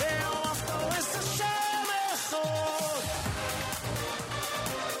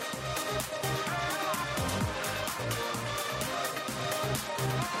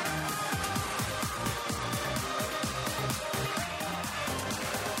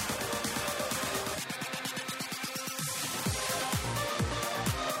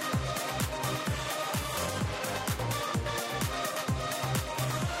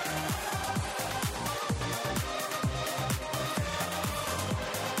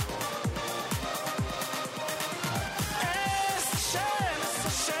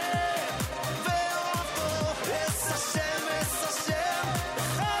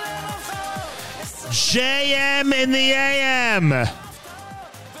JM in the AM.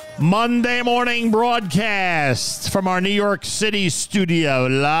 Monday morning broadcast from our New York City studio,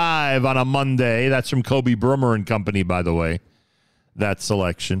 live on a Monday. That's from Kobe Brummer and company, by the way, that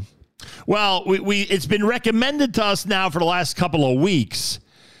selection. Well, it's been recommended to us now for the last couple of weeks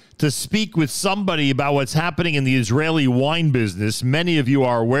to speak with somebody about what's happening in the Israeli wine business. Many of you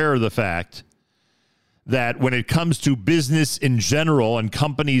are aware of the fact that when it comes to business in general and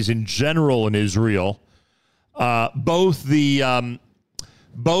companies in general in Israel, both how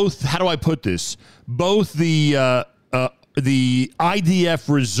do I put this? Both the IDF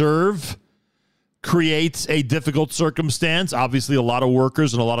reserve creates a difficult circumstance. Obviously, a lot of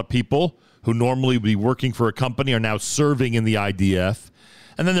workers and a lot of people who normally would be working for a company are now serving in the IDF.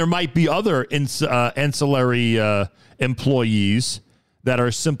 And then there might be other ancillary employees that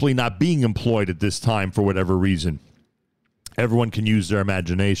are simply not being employed at this time for whatever reason. Everyone can use their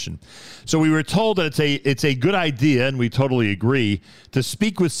imagination. So we were told that it's a good idea, and we totally agree, to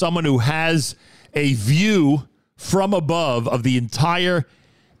speak with someone who has a view from above of the entire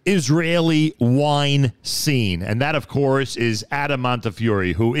Israeli wine scene. And that, of course, is Adam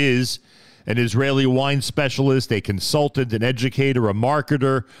Montefiore, who is an Israeli wine specialist, a consultant, an educator, a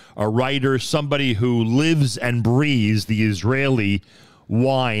marketer, a writer, somebody who lives and breathes the Israeli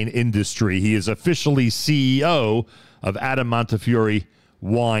wine industry. He is officially CEO of Adam Montefiore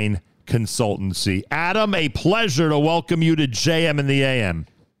Wine Consultancy. Adam, a pleasure to welcome you to JM in the AM.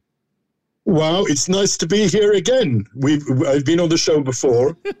 Wow, it's nice to be here again. I've been on the show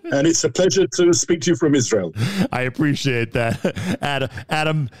before, and it's a pleasure to speak to you from Israel. I appreciate that.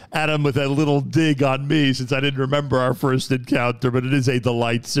 Adam with a little dig on me since I didn't remember our first encounter, but it is a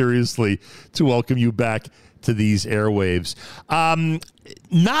delight, seriously, to welcome you back to these airwaves.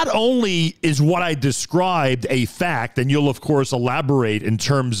 Not only is what I described a fact, and you'll, of course, elaborate in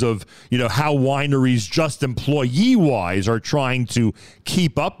terms of, how wineries just employee-wise are trying to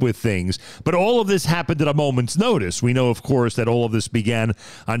keep up with things, but all of this happened at a moment's notice. We know, of course, that all of this began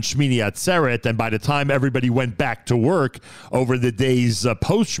on Shmini Atzeret, and by the time everybody went back to work over the days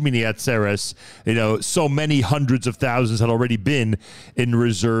post-Shmini Atzeret, so many hundreds of thousands had already been in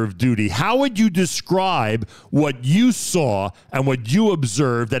reserve duty. How would you describe what you saw and what you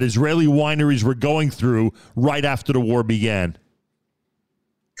observed that Israeli wineries were going through right after the war began?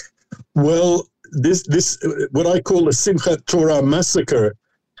 Well, this what I call the Simchat Torah massacre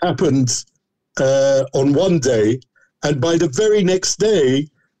happened on one day, and by the very next day,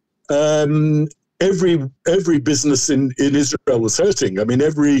 every business in Israel was hurting. I mean,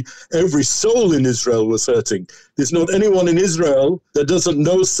 every soul in Israel was hurting. There's not anyone in Israel that doesn't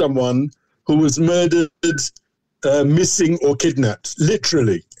know someone who was murdered, missing, or kidnapped.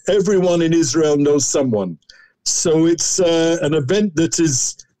 Literally, everyone in Israel knows someone. So it's an event that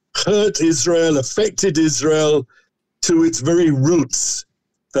has hurt Israel, affected Israel to its very roots,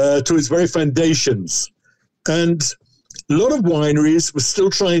 to its very foundations. And a lot of wineries were still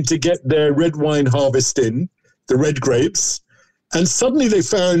trying to get their red wine harvest in, the red grapes, and suddenly they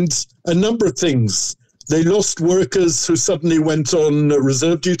found a number of things. They lost workers who suddenly went on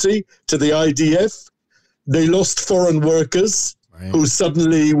reserve duty to the IDF. They lost foreign workers who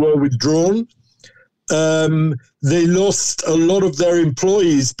suddenly were withdrawn. They lost a lot of their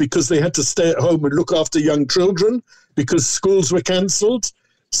employees because they had to stay at home and look after young children because schools were cancelled.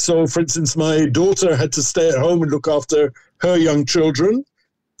 So, for instance, my daughter had to stay at home and look after her young children.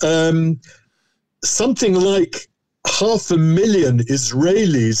 Something like 500,000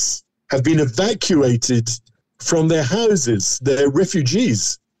 Israelis have been evacuated from their houses. They're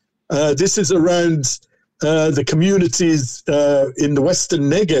refugees. This is around the communities in the Western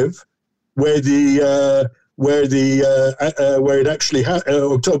Negev, where it actually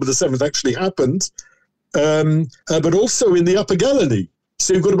October the 7th actually happened, but also in the Upper Galilee.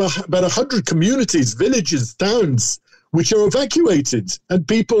 So you've got about 100 communities, villages, towns, which are evacuated, and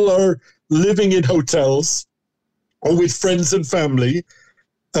people are living in hotels or with friends and family.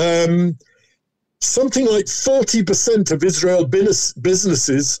 Something like 40% of Israel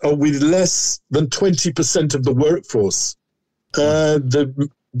businesses are with less than 20% of the workforce. The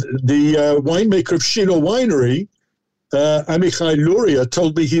winemaker of Shiloh Winery, Amichai Luria,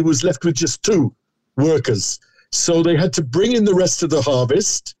 told me he was left with just 2 workers. So they had to bring in the rest of the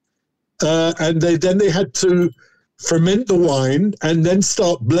harvest, and they had to ferment the wine and then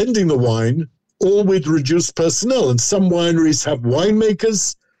start blending the wine, all with reduced personnel. And some wineries have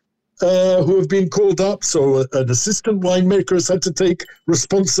winemakers who have been called up, so an assistant winemaker has had to take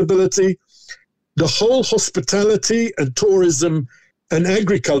responsibility. The whole hospitality and tourism and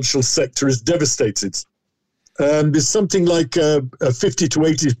agricultural sector is devastated. There's something like a 50 to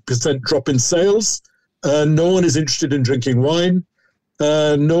 80% drop in sales. No one is interested in drinking wine.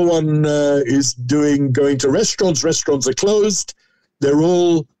 No one is going to restaurants. Restaurants are closed. They're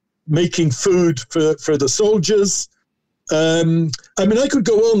all making food for the soldiers. I mean, I could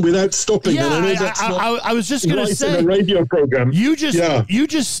go on without stopping. Yeah, I was just going to say, in a radio program. You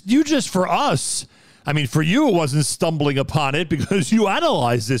just for us. I mean, for you, it wasn't stumbling upon it because you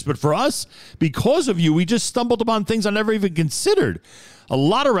analyzed this, but for us, because of you, we just stumbled upon things I never even considered. A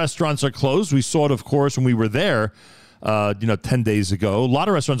lot of restaurants are closed. We saw it, of course, when we were there. 10 days ago. A lot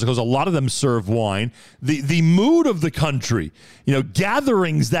of restaurants, because a lot of them serve wine. The mood of the country,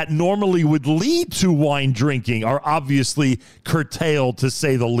 gatherings that normally would lead to wine drinking are obviously curtailed, to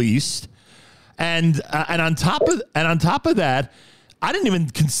say the least. And on top of that, I didn't even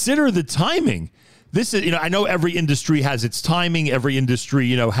consider the timing. This is, I know every industry has its timing. Every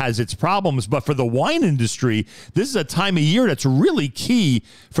industry, has its problems. But for the wine industry, this is a time of year that's really key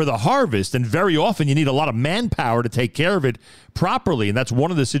for the harvest. And very often you need a lot of manpower to take care of it properly. And that's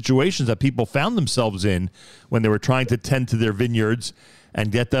one of the situations that people found themselves in when they were trying to tend to their vineyards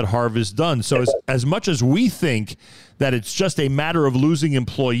and get that harvest done. So as much as we think that it's just a matter of losing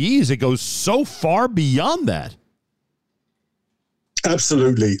employees, it goes so far beyond that.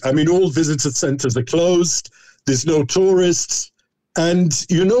 Absolutely. I mean, all visitor centers are closed. There's no tourists. And,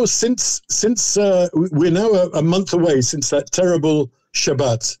 since we're now a month away since that terrible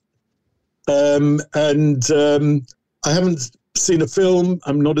Shabbat. I haven't seen a film.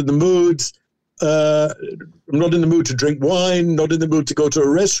 I'm not in the mood. I'm not in the mood to drink wine, not in the mood to go to a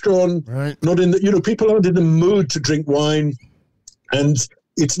restaurant. Right. Not in the, people aren't in the mood to drink wine. And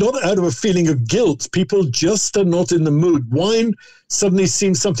it's not out of a feeling of guilt. People just are not in the mood. Wine suddenly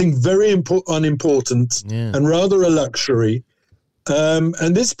seems something very unimportant and rather a luxury.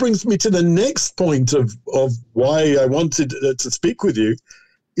 And this brings me to the next point of why I wanted to speak with you,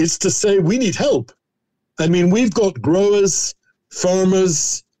 is to say we need help. I mean, we've got growers,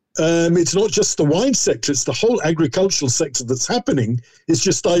 farmers. It's not just the wine sector, it's the whole agricultural sector that's happening. It's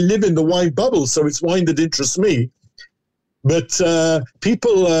just I live in the wine bubble, so it's wine that interests me. But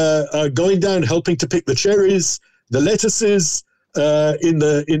people are going down helping to pick the cherries, the lettuces in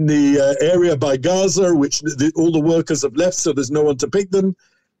the area by Gaza, which all the workers have left, so there's no one to pick them.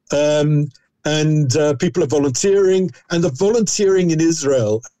 And people are volunteering. And the volunteering in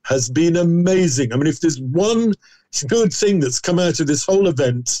Israel has been amazing. I mean, if there's one good thing that's come out of this whole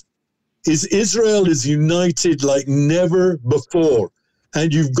event, is Israel is united like never before.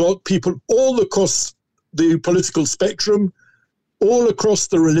 And you've got people all across the political spectrum, all across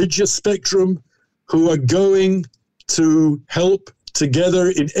the religious spectrum, who are going to help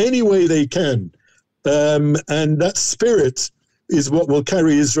together in any way they can. And that spirit is what will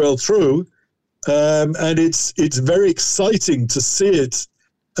carry Israel through. And it's very exciting to see it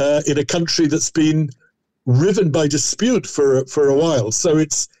in a country that's been riven by dispute for a while. So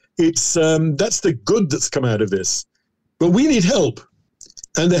it's that's the good that's come out of this. But we need help.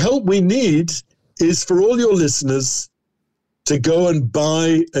 And the help we need is for all your listeners to go and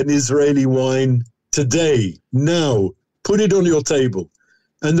buy an Israeli wine today, now. Put it on your table.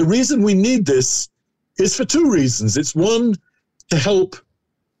 And the reason we need this is for two reasons. It's one, to help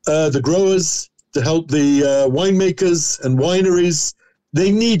the growers, to help the winemakers and wineries.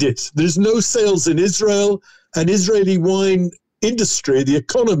 They need it. There's no sales in Israel, and Israeli wine industry, the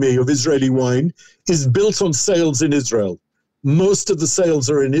economy of Israeli wine, is built on sales in Israel. Most of the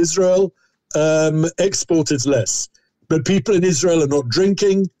sales are in Israel. Export is less. But people in Israel are not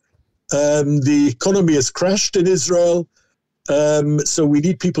drinking. The economy has crashed in Israel. So we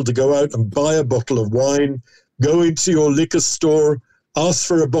need people to go out and buy a bottle of wine, go into your liquor store, ask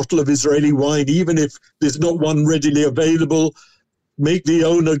for a bottle of Israeli wine, even if there's not one readily available. Make the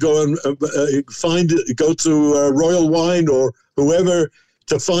owner go and go to Royal Wine or whoever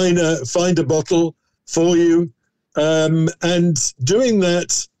to find a bottle for you. And doing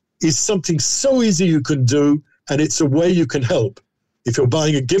that is something so easy you can do, and it's a way you can help. If you're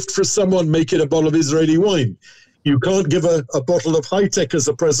buying a gift for someone, make it a bottle of Israeli wine. You can't give a bottle of high-tech as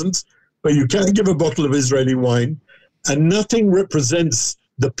a present, but you can give a bottle of Israeli wine. And nothing represents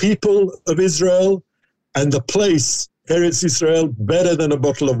the people of Israel and the place, Eretz Israel, better than a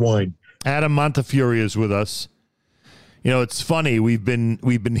bottle of wine. Adam Montefiore is with us. It's funny. We've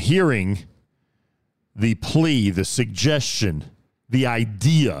been hearing the plea, the suggestion, the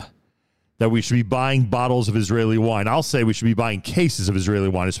idea that we should be buying bottles of Israeli wine. I'll say we should be buying cases of Israeli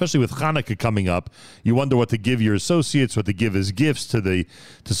wine, especially with Hanukkah coming up. You wonder what to give your associates, what to give as gifts to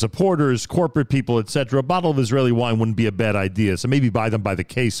supporters, corporate people, etc. A bottle of Israeli wine wouldn't be a bad idea, so maybe buy them by the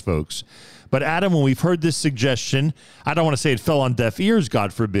case, folks. But Adam, when we've heard this suggestion, I don't want to say it fell on deaf ears,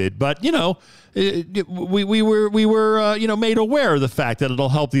 God forbid, but we were made aware of the fact that it'll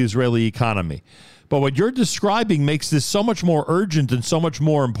help the Israeli economy. But what you're describing makes this so much more urgent and so much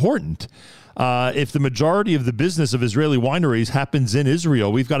more important. If the majority of the business of Israeli wineries happens in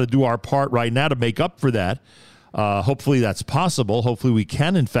Israel, we've got to do our part right now to make up for that. Hopefully that's possible. Hopefully we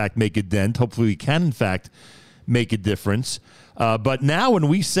can, in fact, make a dent. Hopefully we can, in fact, make a difference. But now when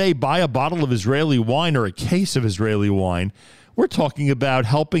we say buy a bottle of Israeli wine or a case of Israeli wine, we're talking about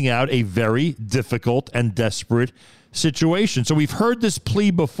helping out a very difficult and desperate situation. So we've heard this plea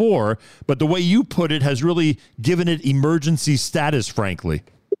before, but the way you put it has really given it emergency status, frankly.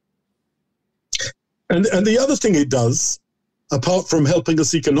 And the other thing it does, apart from helping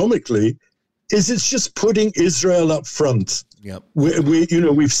us economically, is it's just putting Israel up front. Yep.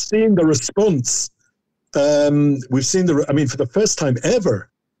 We've seen the response. For the first time ever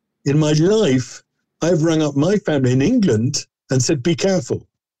in my life, I've rung up my family in England and said, be careful.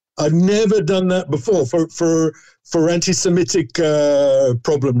 I've never done that before for anti-Semitic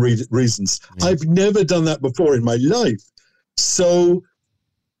problem reasons. Yeah. I've never done that before in my life. So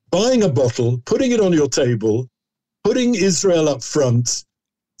buying a bottle, putting it on your table, putting Israel up front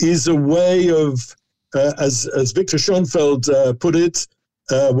is a way of, as Victor Schonfeld put it,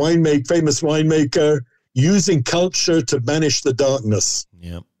 famous winemaker, using culture to banish the darkness.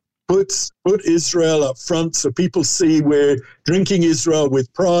 Yep. Put Israel up front so people see we're drinking Israel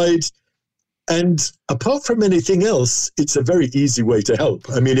with pride. And apart from anything else, it's a very easy way to help.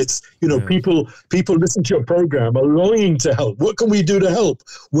 I mean, it's, people listen to your program are longing to help. What can we do to help?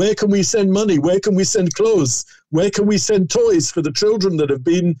 Where can we send money? Where can we send clothes? Where can we send toys for the children that have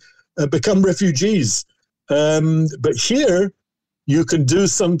become refugees? But here, you can do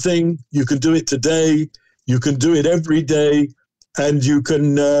something. You can do it today. You can do it every day. And you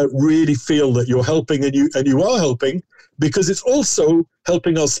can really feel that you're helping, and you are helping, because it's also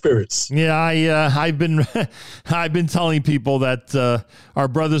helping our spirits. Yeah, I've been telling people that our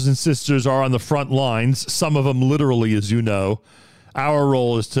brothers and sisters are on the front lines. Some of them literally, as you know. Our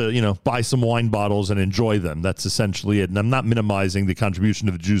role is to buy some wine bottles and enjoy them. That's essentially it. And I'm not minimizing the contribution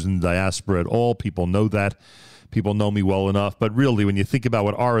of the Jews in the diaspora at all. People know that. People know me well enough. But really, when you think about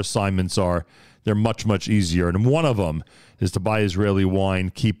what our assignments are, they're much, much easier. And one of them is to buy Israeli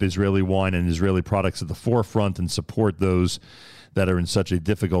wine, keep Israeli wine and Israeli products at the forefront, and support those that are in such a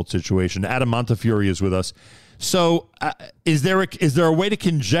difficult situation. Adam Montefiore is with us. So is there a way to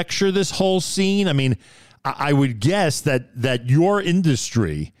conjecture this whole scene? I mean, I would guess that your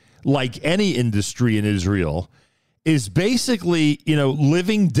industry, like any industry in Israel, is basically,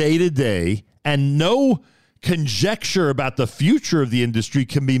 living day to day, and no conjecture about the future of the industry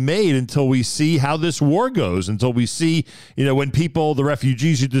can be made until we see how this war goes, until we see, when people, the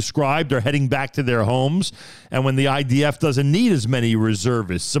refugees you described, are heading back to their homes, and when the IDF doesn't need as many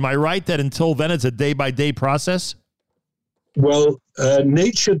reservists. Am I right that until then it's a day-by-day process? Well,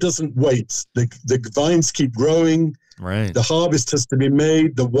 nature doesn't wait. The vines keep growing. Right. The harvest has to be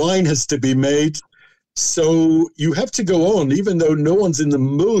made. The wine has to be made. So you have to go on, even though no one's in the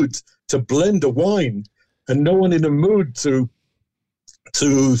mood to blend a wine, and no one in a mood to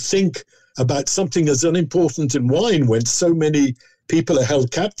think about something as unimportant in wine when so many people are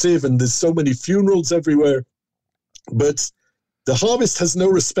held captive and there's so many funerals everywhere. But the harvest has no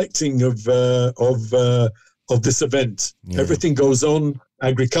respecting of this event. Yeah. Everything goes on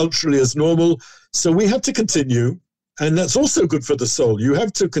agriculturally as normal. So we have to continue, and that's also good for the soul. You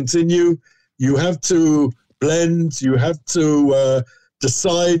have to continue. You have to blend. You have to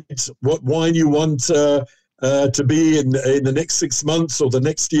decide what wine you want to be in the next 6 months or the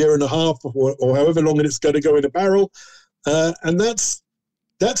next year and a half, or however long it's going to go in a barrel. And that's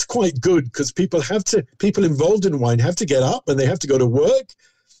quite good, because people involved in wine have to get up and they have to go to work,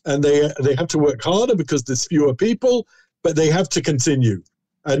 and they have to work harder because there's fewer people, but they have to continue.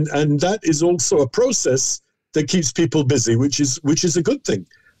 And that is also a process that keeps people busy, which is a good thing.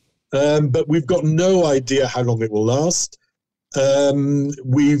 But we've got no idea how long it will last.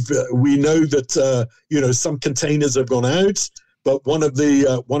 We know that some containers have gone out, but one of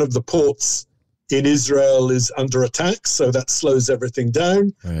the ports in Israel is under attack, so that slows everything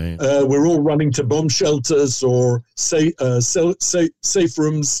down. Right. We're all running to bomb shelters or safe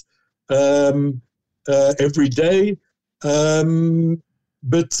rooms every day.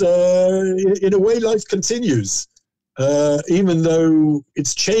 But in a way, life continues, even though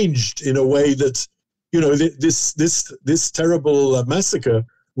it's changed in a way that, this terrible massacre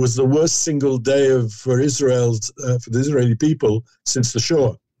was the worst single day for the Israeli people since the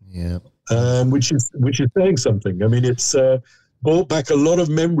Shoah. Yeah. Which is saying something. I mean, it's brought back a lot of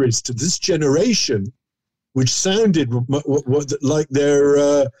memories to this generation, which sounded like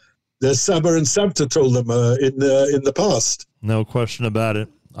their Saba and Sabta told them in the past. No question about it.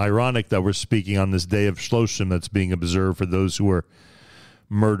 Ironic that we're speaking on this day of Shloshim that's being observed for those who were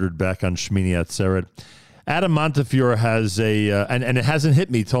murdered back on Shmini Atzeret. Adam Montefiore has and it hasn't hit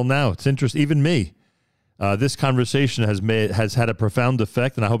me till now. It's interesting, even me. This conversation has had a profound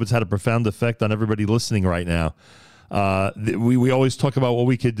effect, and I hope it's had a profound effect on everybody listening right now. We always talk about what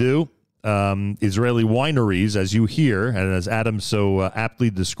we could do. Israeli wineries, as you hear, and as Adam so aptly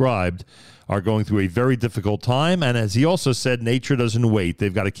described, are going through a very difficult time. And as he also said, nature doesn't wait.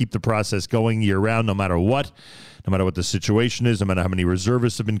 They've got to keep the process going year-round, no matter what the situation is, no matter how many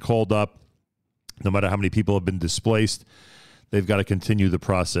reservists have been called up, no matter how many people have been displaced. They've got to continue the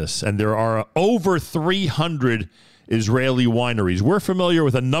process. And there are over 300 Israeli wineries. We're familiar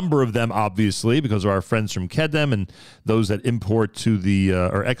with a number of them, obviously, because of our friends from Kedem and those that import to the,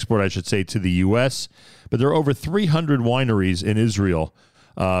 or export, I should say, to the U.S. But there are over 300 wineries in Israel,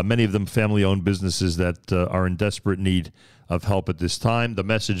 many of them family-owned businesses that are in desperate need of help at this time. The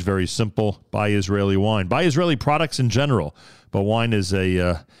message, very simple: buy Israeli wine. Buy Israeli products in general, but wine is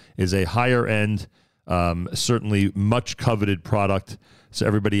a higher-end, certainly much coveted product. So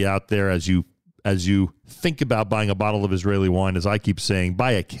everybody out there, as you think about buying a bottle of Israeli wine, as I keep saying,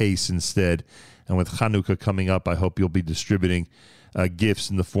 buy a case instead. And with Chanukah coming up, I hope you'll be distributing gifts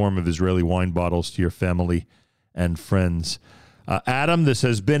in the form of Israeli wine bottles to your family and friends. Adam, this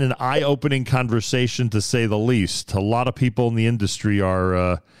has been an eye-opening conversation, to say the least. A lot of people in the industry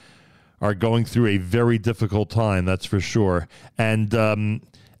are going through a very difficult time, that's for sure. And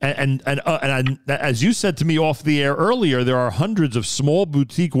as you said to me off the air earlier, there are hundreds of small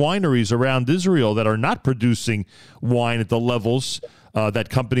boutique wineries around Israel that are not producing wine at the levels that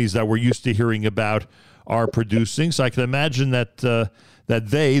companies that we're used to hearing about are producing. So I can imagine that the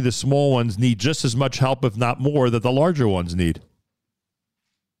small ones, need just as much help, if not more, that the larger ones need.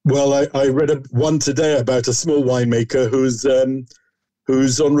 Well, I read one today about a small winemaker who's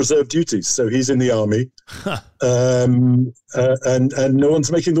on reserve duties, so he's in the army, and no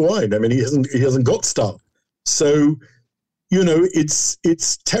one's making the wine. I mean, he hasn't got staff, so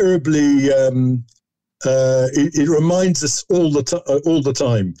it's terribly. It reminds us all the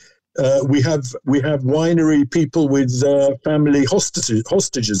time. We have winery people with family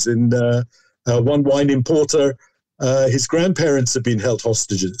hostages. In one wine importer, his grandparents have been held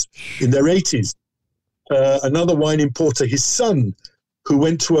hostages in their 80s. Another wine importer, his son, who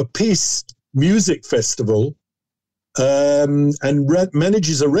went to a peace music festival and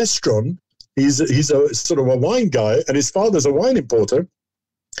manages a restaurant. He's a sort of a wine guy, and his father's a wine importer.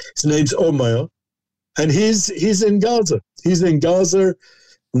 His name's Omer, and he's in Gaza. He's in Gaza.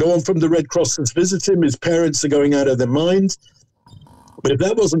 No one from the Red Cross has visited him. His parents are going out of their mind. But if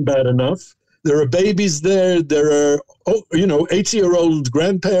that wasn't bad enough, there are babies there. There are 80-year-old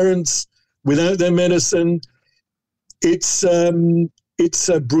grandparents without their medicine. It's a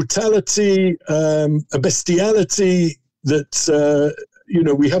brutality, a bestiality that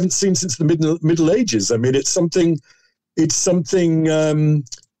we haven't seen since the Middle Ages. I mean, it's something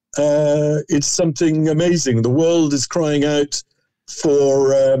amazing. The world is crying out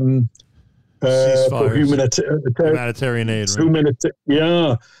for humanitarian aid.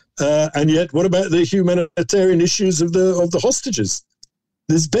 Right? And yet, what about the humanitarian issues of the hostages?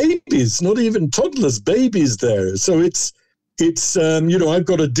 There's babies, not even toddlers, babies there. So it's I've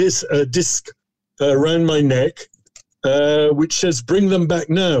got a disc around my neck, which says "Bring them back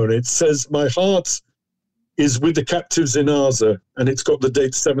now," and it says "My heart is with the captives in Gaza," and it's got the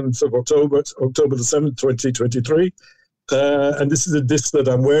date 7th of October the 7th, 2023. And this is a disc that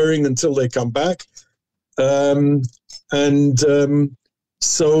I'm wearing until they come back.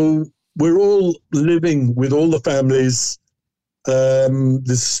 So we're all living with all the families.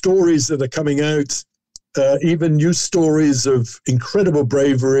 The stories that are coming out, even new stories of incredible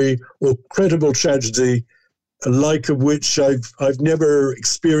bravery or credible tragedy, like of which I've never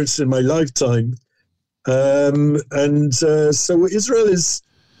experienced in my lifetime. So Israel is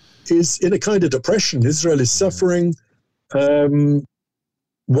in a kind of depression. Israel is suffering.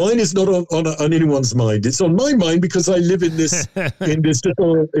 Wine is not on anyone's mind. It's on my mind because I live in this in this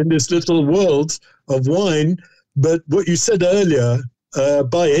little world of wine. But what you said earlier,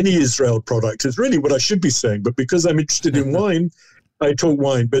 buy any Israel product, is really what I should be saying. But because I'm interested in wine, I talk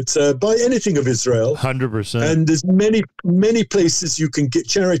wine. But buy anything of Israel. 100%. And there's many places you can get,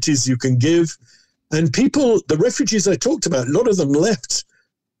 charities you can give. And people, the refugees I talked about, a lot of them left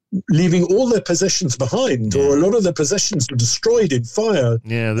leaving all their possessions behind, or a lot of their possessions were destroyed in fire.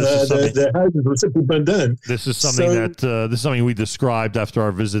 Yeah, this is something. Their houses were simply burned down. This is something this is something we described after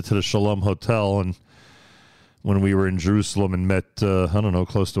our visit to the Shalom Hotel, and when we were in Jerusalem and met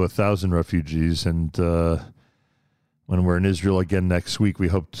close to 1,000 refugees. And when we're in Israel again next week, we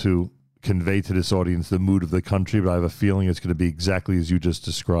hope to convey to this audience the mood of the country. But I have a feeling it's going to be exactly as you just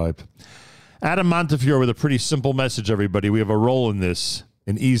described. Adam Montefiore with a pretty simple message, everybody. We have a role in this.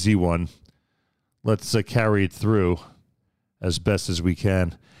 An easy one. Let's carry it through as best as we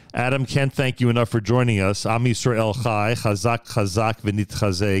can. Adam, can't thank you enough for joining us. Am Yisrael Chai, Chazak, Chazak,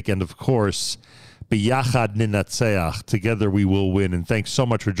 V'nitchazek, and of course, B'yachad Ninatzeach. Together we will win. And thanks so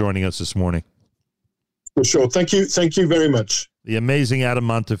much for joining us this morning. For sure. Thank you very much. The amazing Adam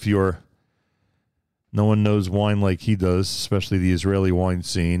Montefiore. No one knows wine like he does, especially the Israeli wine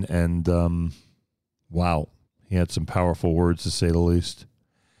scene. And wow, he had some powerful words, to say the least.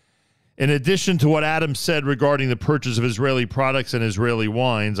 In addition to what Adam said regarding the purchase of Israeli products and Israeli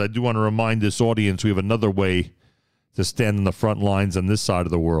wines, I do want to remind this audience we have another way to stand on the front lines on this side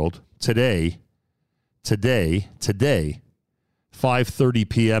of the world. Today, 5:30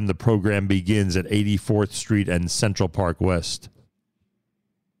 p.m., the program begins at 84th Street and Central Park West.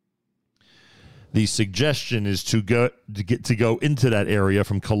 The suggestion is to go into that area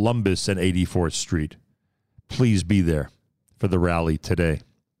from Columbus and 84th Street. Please be there for the rally today.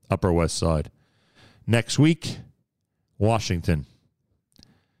 Upper West Side. Next week, Washington.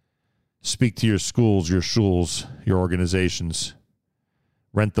 Speak to your schools, your shuls, your organizations.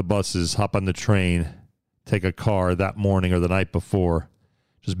 Rent the buses, hop on the train, take a car that morning or the night before.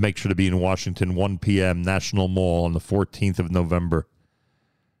 Just make sure to be in Washington, 1 p.m., National Mall on the 14th of November,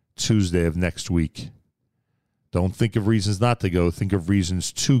 Tuesday of next week. Don't think of reasons not to go. Think of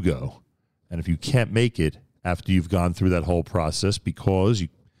reasons to go. And if you can't make it after you've gone through that whole process because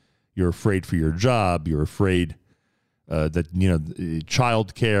you're afraid for your job, you're afraid that,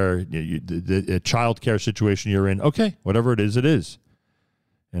 child care, the child care situation you're in. Okay, whatever it is, it is.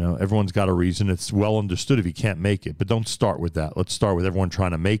 Everyone's got a reason. It's well understood if you can't make it. But don't start with that. Let's start with everyone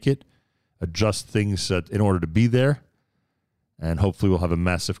trying to make it, adjust things in order to be there, and hopefully we'll have a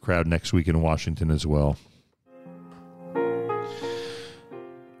massive crowd next week in Washington as well.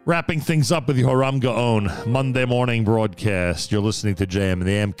 Wrapping things up with the Horam Gaon Monday morning broadcast. You're listening to JM and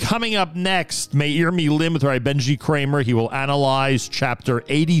the AM. Coming up next, Meir Milim with Rabbi Benji Kramer. He will analyze chapter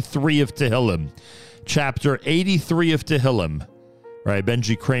 83 of Tehillim. Chapter 83 of Tehillim. Right,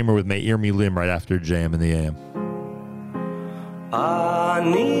 Benji Kramer with Meir Milim right after JM and the AM.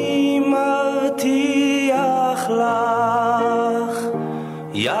 Ani matiach lach,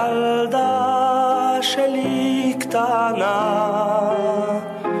 yalda sheli ktana,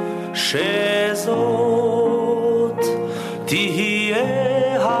 שזאת תהיה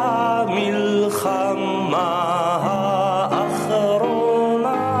המלחמה האחרונה.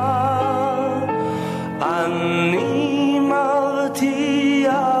 אני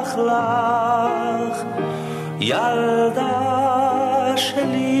מבטיח לך, ילדה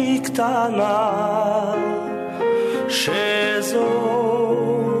שלי קטנה, שזאת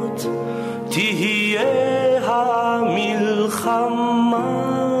תהיה המלחמה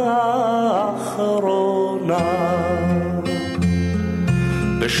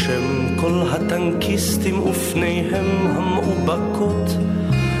בשם כל הטנקיסטים ופניהם המאובקות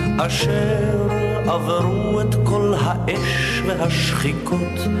אשר עברו את כל האש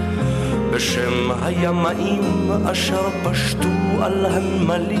והשחיקות בשם הימאים אשר פשטו על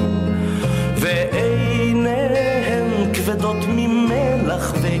הנמלים ועיניהם כבדות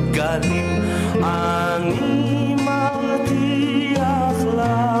ממלח וגלים אני מבטיח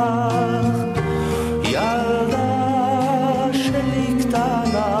לך ילדה שלי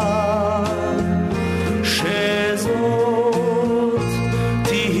קטנה שזאת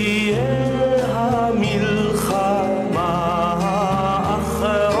תהיה המלחמה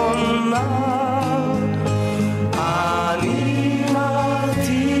האחרונה אני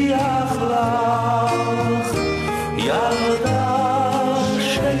מבטיח לך ילדה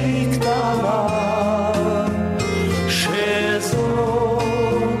שלי קטנה שזאת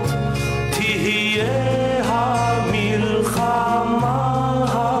תהיה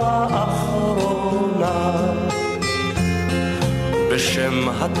בשם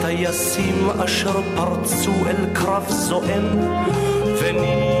הטייסים אשר פרצו אל קרב זועם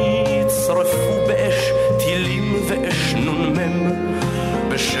ונצרפו באש טילים ואש נ"מ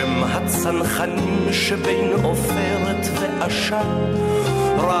בשם הצנחנים שבין עופרת ועשן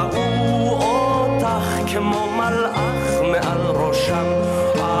ראו אותך כמו מלאך מעל ראשם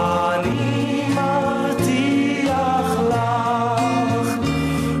אני מבטיח לך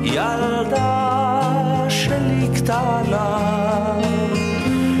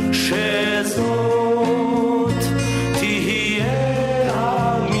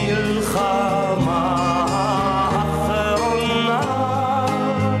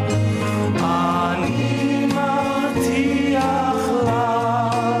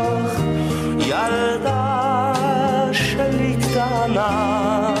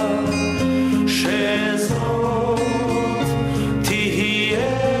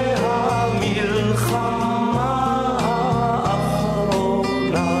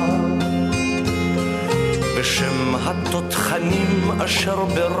התותחנים אשר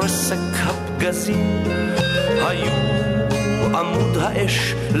ברסק הפגזים היו עמוד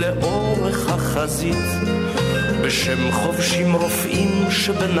האש לאורך החזית, בשם חובשים רופאים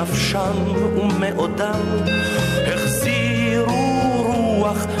שבנפשם ומאודם החזירו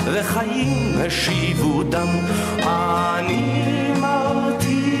רוח וחיים השיבו דם. אני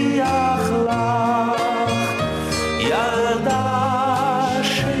מבטיח לך ילדה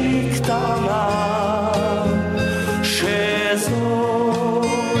שלי קטנה שזאת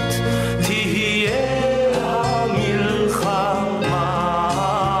תהיה המלחמה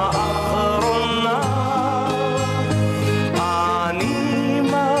האחרונה. אני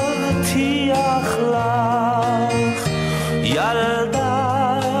מבטיח לך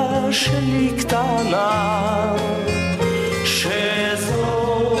ילדה שלי קטנה שזאת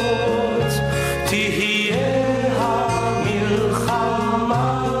תהיה המלחמה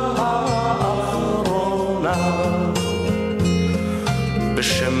האחרונה.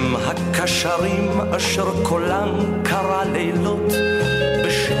 בשם הקשרים אשר קולם קרא לילות,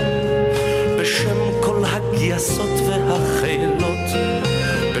 בשם כל הגייסות והחילות,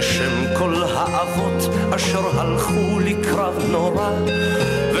 בשם כל האבות אשר הלכו לקרב נורא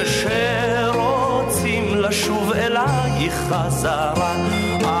ושרוצים לשוב אלייך חזרה.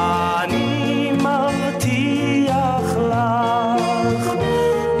 אני מבטיח לך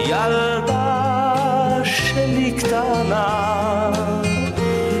ילדה שלי קטנה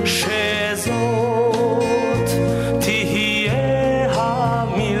שזאת תהיה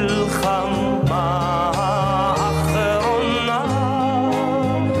המלחמה האחרונה.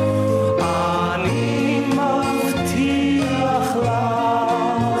 אני מבטיח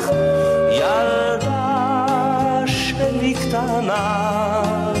לך ילדה שלי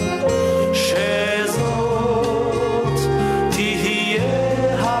קטנה שזאת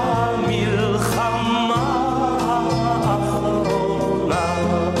תהיה המלחמה האחרונה.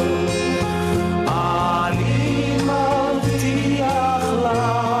 אני מבטיח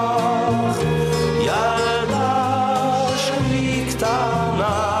לך ילדה שלי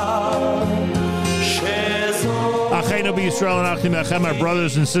קטנה שזאת. Achenu b'Yisrael and Achim Echem, our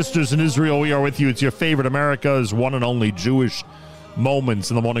brothers and sisters in Israel, we are with you. It's your favorite America's one and only Jewish Moments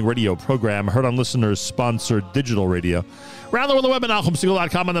in the Morning radio program, heard on listeners-sponsored digital radio. Around the world, the web at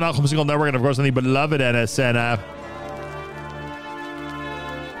NachumSegal.com on the Nachum Segal Network, and of course on the beloved NSN app.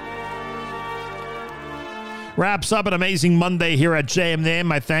 Wraps up an amazing Monday here at JMN.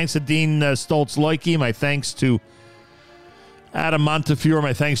 My thanks to Dean Stoltz Loike. My thanks to Adam Montefiore.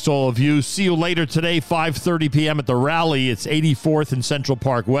 My thanks to all of you. See you later today, 5:30 p.m. at the rally. It's 84th and Central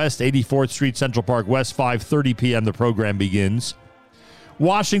Park West, 84th Street, Central Park West, 5:30 p.m. The program begins.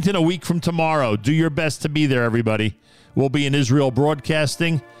 Washington, a week from tomorrow. Do your best to be there, everybody. We'll be in Israel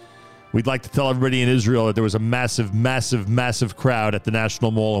broadcasting. We'd like to tell everybody in Israel that there was a massive, massive, massive crowd at the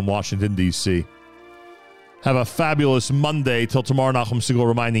National Mall in Washington, D.C. Have a fabulous Monday. Till tomorrow, Nachum Segal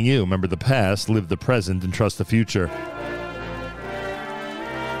reminding you, remember the past, live the present, and trust the future.